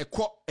was a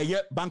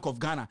Bank of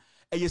Ghana.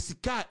 A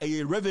sika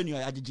a revenue.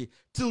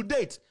 Till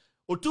date,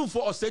 Otumfo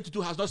or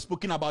Setutu has not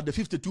spoken about the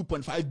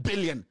 52.5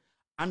 billion.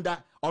 And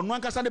on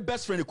one case, the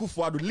best friend,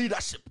 AKUFO,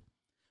 leadership.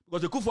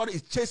 Because AKUFO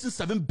is chasing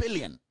 7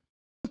 billion.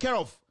 Care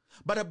of.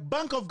 But the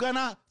Bank of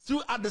Ghana,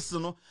 through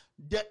ADDO,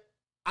 the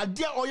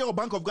idea oil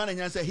Bank of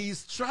Ghana say he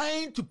is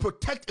trying to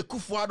protect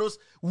AKUFO's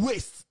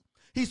waste.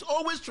 He's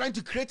always trying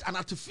to create an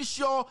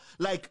artificial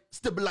like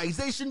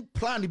stabilization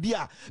plan.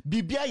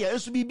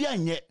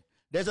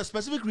 There's a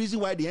specific reason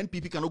why the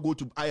NPP cannot go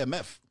to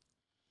IMF.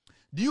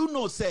 Do you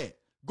know, say,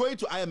 going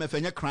to IMF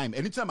and a crime?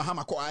 Anytime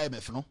Mahama call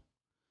IMF, no?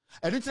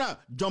 Anytime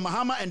John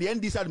Mahama and the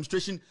NDC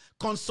administration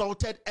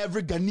consulted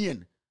every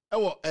Ghanaian.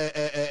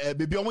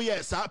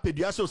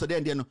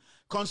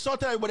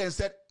 Consulted everybody and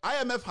said,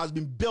 IMF has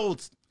been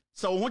built.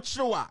 So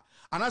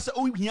and I said,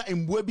 oh, here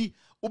in Mwebi,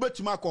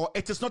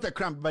 it is not a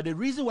crime. But the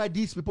reason why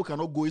these people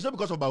cannot go is not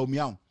because of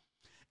Baomiao.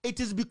 It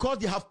is because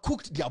they have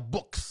cooked their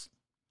books.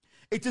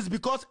 It is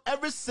because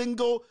every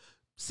single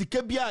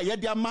Sikebia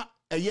Yediama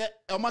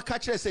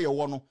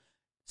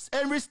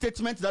every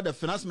statement that the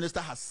finance minister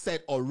has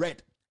said or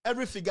read,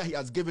 every figure he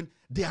has given,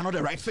 they are not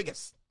the right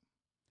figures.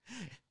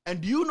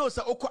 And you know,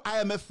 sir, Oko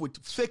IMF with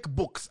fake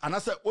books, and I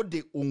said, oh,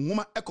 the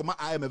Umuma Ekoma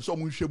IMF, so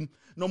Mushim,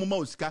 no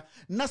Moska,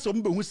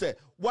 Nasombe who say,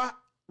 what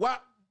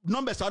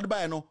numbers are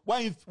by no, why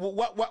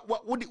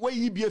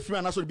you be a free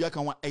and also be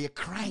a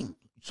crime.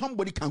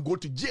 Somebody can go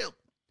to jail.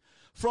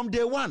 From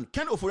day one,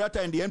 Ken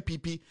Oforiatta and the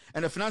NPP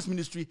and the finance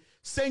ministry,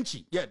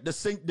 Senchi, yeah,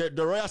 the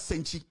Royal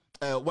Senchi,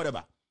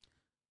 whatever.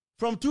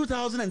 From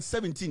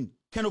 2017,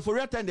 Ken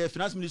Oforiatta and the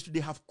finance ministry, they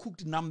have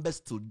cooked numbers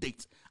to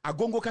date.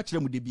 Agongo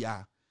kachiremu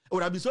debia. It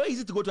would have been so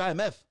easy to go to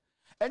IMF.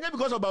 And then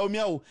because of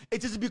Baomiao,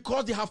 it is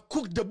because they have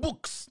cooked the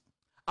books.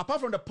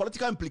 Apart from the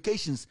political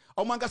implications,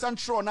 Omangasan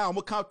Tro now,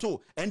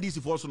 Omokato,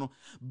 NDC for also no,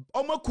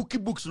 Omo cookie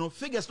books, no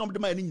figures,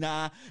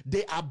 no,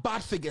 they are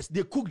bad figures.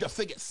 They cook the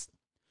figures.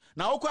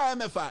 Now,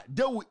 IMF,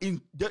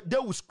 they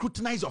will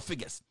scrutinize your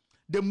figures.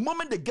 The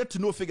moment they get to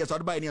know figures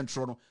out by any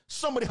Toronto,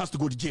 somebody has to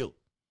go to jail.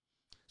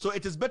 So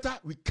it is better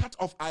we cut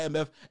off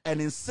IMF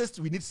and insist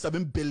we need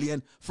 7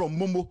 billion from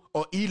Momo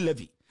or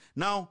E-Levy.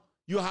 Now,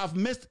 you have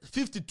missed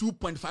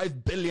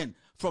 52.5 billion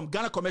from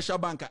Ghana Commercial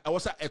Bank. I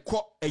was a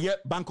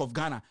Bank of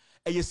Ghana.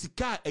 A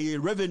sika a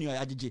revenue.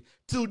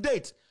 Till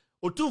date,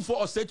 Otumfo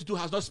or Setutu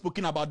has not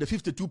spoken about the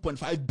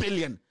 52.5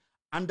 billion.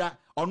 under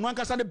on one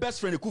the best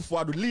friend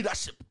AKUFO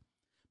leadership,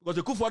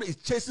 because AKUFO is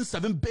chasing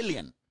 7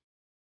 billion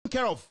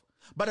care of.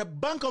 But the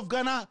Bank of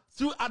Ghana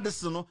through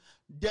ADDO,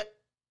 the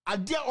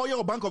idea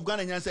oil Bank of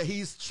Ghana say he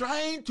is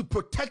trying to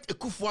protect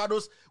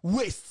AKUFO's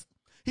waste.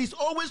 He's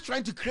always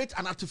trying to create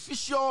an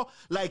artificial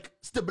like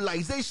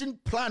stabilization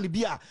plan.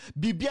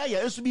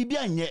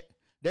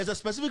 There's a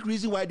specific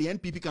reason why the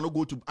NPP cannot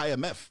go to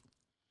IMF.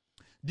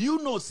 Do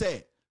you know,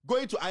 say,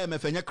 going to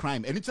IMF and a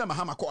crime? Anytime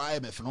Mahama call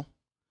IMF, no?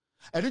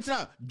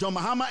 Anytime John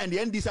Mahama and the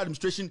NDC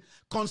administration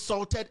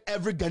consulted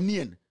every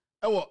Ghanaian.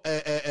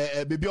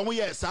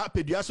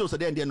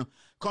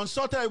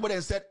 Consulted everybody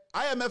and said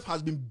IMF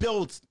has been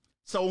built.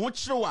 So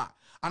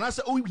and I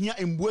said, oh, here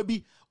in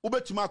Mwebi,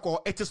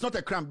 it is not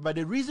a crime. But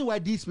the reason why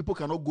these people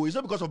cannot go is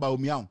not because of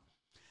Baumiao.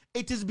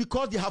 It is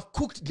because they have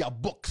cooked their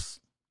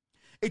books.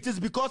 It is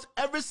because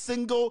every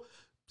single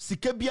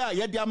Sikebia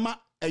Yediama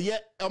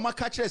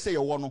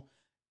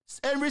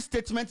every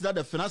statement that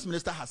the finance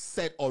minister has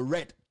said or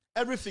read,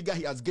 every figure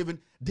he has given,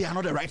 they are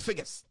not the right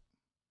figures.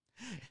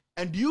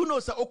 And you know,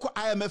 sir, Oko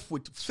IMF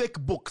with fake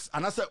books,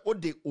 and I said, oh,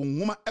 the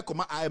Umuma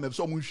Ekoma IMF,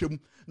 so Mushim,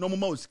 no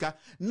Mouska,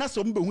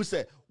 Nasom who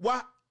say,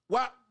 what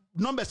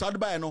numbers are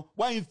by no,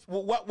 why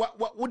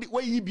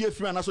you be a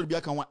free and also be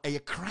a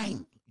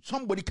crime?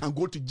 Somebody can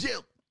go to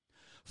jail.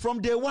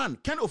 From day one,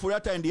 Ken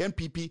Oforiatta and the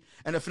NPP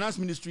and the finance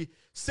ministry,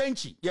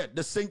 Senchi, yeah,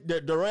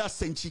 the Royal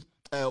Senchi,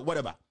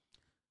 whatever.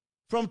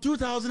 From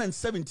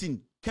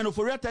 2017, Ken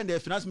Oforiatta and the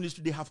finance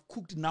ministry, they have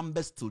cooked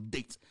numbers till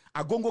date.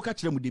 Agongo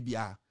catch them with the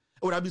BR.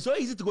 It would have been so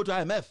easy to go to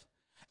IMF.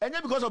 And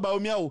then because of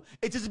Baumiao,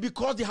 it is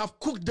because they have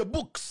cooked the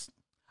books.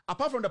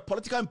 Apart from the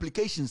political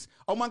implications,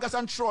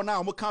 Omangasan Tro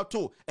now,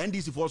 Omokato,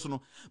 NDC for also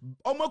no.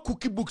 Omo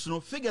cookie books, no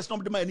figures,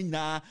 no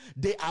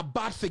they are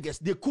bad figures.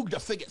 They cook the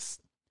figures.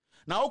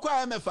 Now, Oko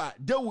IMF,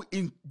 they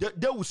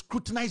will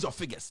scrutinize your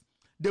figures.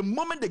 The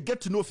moment they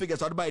get to know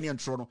figures out by any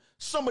Toronto,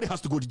 somebody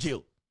has to go to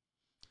jail.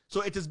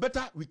 So it is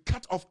better we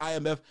cut off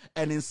IMF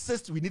and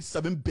insist we need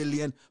 7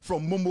 billion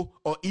from Momo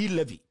or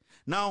E-Levy.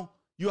 Now,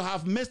 you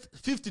have missed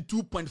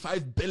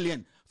 52.5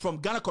 billion from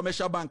Ghana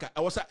Commercial Bank.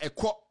 I was a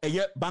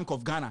Bank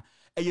of Ghana.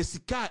 A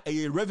Sika,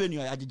 a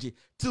revenue,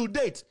 till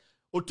date,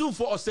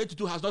 Otunfo or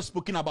 32 has not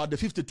spoken about the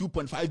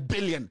 52.5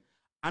 billion.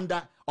 And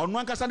on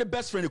one the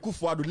best friend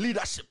AKUFO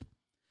leadership,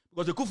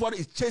 because AKUFO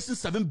is chasing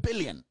 7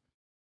 billion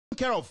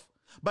care of.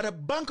 But the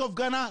Bank of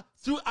Ghana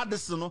through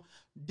ADDO,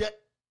 the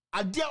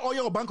idea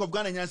oil Bank of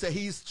Ghana say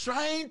he is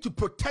trying to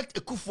protect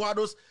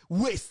AKUFO's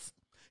waste.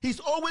 He's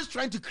always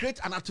trying to create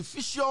an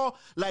artificial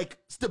like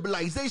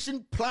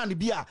stabilization plan.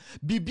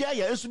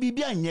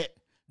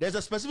 There's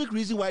a specific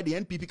reason why the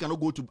NPP cannot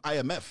go to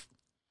IMF.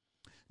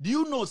 Do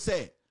you know,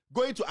 say,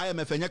 going to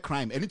IMF and a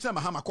crime? Anytime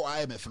Mahama call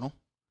IMF, no?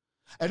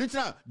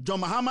 Anytime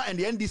John Mahama and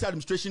the NDC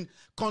administration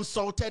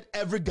consulted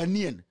every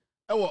Ghanaian.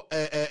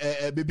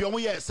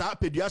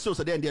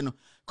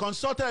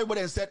 Consulted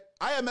everybody and said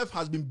IMF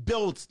has been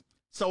built.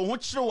 So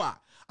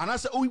and I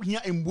said, oh,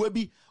 here in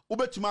Mwebi,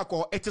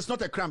 it is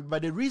not a crime.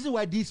 But the reason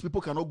why these people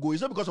cannot go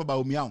is not because of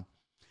Baumiao.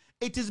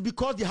 It is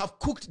because they have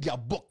cooked their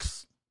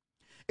books.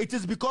 It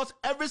is because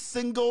every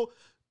single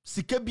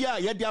Sikebia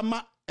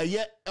Yediama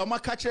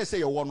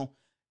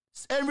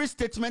every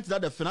statement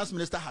that the finance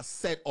minister has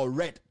said or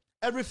read,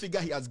 every figure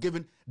he has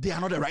given, they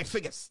are not the right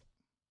figures.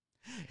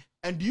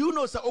 And you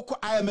know, sir, Oko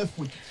IMF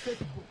would.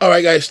 All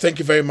right, guys, thank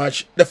you very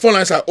much. The phone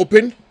lines are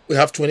open. We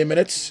have 20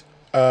 minutes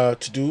to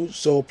do,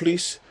 so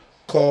please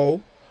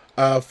call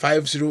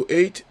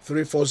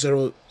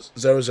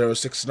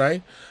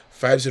 508-340-0069,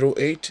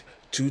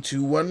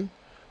 508-221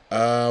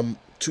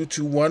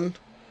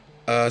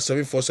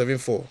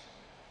 7474.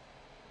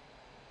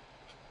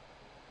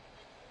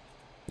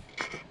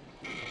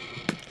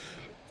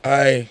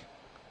 I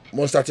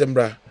most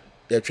September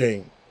they're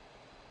train.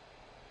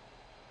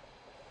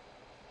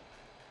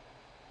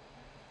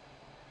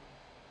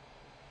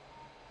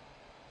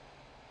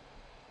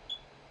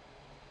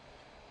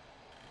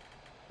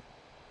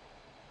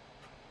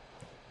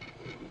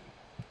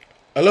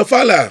 Hello,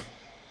 Fala.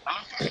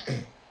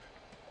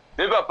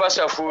 Biba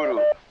pasa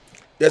furu.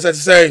 Yes, I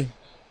say.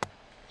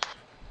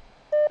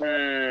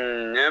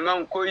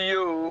 Neman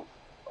koyo,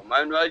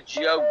 Manuel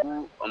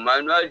Giagu,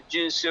 Manuel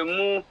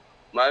Jinsemu,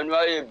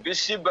 Manuel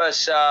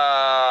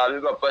Bisibasa,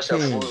 Biba pasa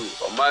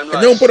furu,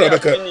 Manuel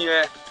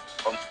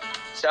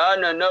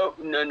Sana na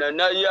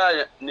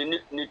ya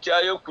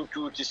nitayo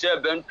kutu tise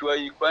bentwa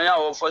ikwanya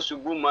ofa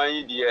subu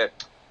man die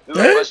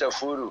Biba pasa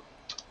furu.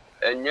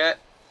 Enye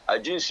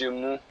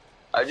ajinsemu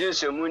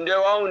nde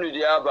wa unu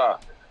di aba.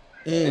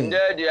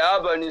 Nde di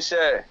aba ni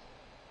say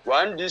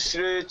one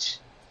district,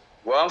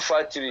 one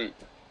factory,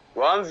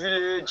 one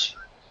village,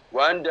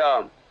 one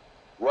dam,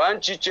 one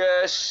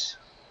teachers,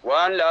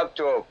 one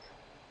laptop,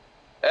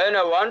 and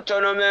one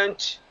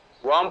tournament,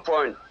 1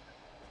 point.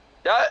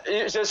 That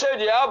is a say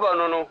the aba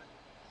no.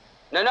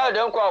 Nana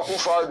don't call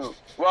AKUFO.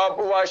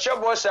 Wa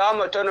shebo sa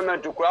ama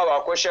tournament to kwa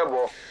wa ko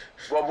shebo.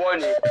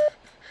 Boboni.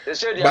 They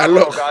say the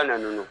aba Ghana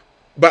no.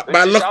 But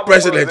look,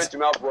 President.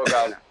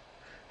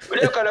 We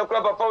can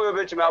papa we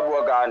bet me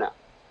abo Ghana.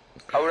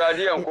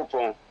 Awurade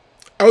yankopon.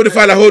 would the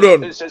father hold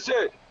on.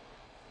 Say,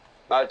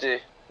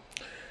 Mate.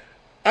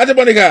 Ate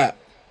Monica.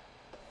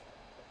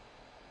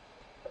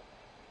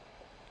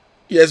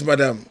 Yes,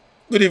 madam.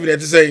 Good evening.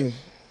 It's saying.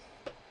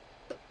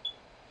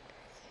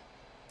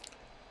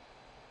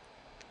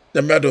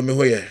 The madam me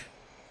where.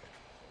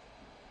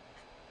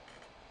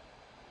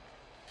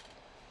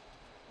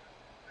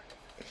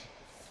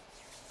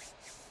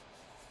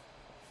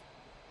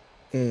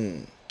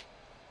 Mm.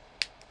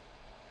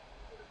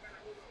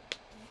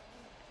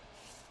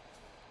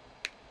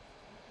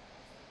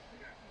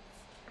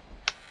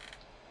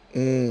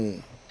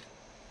 Mm.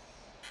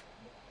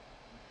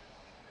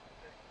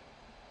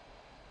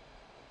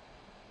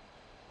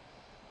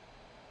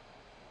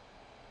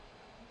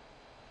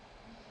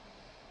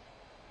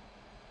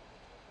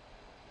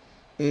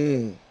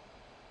 Mm.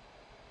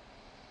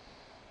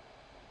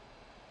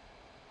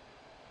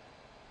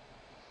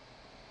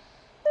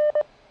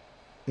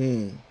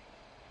 Mm.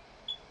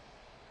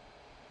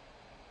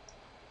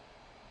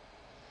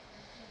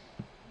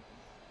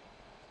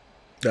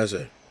 That's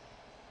it.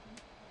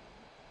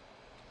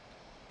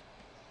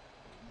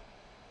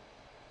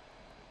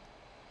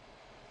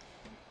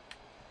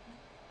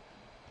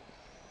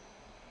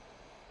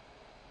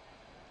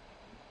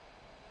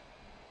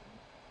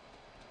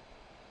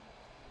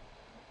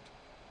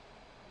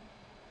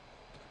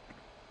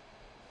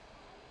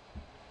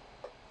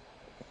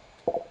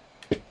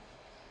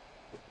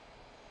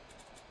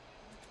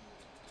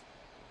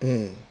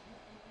 Mm.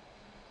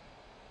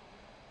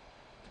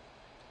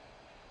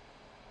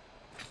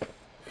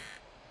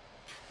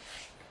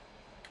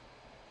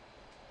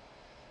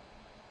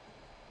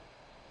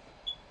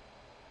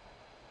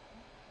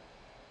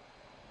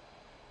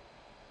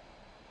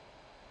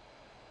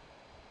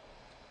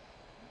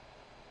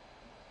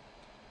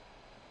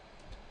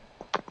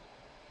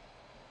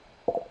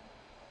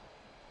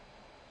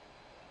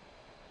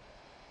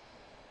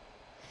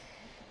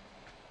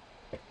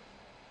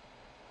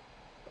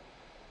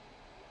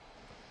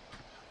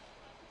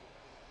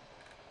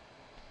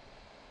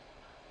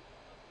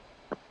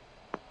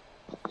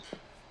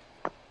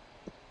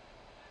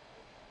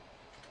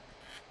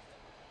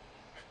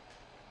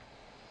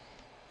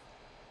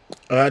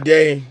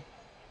 Day.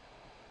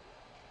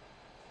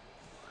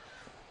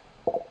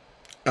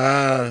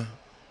 Yeah.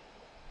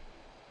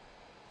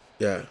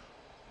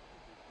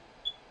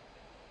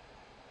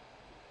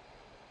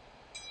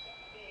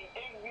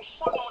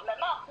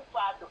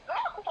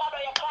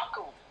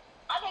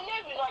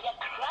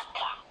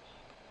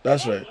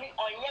 That's right.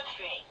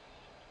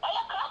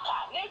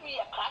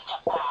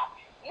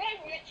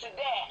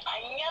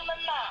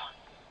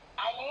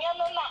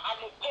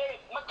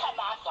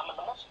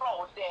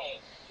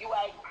 You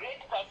are a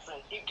great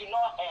person.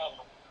 Ignore him.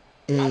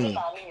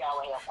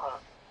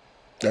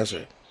 That's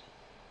right.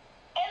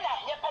 And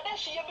your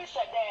pedestrian, you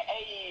said,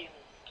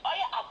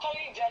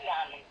 attorney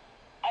general,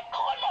 a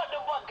corner of the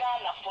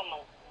Ghana for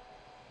no.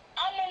 I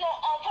don't know,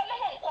 on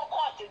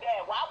court today,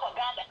 while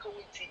Ghana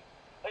committee,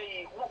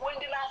 when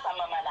the last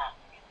Mamma.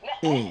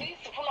 This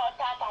full of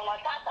tata,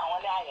 one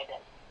I had.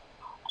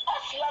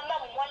 Oslana,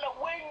 one of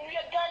when we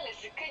are Ghana,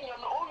 Sikin,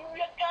 or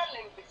we are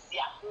Ghana,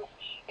 Bisiaku.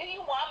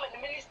 You are the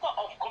Minister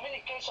of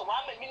Communication,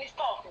 I'm a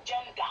Minister of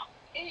Gender.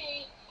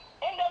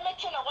 And the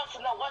mention of what's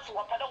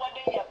what a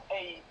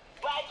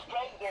vice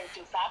president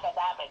to Sabbath.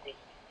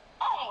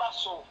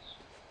 So,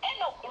 and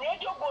no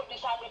radio board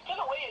decided to turn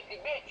away a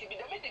debate, the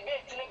debate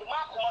in the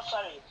Mark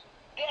Mossary.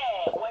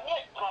 There, when you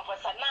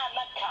Professor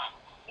Naka,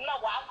 now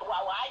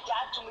I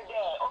got to me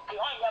there, okay,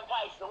 on your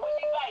vice, the way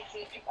you vice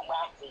is you come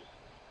out.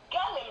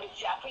 Girl, and Miss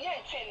Yaku, you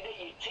attend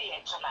the tea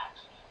at tonight.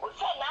 Well,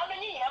 say now,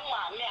 many young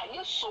man,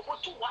 you so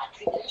what to what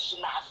in this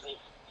nazi.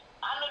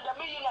 I know the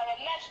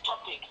millionaire next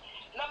topic.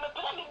 Now, me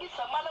put me this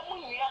a man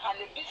and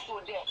a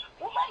biscuit there.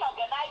 Woman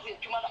organizing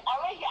to man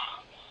already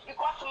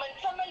because men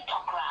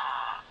talk.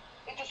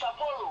 It is a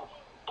follow.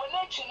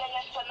 Bonachin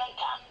and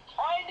Sananta,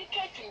 or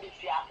educating Miss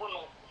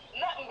Yakuno.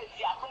 Not Miss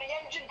Yakuni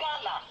and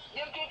Ghana,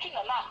 you're taking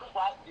a laugh of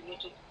what you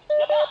need to.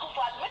 The laugh of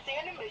what missing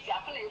any Miss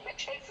Yakuni will be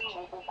chasing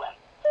Mubuan.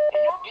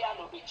 And your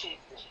piano will be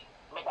chasing.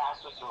 May I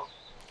ask so?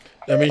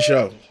 Let me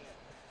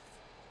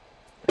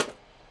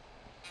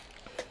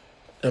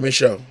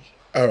show.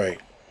 All right.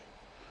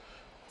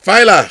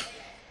 Fila.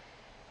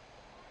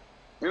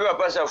 You are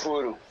Pastor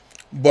Furu.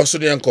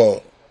 Bossy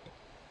uncle.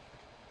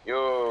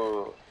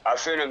 Yo, I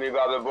feel me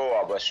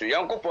Baba but so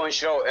young coupon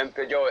show and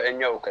Pedro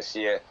and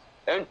Yokasia.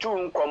 And two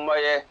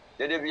Nkomaye,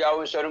 the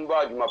Debia Sharon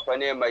Bad, my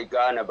pane, my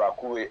Ghana,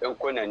 Bakui, and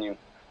Konanim.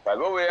 By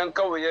the way, and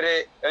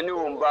Kawere, and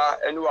Umba,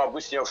 and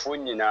Wabusia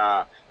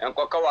Funina, and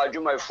Kokawa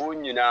do my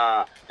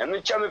Funina, and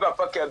me chummy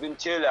Papa Cabin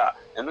Taylor,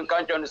 and me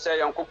can't understand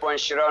young coupon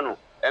Shirano,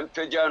 and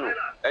Pejano,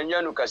 and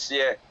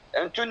Yanukasia,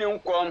 and two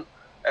Nkom.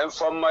 And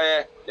from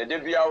my the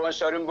Debia was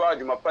sharing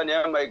body, my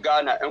pane, my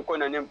Ghana, and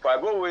Konanim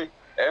Pabowe,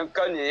 and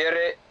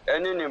Kanyere,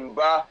 and in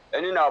Imba,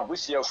 and in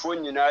Abusia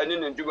Funina, and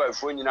in Dubai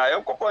Funina,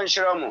 and Copon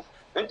Shiramo.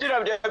 Until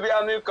of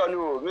Debia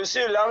Milkanu, we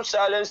see Lamb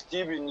Silence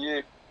TV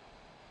ye.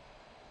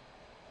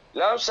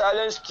 Lamb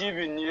Silence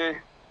TV ye.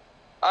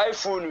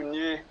 iPhone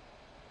ye.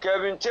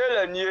 Kevin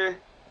Taylor ye.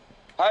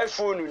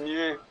 iPhone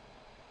nie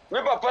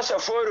me papa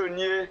Saforo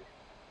nie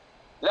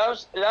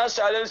Lance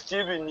Silence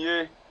TV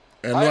nie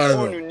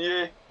iPhone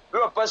nie me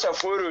papa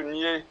Saforo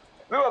nie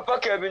me papa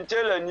Kevin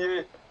Taylor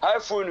nie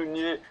iPhone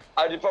nie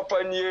adi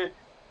papa nie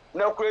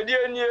na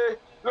kredie nie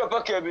me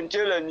papa Kevin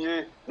Taylor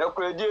nie na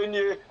kredie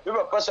nie me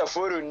papa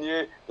Saforo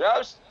nie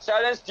Lance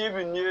Silence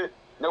TV nie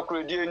na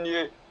kredie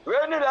nie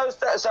we ni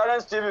Lance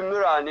Silence TV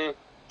mirani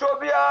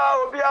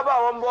obia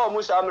ba won bo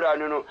musa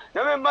amrano no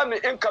na me ma me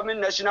incoming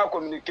national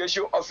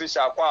communication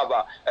officer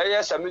kwaba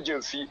sami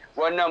jemfi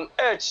wonam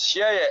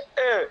share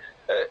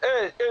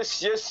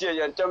siesie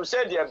yentam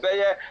said ye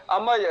beye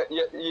ama ya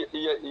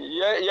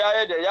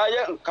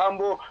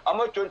nkambo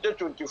ama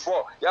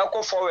 2024 ya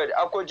ko forward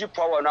akoji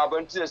power na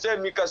abanti say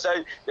mika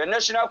say the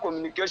national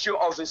communication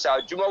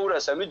officer juma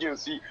wura sami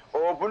jemfi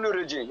obunu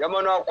region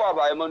yamano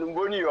akwaba yamanu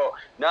mboni yo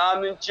na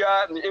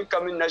mincha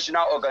incoming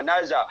national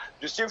organizer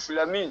Joseph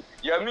Lamin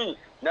Yami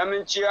na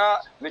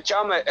minchia me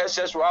chama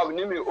SS wa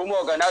ni me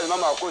organize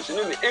mama coach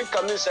ni me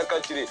incoming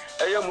secretary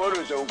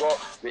Moro Zongo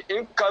me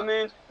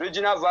incoming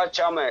regional vice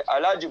chairman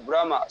Alaji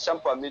Brahma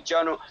Sampa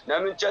Michano na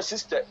minchia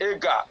sister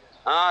Ega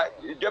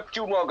deputy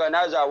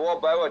organizer wa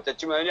by what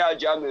chima ni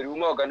aja me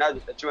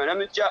organizer chima na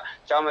minchia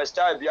chama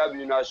star bia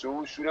bi na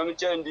so su na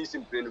minchia ndi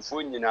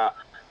simplenfo nyina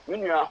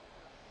menua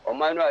o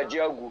manu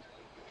ajiagu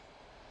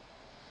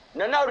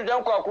na na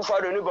rudan kwa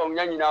AKUFO do ni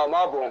ba nyina o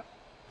mabon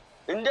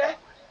inde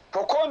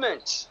for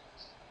comment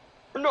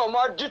no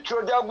ma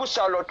ditro da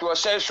gusalo to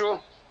say so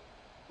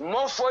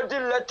more for the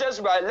letters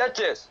by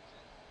letters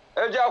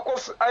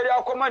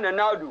area koma na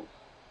nadu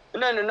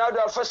na nadu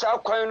afasa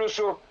kwan no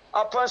so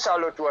apan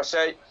salo to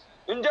say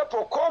inde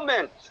for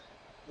comment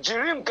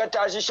jirim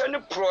katashisha ni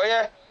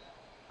proye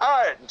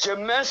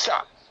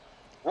MENSAH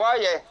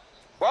waye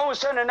wa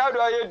usa na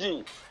nadu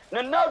ayedi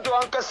na nadu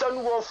ankasa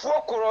no wo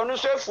fo koro no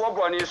so fo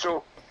boni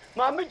so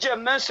ma me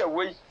MENSAH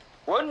we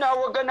wonna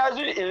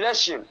organize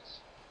election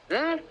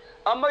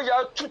ama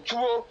ya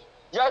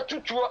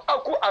tutuo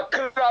aku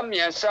akra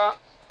miensa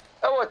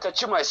ewo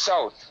Tachima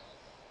South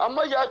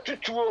ama ya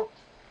tutuo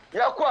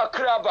ya ku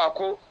akra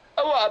bako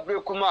ewo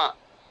Abrekuma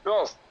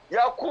North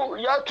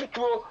ya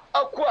tutuo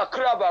aku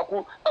akra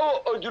bako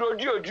ewo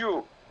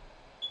Odio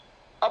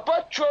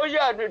apatwo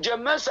ya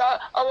MENSAH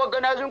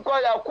organizing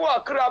kwa ya ku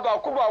akra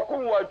bako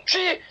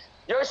watwi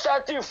ya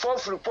starting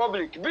Fourth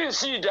Republic bin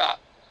sida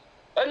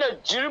ana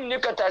jirim ni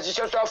katasi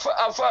so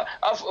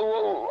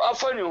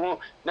afa ni ho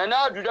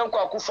na adudan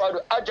kwa AKUFO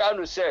do aja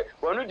no se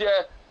wonu de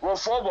wo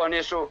fo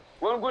bone so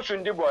won gusu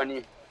ndi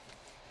bone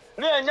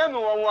na enya mi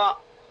wonwa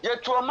ye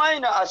to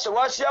man na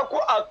asewasi akọ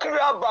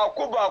akra ba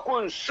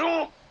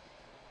nsu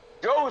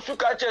jo usu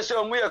ka che se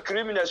omu ye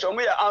criminals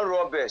omu ye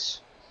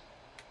unrobbers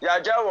ya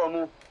jawo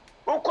mu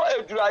uko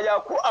edura ya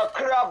ku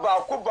akra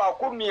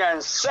ba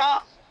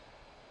miensa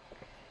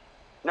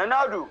na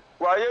nadu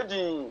wa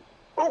yedi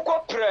uko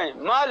pren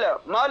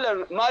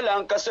mala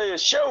ankasa ye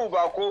shehu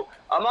bako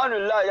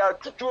amanullah ya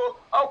tutuo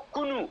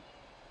akunu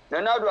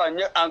na nadu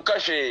anye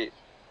ankashe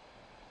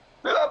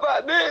me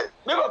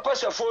baba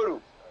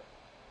Saforo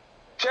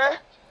che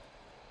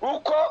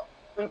uko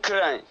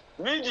nkran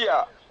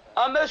media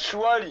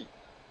amesuari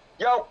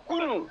ya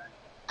kunu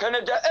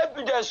Canada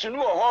evidence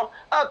no ho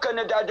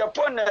Canada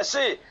Japan na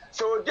say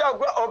so dia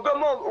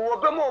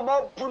obemo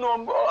ma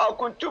bunu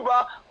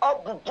akuntuba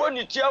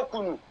abuboni ti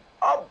akunu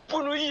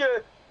abunu ye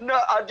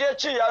na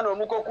adechi ya no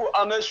mukoku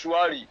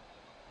amesuari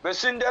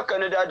besinde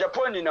Canada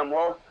Japan ni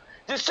namo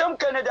the same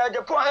Canada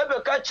Japan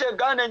ebe ka che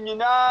Ghana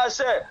nyina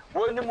se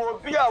woni mo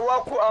bia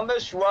waku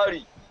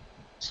amesuari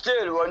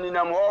still woni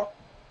namo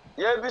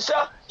ye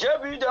bisa je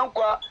bi dan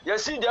kwa ye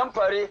si dan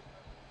pare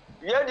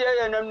ye de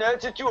ye nam na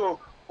atituo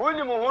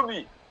woni mo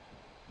hobi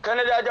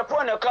Canada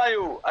Japan na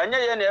kayo anya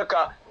ye na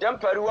eka dan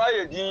pare wa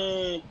ye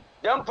di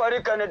dan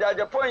pare Canada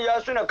Japan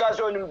ya suna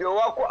kaso ni mbe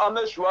waku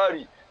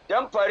amesuari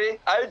dan pare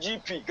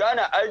IGP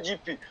Ghana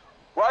IGP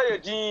waye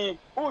di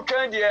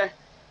utwende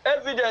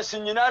evidence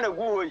nyina na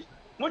guhoi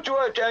mutu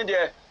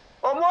utwende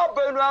omo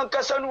abanu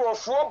ankasa no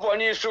wofo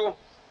boni so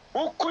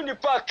ukuni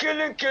pa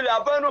killing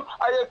abanu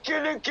aye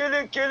killing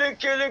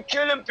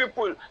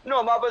people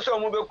no ma baso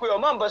mu be kuyo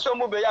ma baso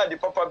mu be ya di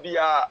papa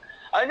bia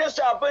anya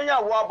sa abanya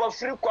wa ba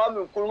free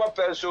kwame nkuruma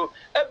penso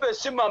ebe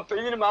sima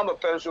mpanyin ma ma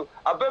penso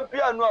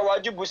abempia no a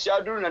waji busi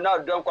aduru na na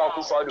adan kwa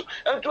AKUFO do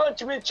ento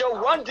antimi che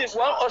one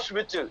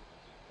hospital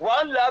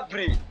one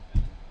library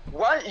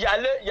one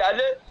yale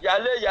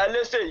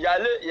say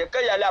yale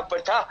yale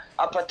apata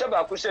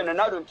ba ku se na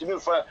na don timi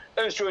fa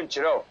enso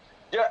nchireo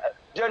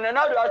je na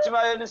na do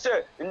atima ye ni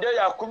se nde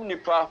yakum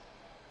nipa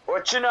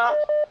ochina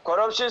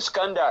corruption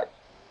scandal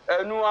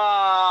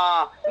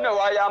enua na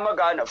wa ya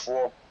magana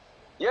fo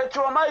ye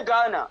to mai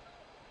Ghana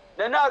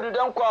na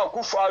adudan kwa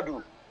AKUFO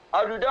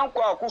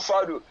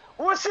do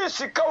wusi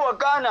sika wa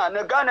Ghana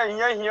na Ghana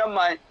hiyan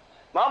mai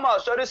mama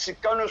sorry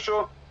sika no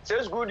so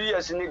 6 good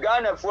years ni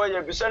Ghana fo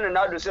ye bisane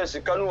na do se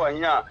sika no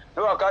wanya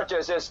na waka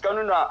che se sika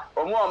no na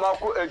omo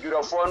amako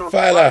edurafo no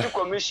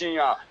commission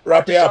ya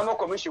wrap it up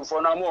commission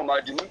fo na mo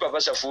ma di mu papa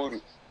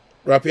Saforo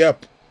wrap it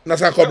up na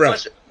sa cobra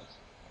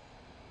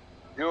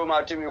yo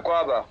ma timi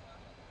kwaba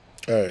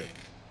All right.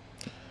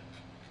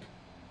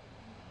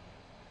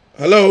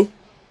 Hello.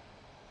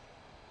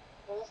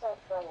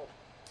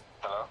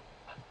 Hello.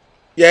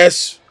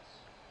 Yes.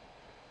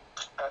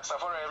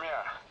 Saforo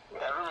Emia.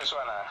 Rumi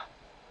Swana.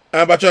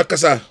 I'm about to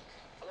kasa.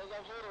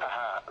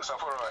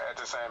 Saforo at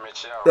the same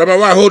Michelle. Rabbi,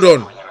 why? Hold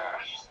on.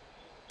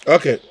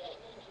 Okay.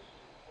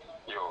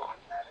 Yo.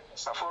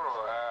 Saforo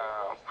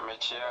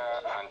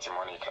Michelle Auntie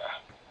Monica.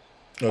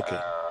 Okay.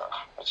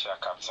 Michelle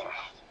Captain.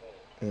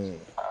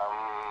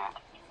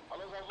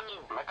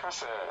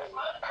 Because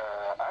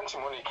Auntie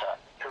Monica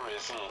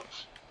raising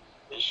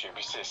issue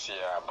be says here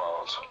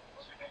about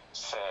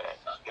say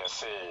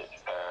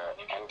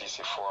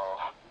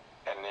NDC4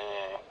 any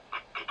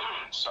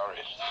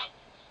sorry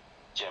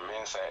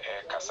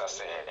MENSAH kasa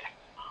say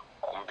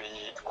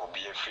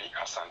obi free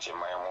asante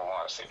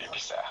maimo say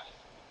bibisa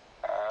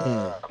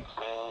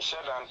me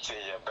share don't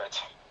say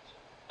but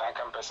I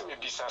can person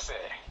bibisa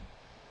say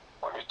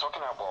when we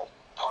talking about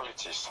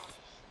politics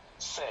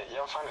say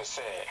you find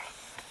say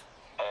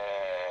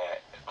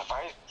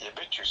vice you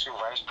bet you see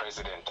vice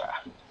president do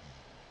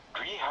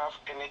we have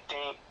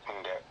anything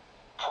in the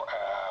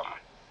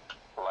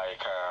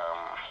like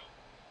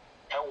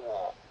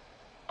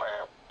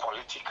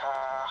political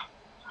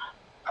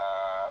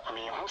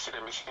me who see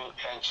the missing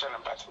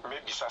ancient but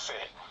maybe say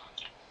say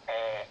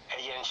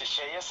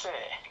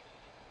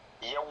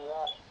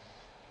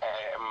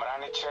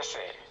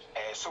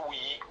so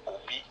we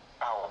obi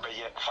our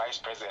vice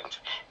president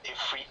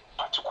every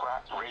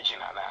particular region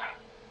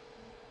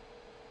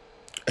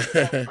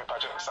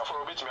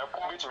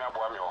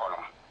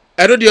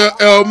I don't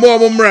know more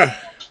mumra.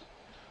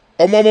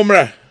 Or more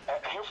mumra.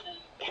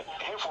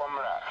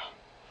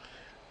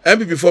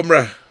 MPP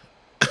formra.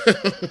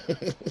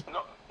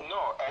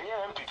 No, any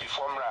MPP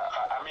formula.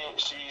 I mean,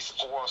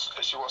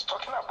 she was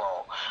talking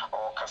about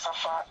or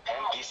Kasafa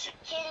NDC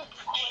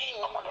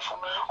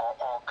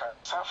or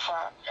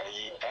Kasafa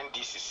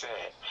NDC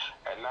say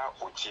and now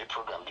OTA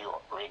program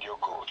bio radio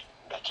code.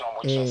 That's not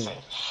what she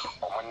said.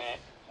 Omane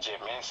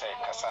MENSAH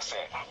Kasa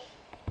say.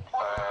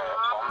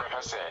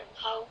 Say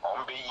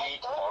be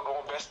or no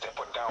best step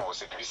down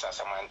was a visa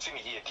Samantini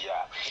here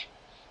dear.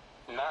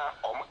 Now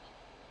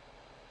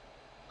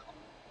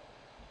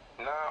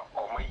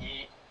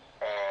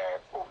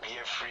be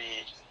a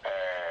free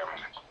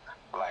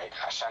like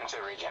Ashanti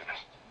region.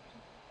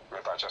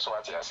 Just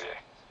what you say.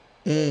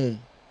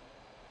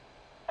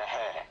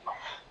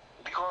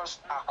 Because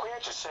I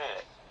quite to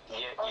say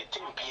you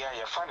think Pia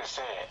you funny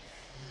say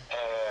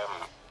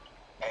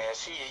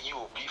see you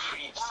be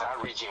free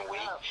some region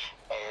way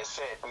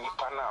say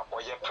Nipana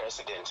or your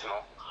president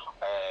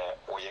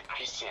or your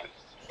Christian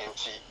and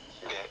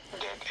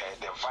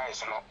the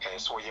vice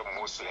so you're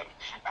Muslim.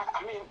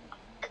 I mean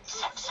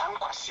some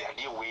question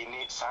they we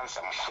need some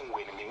phone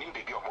when meaning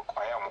baby or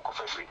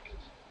for free.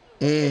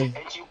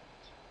 And you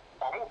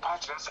almost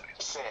partners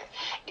say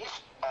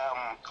if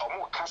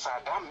Casa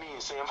that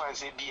means whoever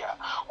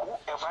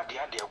they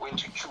are going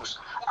to choose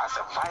as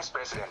a vice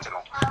president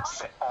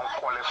say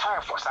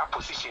unqualified for that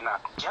position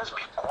just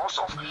because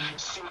of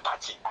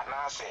sympathy and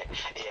I say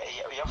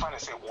you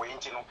say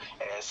wait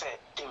say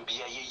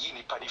be a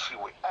yini party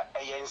freeway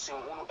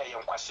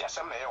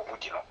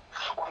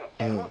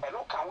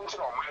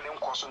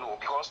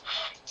because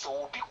so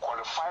will be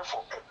qualified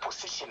for a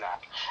position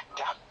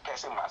that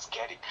person must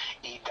get it.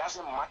 It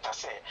doesn't matter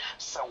say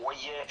so what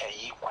year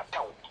a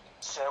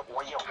say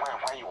what you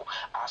want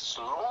as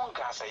long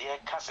as a year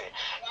case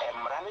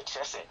Mrani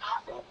Chese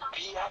will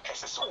be I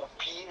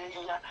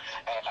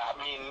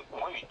mean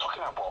when we're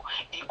talking about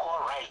equal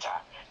right,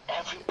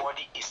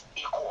 everybody is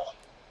equal.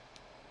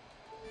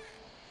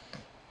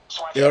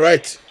 So You're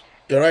right.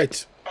 You're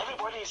right.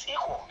 Everybody is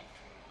equal.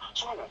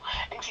 So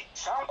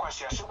some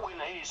questions when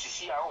I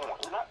see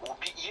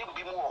will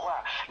be more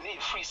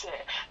free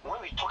say when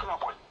we're talking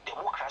about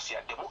democracy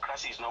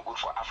is not good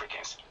for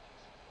Africans.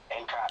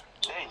 And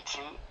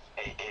 19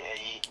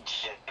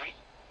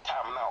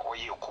 time now or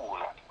you cool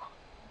no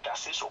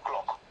that's 6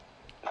 o'clock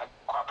na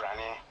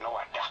kwabrane no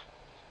wada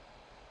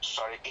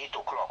sorry 8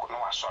 o'clock no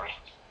sorry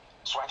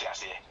so what I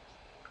say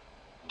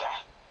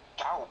that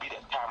will be the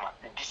time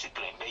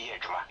discipline be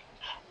adwuma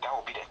that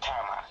will be the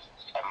time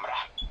emra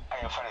I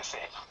have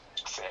say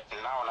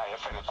now I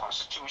have a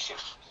constitution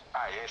yes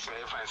I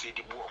have say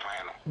the book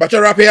man but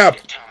you wrap it up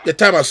the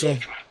time as soon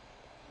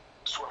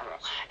so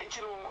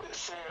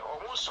say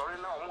almost sorry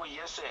now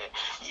yes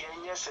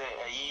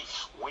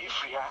we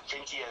free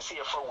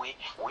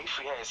we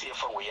free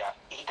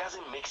it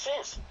doesn't make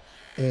sense.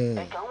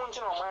 And can want to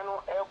know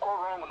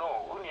wrong no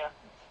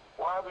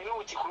why we know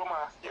with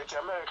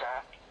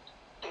America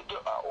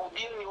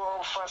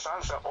or first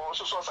answer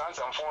also source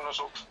answer and phone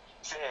also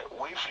say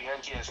we free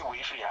and yes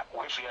we free I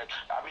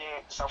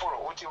mean suffer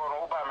what you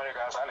want over America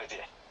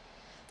sanity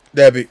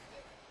Debbie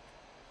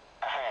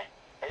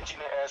and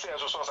say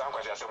so source and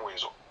question way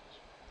so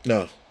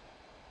no.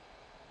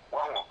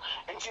 wow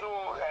and you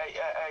know,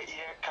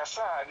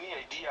 Kasa,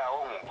 near dear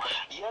home,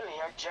 Yanni,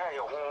 Jay,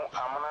 home,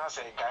 Amana,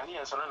 say,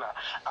 Ghanaians,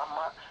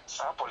 Ama,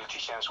 some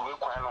politicians will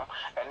quano,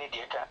 and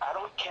I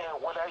don't care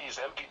whether he's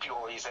MPP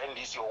or he's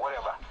NDC or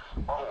whatever.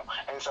 Oh,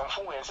 and some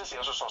influences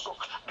also,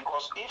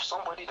 because if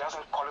somebody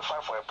doesn't qualify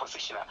for a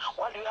position,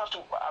 why do you have to,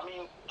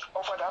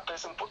 offer that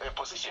person a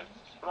position?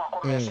 No,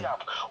 come and say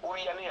up.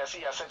 We are near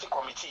see a certain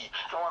committee.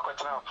 No one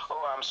can now.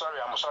 Oh, I'm sorry.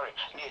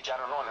 Near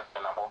Jaron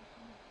and about.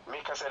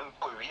 Make us and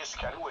yes,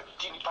 can we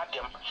tini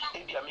patem?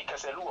 Maybe make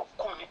us a look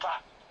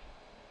kumnipa.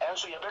 And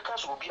so your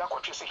beckers will be a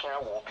quarter second,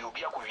 will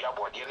be a career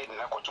board, the end in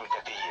a quarter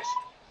 30 years.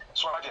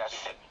 So I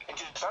said, it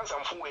is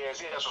some fool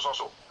years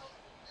also.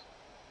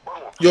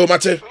 Yo,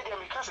 Mate.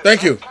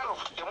 Thank you. Kind of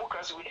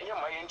democracy with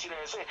my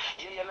engineer say,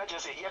 you're not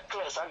just a year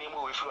class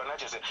animal if you are not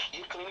just a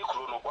year clinic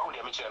chrono, while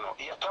you're channel,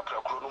 year proper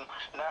chronum,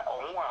 na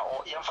or one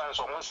or young fans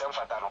or one sem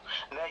fatano,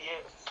 na ye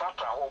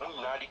proper or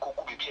na the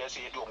cook be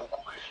BSA do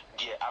muku.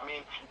 Dear,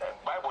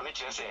 Bible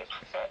nature say,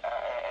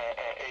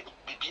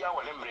 Bibia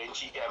or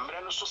Lemrenchi, and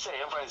Mreno so say,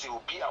 and fancy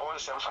will be our own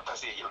sem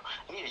fantasy.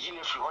 Near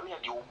Unif, only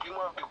you will be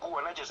more big go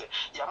and I just say,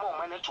 Yamo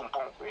managed to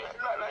pump. Dear,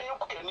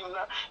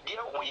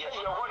 we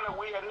are one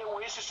away and no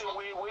way.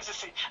 Where is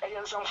it?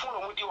 And some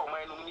phone with your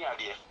man,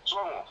 idea. So,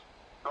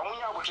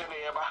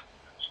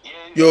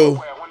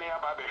 yo,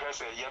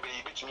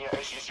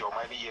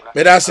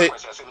 that's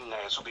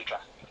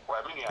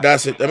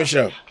it. Let me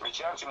show.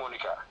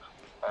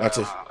 That's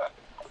it.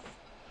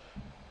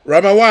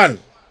 Rama one,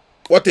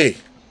 what a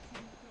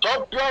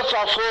top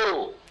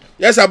Saforo.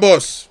 Yes, a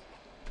boss.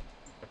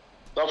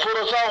 The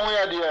photos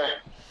are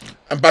dear.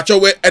 And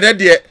Pacho, and then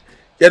dear,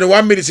 you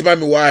 1 minute, see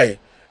me why.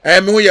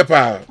 I'm who your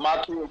power.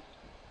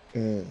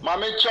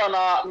 Mame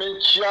chana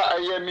menchia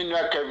aye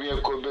minwa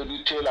kavie ko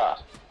bedu tela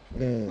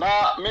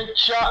na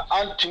menchia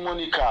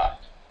antimonica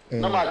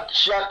na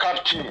machia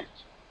captain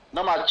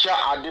na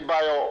machia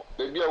adebayo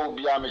bebi a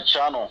obi a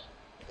mechia no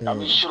na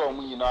me hiro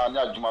mu nyina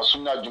na adwuma so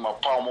na adwuma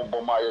pa mo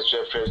boma yeso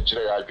efe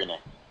kire ya adwene.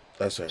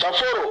 That's right.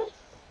 Saforo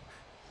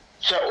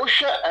se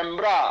ohwe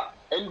embra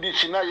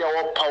ndc na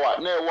yawo power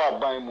na ewo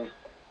aban mu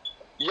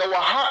yawo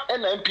ha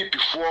na MPP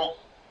fo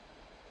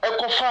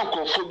ekofa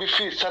nkrofo bi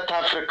fi South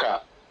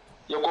Africa.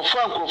 Yoko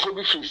Franco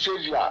be free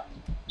savior.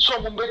 So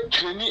we be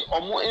training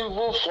omo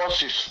evil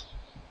forces.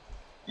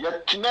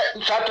 Yatina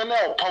Satana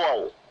or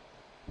power.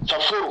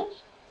 Saforo.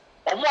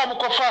 Omo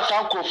amukofa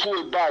sankrofo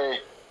e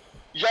bae.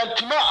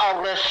 Yantima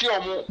arrest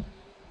omo.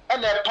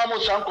 And a pamo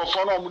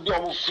sankrofo na omo di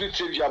omo free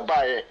savior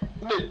bae.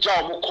 Ne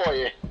ja omo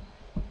koye.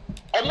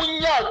 Omo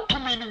nya 2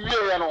 million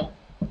wie no.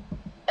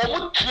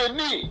 Omo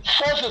training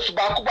forces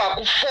baku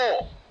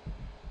 4.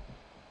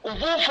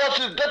 Evil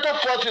forces, data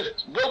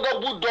forces, Boga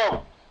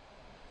Bulldog.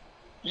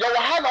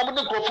 Yawahana mu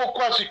nkrofo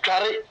kwa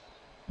sitware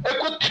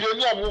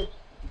ekotreni amu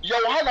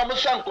Yawahana mu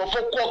san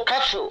nkrofo kwa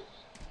castle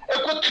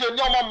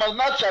ekotreni amu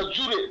manasa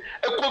zure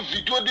eko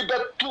video di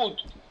betu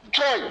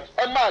joy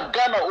ema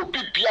Ghana obi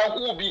bia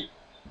hu bi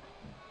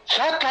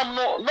satam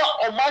no na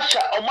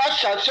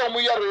omasha se omu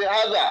yare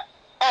haza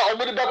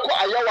omu de beko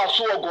ayawa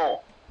so ogon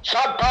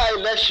sa ba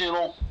election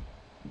no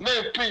na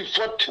pin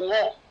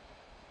 41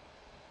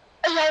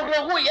 eya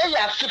rehu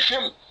eya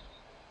sifim.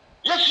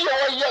 Yes, you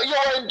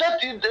are in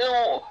that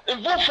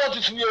involved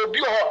forces in your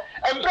bureau,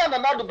 and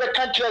Brandon now the back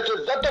country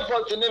says that the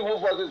force in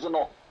involved forces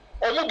no.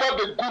 Or you got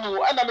the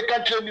guru and the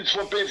country needs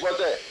for pay for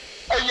that.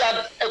 A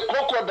yard a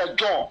crocodile the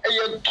John, a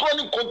yard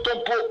 20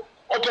 contempo,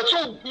 or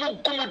person no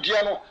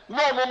gumudiano, no,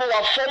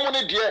 a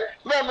formula dear,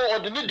 no, or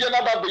the Nidian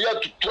about the year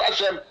to us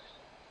them.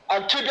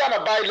 And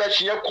Tibiana by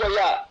election, your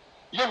koya,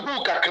 your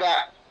hookakra,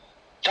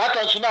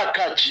 Tatan Suna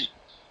Kachi.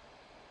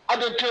 I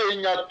don't tell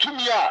you,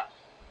 Tumia.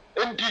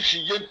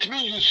 NDC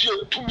yentimi use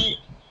tumi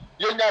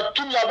yenya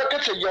tumi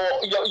abekese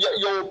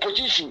your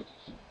opposition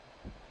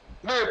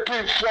na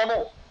pay for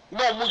no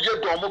mu je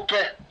do mu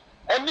pe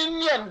eni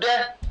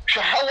nyende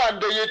hwe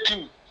hawande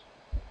yetim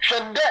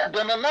hwende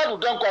de nanadu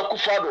danko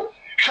akufado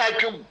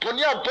hwadwem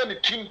boni ampa ne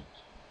tim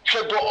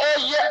hwe do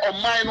oye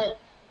oman no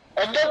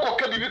ende ko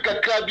ka bibi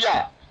kakra bi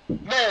a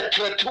na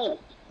etretu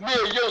na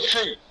ye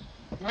sei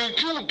mi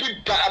tu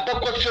bi da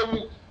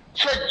abekosem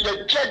se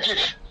ye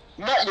judges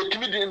na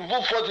yetimi the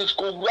involved forces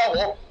ko wura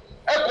ho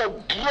eko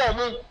bro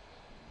mu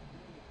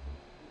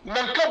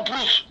nanka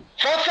Bruce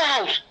Foster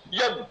House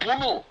ya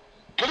bunu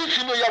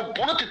police no ya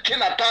bunu tete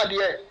na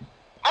tade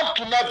up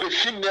to now be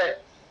seen there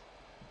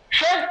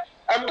she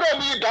ambro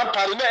mi dan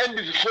pare na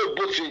NDC for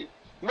bosi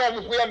na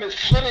mu ho ya me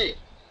sere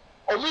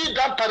o mi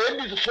dan pare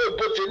NDC for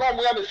bosi na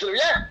mu ya me sere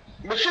ya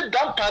me si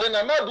dan pare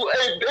na na do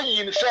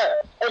yin se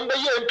on be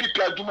ye MPP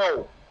aduma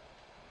o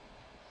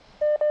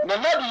na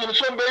na do yin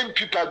so be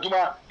MPP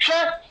aduma she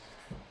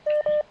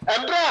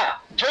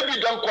Andra,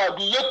 Jebi don't quite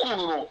be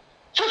Yakunu.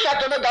 So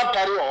Satana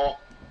Dampari or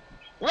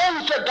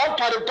one said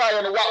Dampari by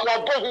and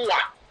what Bohua.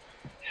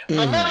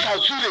 The Masa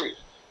Zuri,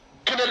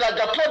 Canada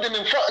Japan in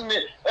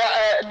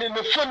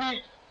the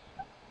funny.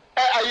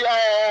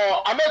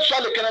 I met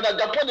Charlie Canada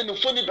Japan in the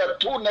funny, but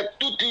 2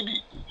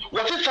 TV.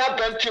 What is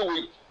happened to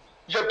we?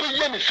 Your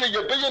billion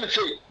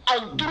say,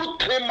 and do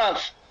 3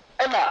 months.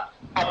 ɛna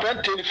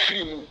abɛnten no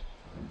firi mu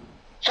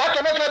saa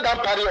ka na sɛ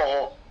dampare wɔ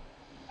hɔ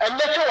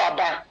ɛnɛ sɛ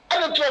waba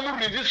ɛne nti ɔmo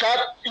redi saa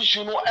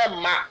issue no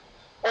ɛmma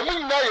ɔmo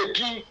nyinaa yɛ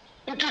din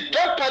nti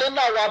dampare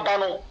no a waba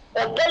no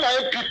ɔbɔ ma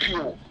npp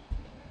o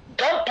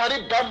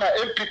dampare ba ma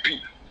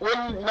npp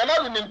wɔn nana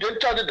de ne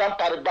ndenta de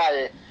dampare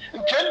baeɛ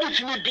nti ndc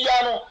ni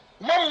bia no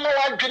mama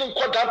wadwene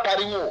nkɔ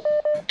dampare mu o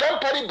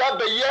dampare ba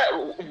bɛyɛ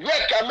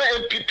work ama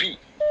npp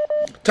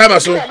time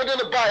aso ɔmo de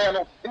ne baeɛ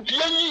no nti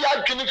yɛnyi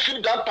yɛadwene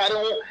firi dampare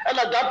ho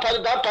ɛna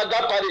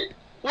dampare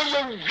woyɛ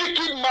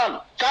wicked man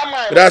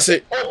time that's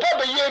it ɔba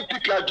bɛyɛ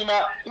npp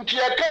adwuma nti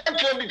yɛka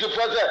nkyɛn bi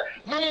tefoɔ sɛ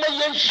momma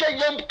yɛnhyɛ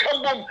yɛn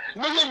kambom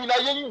na yɛn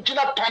nyinaa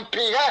yɛngyina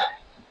pampee ha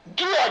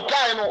do or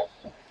die no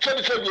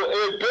sɛbi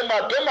bɛma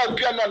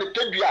bia no a ne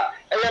tadua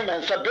ɛyɛ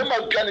mɛnsa bɛma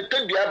bia ne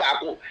tadua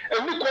baako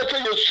ɛni kɔ sɛ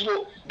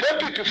yɛsuro da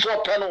npp-foɔ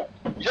pɛ no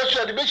yɛso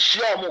yɛde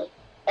bɛhyia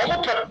ɔmo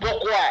pɛ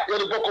bɔkɔ a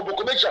yɛde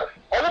bɔkɔbɔkɔ bɛhyia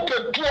ɔmo pɛ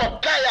do or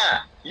die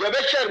a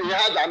yɛbɛhyɛ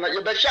rehaza no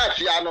yɛbɛhyɛ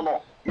aseɛ ano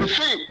no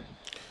mefii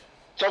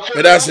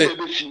that's it.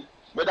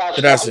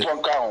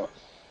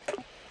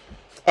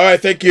 All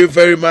right, thank you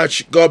very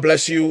much. God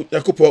bless you.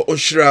 Yakupo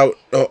Onshira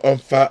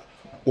onfa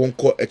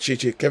wonko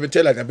echichi. Kevin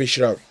Taylor na be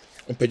shira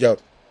on page out.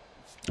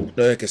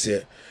 No you can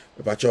say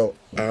about your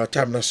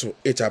time na so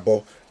 8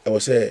 abo I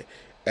was say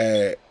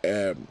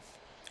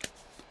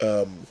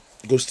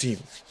ghost team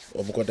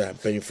o mo koda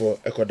paying for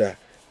ekoda.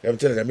 Kevin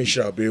Taylor na be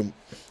shira be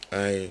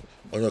I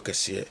on your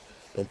kese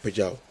on page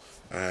out.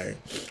 All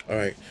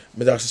right.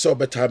 Me da so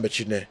better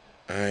mechi ne.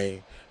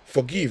 I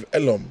forgive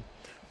Elom,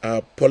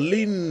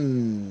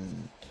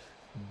 Pauline,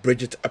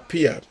 Bridget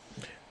Apia,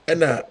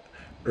 Anna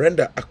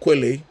Renda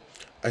Aquile.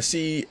 I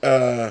see.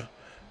 I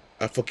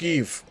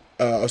forgive.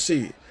 I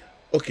see.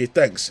 Okay,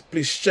 thanks.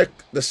 Please check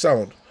the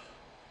sound.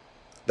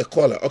 The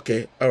caller.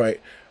 Okay, all right.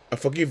 I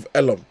forgive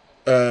Elom.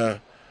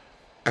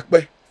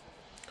 Akbe,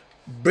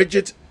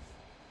 Bridget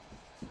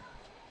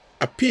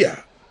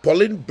Apia,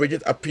 Pauline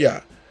Bridget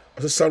Apia.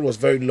 The sound was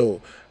very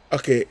low.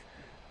 Okay,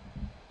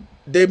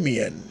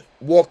 Damien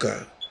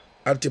Walker,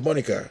 Auntie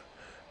Monica,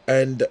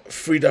 and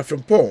Frida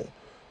from Pong.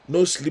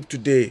 No sleep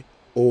today.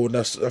 Oh,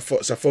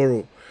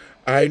 Saforo.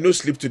 I no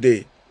sleep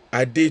today.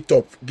 I day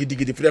top.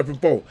 Giddy Frida from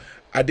Pong.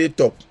 I day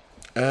top.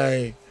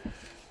 I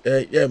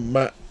yeah,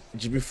 ma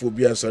Jimmy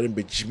phobia sorry,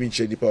 but Jimmy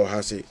Chedi Power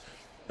has it.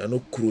 I no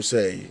crew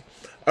say.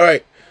 All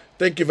right.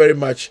 Thank you very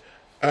much.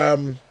 I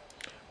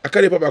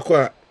can't papa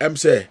kwa.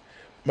 Say,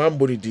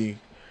 Mambo di.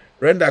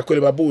 Renda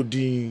Kwele Babu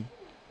di.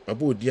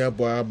 Babu di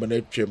abo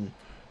manetchem.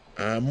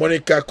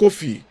 Monica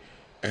Kofi,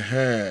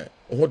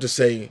 what to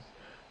say?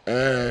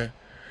 Monica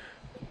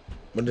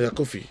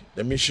Kofi,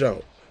 the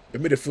Michelle, the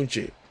made a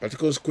funche,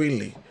 particles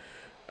queenly.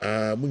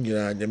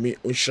 Munina, the me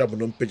unshabu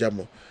non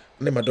pejamo,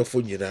 nema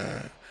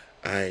dofunina.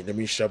 The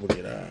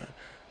Mishabunina.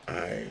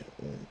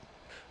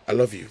 I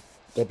love you.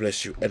 God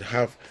bless you and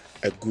have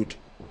a good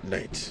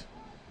night.